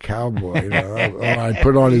like a cowboy, I'd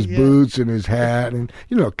put on his boots and his hat and,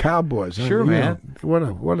 cowboys. Sure, man.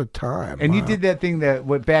 What a time. And you did that thing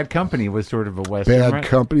what Bad Company was sort of a Western, Bad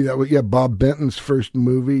Company, that was, Bob Benton's first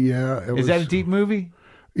movie, Is that a deep movie?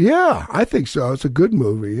 Yeah, I think so. It's a good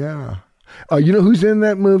movie, yeah. You know who's in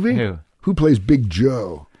that movie? Who? Who plays Big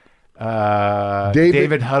Joe?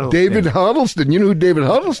 David Huddleston. David Huddleston. You know who David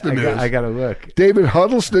Huddleston is? I got to look. David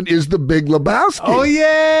Huddleston is the Big Lebowski. Oh,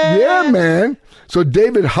 yeah. Yeah, man. So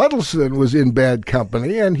David Huddleston was in Bad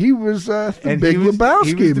Company, and he was the Big Lebowski,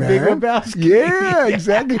 he was the man. Big Lebowski. Yeah,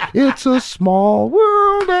 exactly. It's a small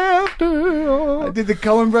world after all. Did the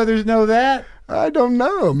Coen brothers know that? I don't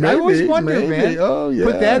know. Maybe, I always wonder, man. Oh, yeah.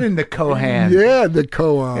 Put that in the Cohan. Yeah, the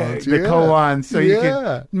Coans. The Coans. So you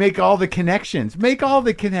can make all the connections. Make all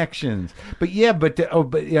the connections. But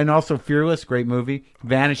and also Fearless, great movie.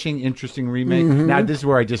 Vanishing, interesting remake. Mm-hmm. Now this is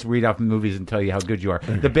where I just read off movies and tell you how good you are.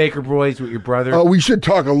 The Baker Boys with your brother. Oh, we should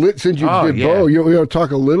talk a little, since you did Beau, you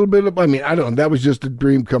talk a little bit about, I mean, I don't know, that was just a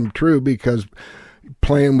dream come true, because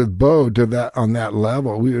playing with Beau on that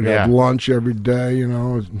level, we would have lunch every day,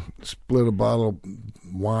 split a bottle of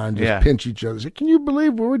wine, just pinch each other. Say, can you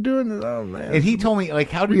believe what we're doing? Oh man! And he told me, like,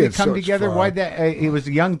 how did we come together? Fun. Why that? He was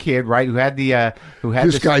a young kid, right? Who had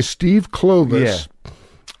this guy Steve Clovis,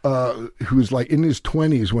 who was like in his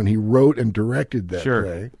 20s when he wrote and directed that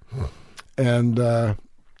play, and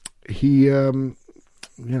he.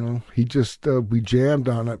 He just we jammed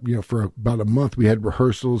on it, for about a month. We had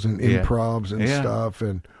rehearsals and improvs and stuff,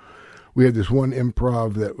 and we had this one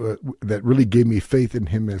improv that really gave me faith in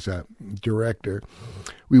him as a director.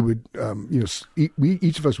 We would,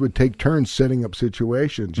 each of us would take turns setting up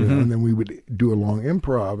situations, and then we would do a long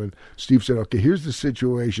improv. And Steve said, "Okay, here's the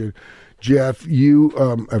situation, Jeff. You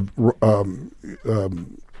have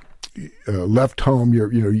left home.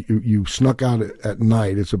 You snuck out at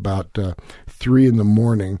night. It's about 3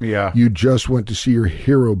 a.m. Yeah. You just went to see your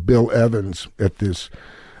hero Bill Evans at this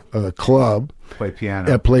club. Playing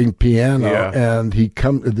piano. Yeah. And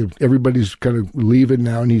everybody's kind of leaving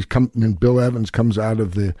now, and Bill Evans comes out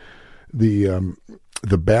of the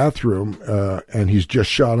bathroom, and he's just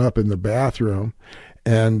shot up in the bathroom,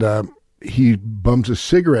 and he bums a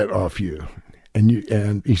cigarette off you.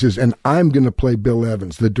 And he says, and I'm going to play Bill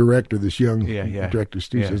Evans, the director, this young director.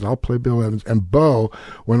 Steve says, I'll play Bill Evans. And Beau,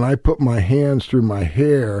 when I put my hands through my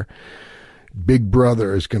hair, Big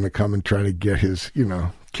Brother is going to come and try to get his,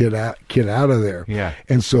 kid out of there. Yeah.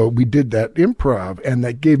 And so we did that improv, and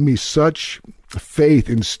that gave me such faith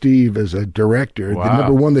in Steve as a director. Wow. The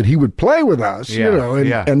number one, that he would play with us,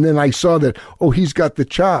 and then I saw that, he's got the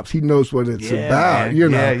chops. He knows what it's about,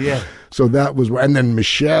 Yeah. So that was, and then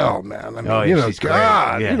Michelle, man. I mean, she's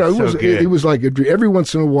God, great. It was like a dream. Every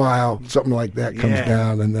once in a while, something like that comes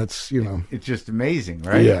down, and that's, it's just amazing,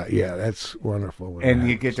 right? Yeah, that's wonderful. And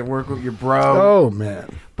you get to work with your bro. Oh man!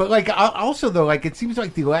 But like, also though, like, it seems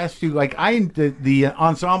like the last few, like, the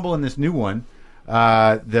ensemble in this new one,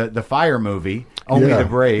 the Fire movie, Only the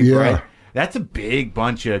Brave, right? That's a big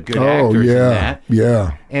bunch of good actors in that.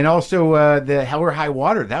 Yeah. And also the Hell or High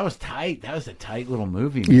Water. That was tight. That was a tight little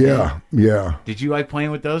movie, man. Yeah. Did you like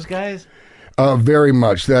playing with those guys? Very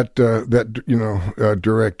much. That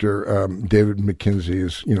director David McKenzie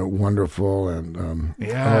is wonderful, and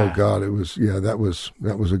oh God, it was that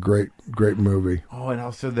was a great movie. Oh, and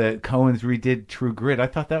also the Coens redid True Grit. I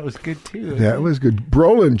thought that was good too. That was good.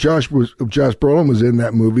 Josh Brolin was in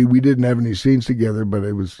that movie. We didn't have any scenes together, but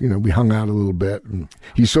it was we hung out a little bit. And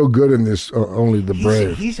he's so good in this Only the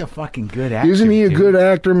Brave. He's a fucking good actor. Isn't he a good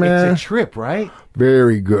actor, man? It's a trip, right?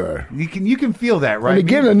 Very good. You can feel that, right? And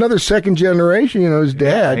again, another second generation, his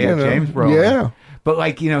dad. James Brolin. Yeah. But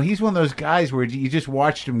like, he's one of those guys where you just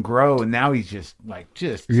watched him grow, and now he's just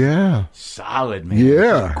solid, man.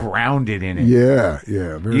 Yeah. Just grounded in it. Yeah.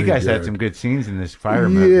 Very you guys good. had some good scenes in this Fire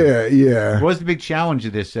movie. Yeah. What was the big challenge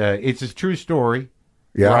of this? It's a true story,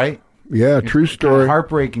 yeah. right? Yeah, true story. Kind of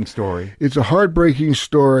heartbreaking story. It's a heartbreaking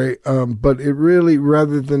story, but it really,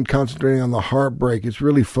 rather than concentrating on the heartbreak, it's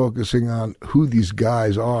really focusing on who these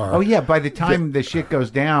guys are. Oh yeah, by the time the shit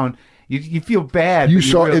goes down, you feel bad.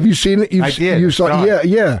 Have you seen it? I did. You saw it.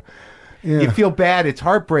 Yeah. You feel bad. It's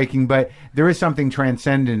heartbreaking, but there is something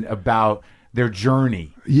transcendent about their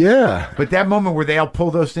journey. Yeah. But that moment where they all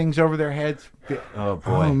pull those things over their heads. Oh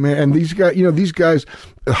boy. Oh man, and these guys,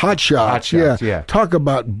 hot shots. Yeah. Talk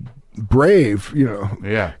about brave,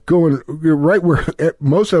 going right where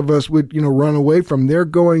most of us would, run away from. They're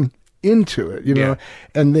going into it,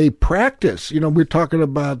 and they practice. We're talking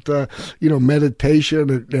about,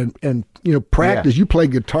 meditation and practice. You play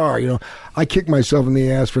guitar, I kick myself in the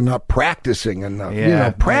ass for not practicing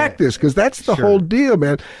enough. Practice, because that's the whole deal,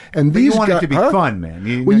 man. And you want it to be fun, man.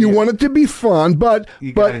 You want it to be fun, but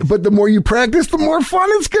the more you practice, the more fun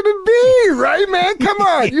it's going to be, right, man? Come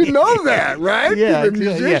on, you know that, right? Yeah, you're a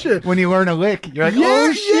musician. Yeah. When you learn a lick, you're like,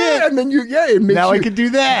 oh shit, and then it makes now I can do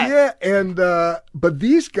that. Yeah, and But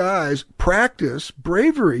these guys practice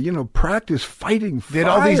bravery, practice fighting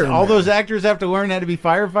fire. Did all those actors have to learn how to be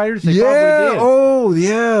firefighters? They yeah. probably did. Oh,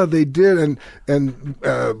 yeah, they did. And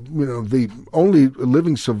the only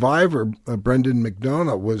living survivor, Brendan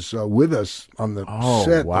McDonough, was with us on the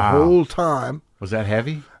set the whole time. Was that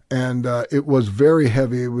heavy? And it was very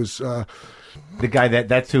heavy. It was the guy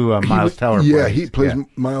that's who Miles Teller plays. Yeah, he plays. Yeah.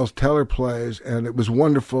 Miles Teller plays, and it was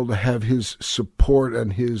wonderful to have his support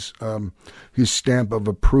and his stamp of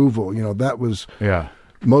approval. That was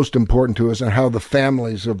most important to us, and how the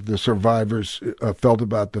families of the survivors felt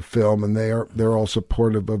about the film, and they're all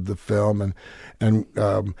supportive of the film, and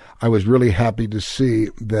I was really happy to see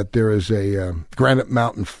that there is a Granite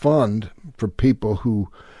Mountain Fund for people who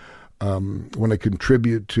want to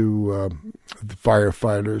contribute to the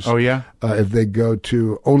firefighters. Oh, yeah? If they go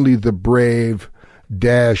to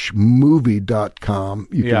onlythebrave-movie.com,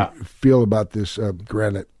 you can feel about this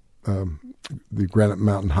the Granite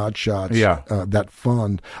Mountain Hot Shots, that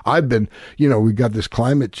fund. I've been, we got this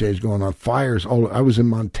climate change going on, fires. I was in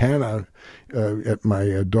Montana at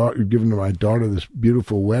my daughter, giving to my daughter this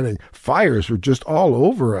beautiful wedding. Fires were just all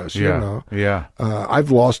over us, Yeah. I've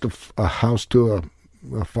lost a house to a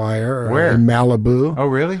fire. Where? In Malibu. Oh,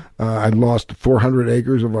 really? I lost 400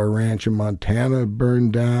 acres of our ranch in Montana,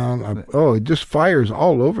 burned down. Just fires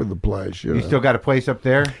all over the place. You still got a place up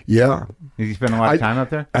there? Yeah. Did you spend a lot of time up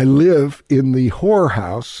there? I live in the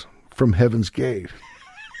whorehouse from Heaven's Gate.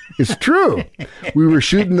 It's true. We were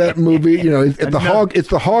shooting that movie, at the hog. It's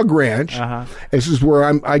the Hog Ranch. Uh-huh. This is where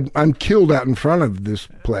I'm killed out in front of this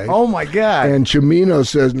place. Oh my God! And Chimino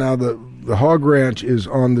says now the Hog Ranch is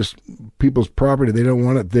on this people's property. They don't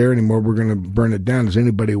want it there anymore. We're going to burn it down. Does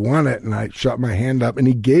anybody want it? And I shot my hand up, and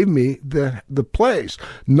he gave me the place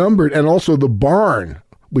numbered, and also the barn.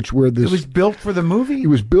 Which were this? It was built for the movie. It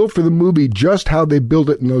was built for the movie, just how they built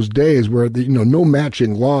it in those days, where no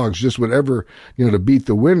matching logs, just whatever to beat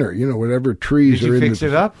the winter. Whatever trees. Did you fix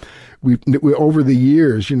it up? We over the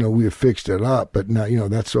years, we have fixed it up, but now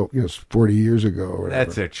that's 40 years ago. Or whatever.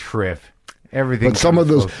 That's a trip. Everything. But some of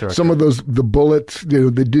those, the bullets,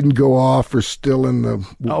 that didn't go off are still in the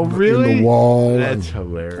really? in the wall. That's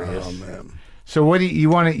hilarious. Oh man. So what do you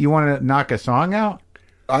want to knock a song out?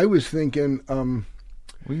 I was thinking.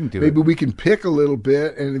 We can do Maybe we can pick a little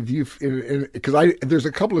bit, and because there's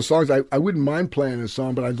a couple of songs I wouldn't mind playing a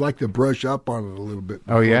song, but I'd like to brush up on it a little bit.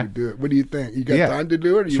 Oh yeah, we do it. What do you think? You got time to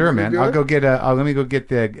do it? Sure, man. I'll go get let me go get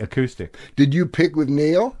the acoustic. Did you pick with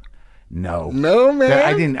Neil? No, man.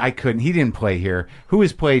 I didn't. I couldn't. He didn't play here. Who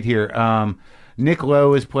has played here? Nick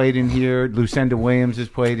Lowe has played in here. Lucinda Williams has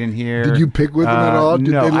played in here. Did you pick with him at all?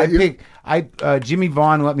 No, I picked. Jimmy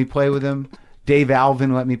Vaughn let me play with him. Dave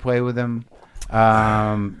Alvin let me play with him. They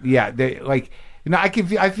I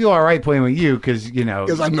feel all right playing with you because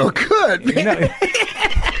I'm no good.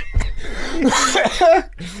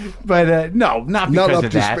 But no, not because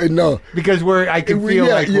of that. No, because I can feel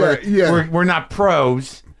we're not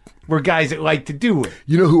pros. We're guys that like to do it.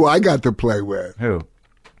 You know who I got to play with? Who?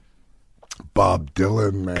 Bob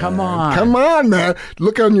Dylan, man. Come on, man.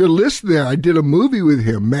 Look on your list there. I did a movie with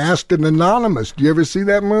him, Masked and Anonymous. Do you ever see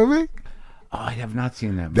that movie? Oh, I have not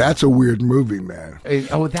seen that movie. That's a weird movie, man.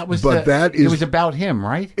 That was. It was about him,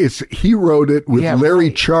 right? He wrote it with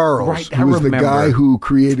Larry Charles, who was the guy who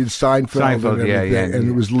created Seinfeld and everything. And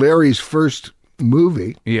it was Larry's first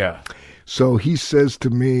movie. Yeah. So he says to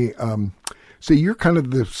me, "So you're kind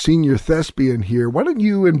of the senior thespian here. Why don't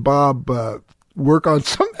you and Bob work on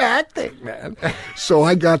some acting, man?" So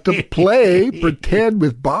I got to pretend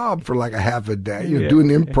with Bob for like a half a day, doing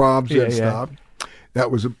improvs and stuff. That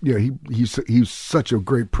was he's such a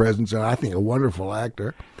great presence, and I think a wonderful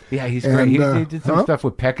actor. Yeah, he's great. He did some stuff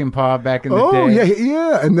with Peckinpah back in the day. Oh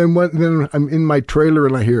yeah. And then I'm in my trailer,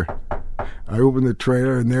 and I open the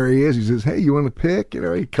trailer, and there he is. He says, "Hey, you want to pick?"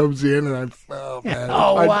 He comes in, and man.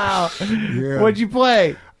 Wow. Yeah. What'd you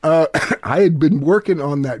play? I had been working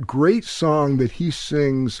on that great song that he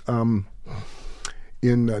sings.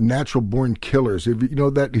 In Natural Born Killers, if you know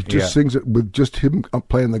that, he just sings it with just him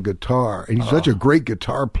playing the guitar, and he's such a great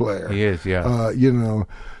guitar player. He is, yeah.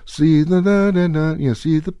 See see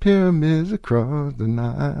the pyramids across the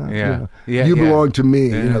Nile. Yeah, you belong to me.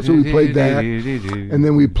 So we played that, and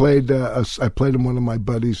then we played. I played him one of my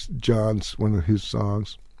buddies, John's, one of his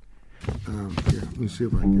songs. Here, let me see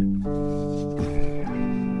if I can.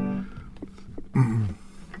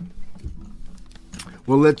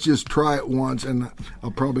 Well, let's just try it once, and I'll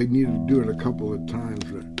probably need to do it a couple of times.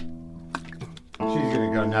 She's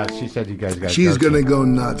gonna go nuts. She said you guys got. She's gonna go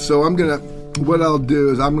nuts. So what I'll do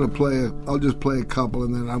is I'll just play a couple,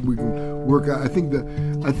 and then work out. I think the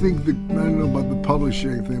I don't know about the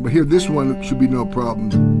publishing thing, but here, this one should be no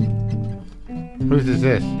problem. Whose is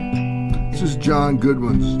this? This is John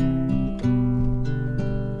Goodwin's.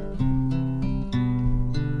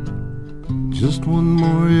 Just one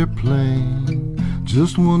more airplane,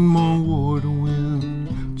 just one more war to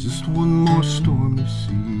win, just one more stormy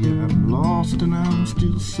sea. I'm lost and I'm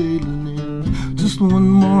still sailing in. Just one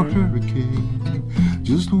more hurricane,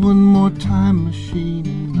 just one more time machine,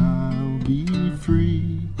 and I'll be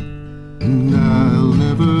free. And I'll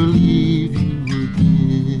never leave you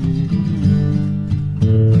again.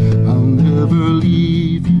 I'll never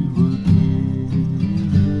leave you again.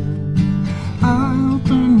 I'll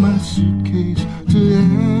burn my suitcase to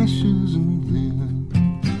ashes, and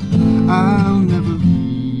then I'll never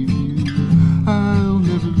leave you. I'll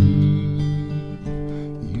never leave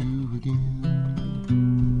you again.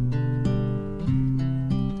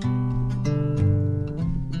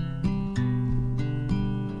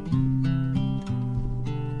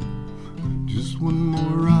 Just one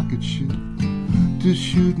more rocket ship to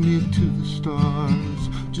shoot me to the stars.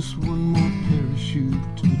 Just one more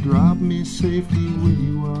parachute to drop me safely where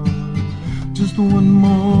you are. Just one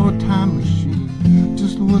more time machine,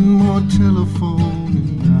 just one more telephone,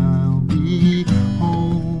 and I'll be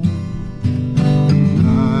home. And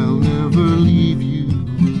I'll never leave you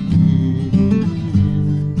again.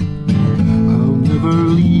 I'll never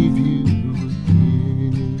leave you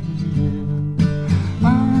again.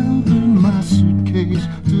 I'll burn my suitcase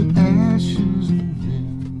to ashes, and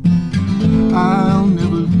then I'll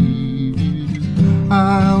never leave you.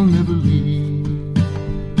 I'll never leave.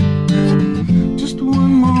 Just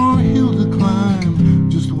one more hill to climb,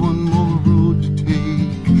 just one more road to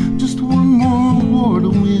take, just one more war to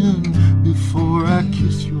win before I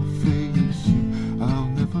kiss your face. I'll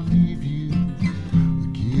never leave you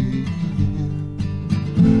again.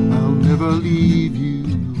 I'll never leave you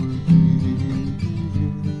again.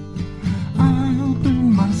 I'll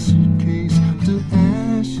burn my suitcase to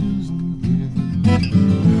ashes, and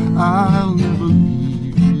then I'll never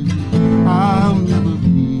leave you. I'll never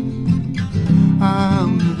leave. I'll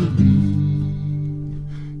never leave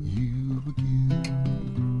you again.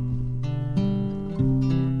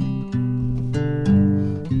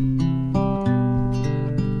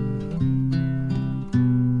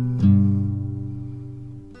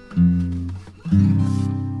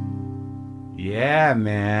 Yeah,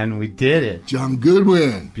 man, we did it. John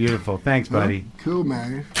Goodwin. Beautiful. Thanks, buddy. Cool,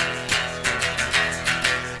 man.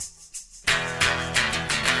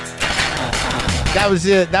 That was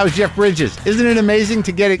it. That was Jeff Bridges. Isn't it amazing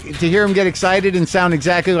to hear him get excited and sound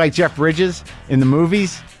exactly like Jeff Bridges in the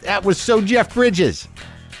movies? That was so Jeff Bridges.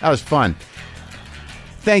 That was fun.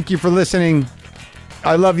 Thank you for listening.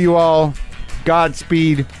 I love you all.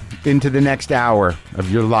 Godspeed into the next hour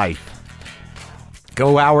of your life.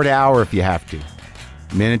 Go hour to hour if you have to.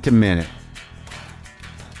 Minute to minute.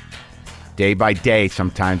 Day by day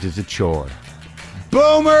sometimes is a chore.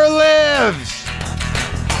 Boomer lives!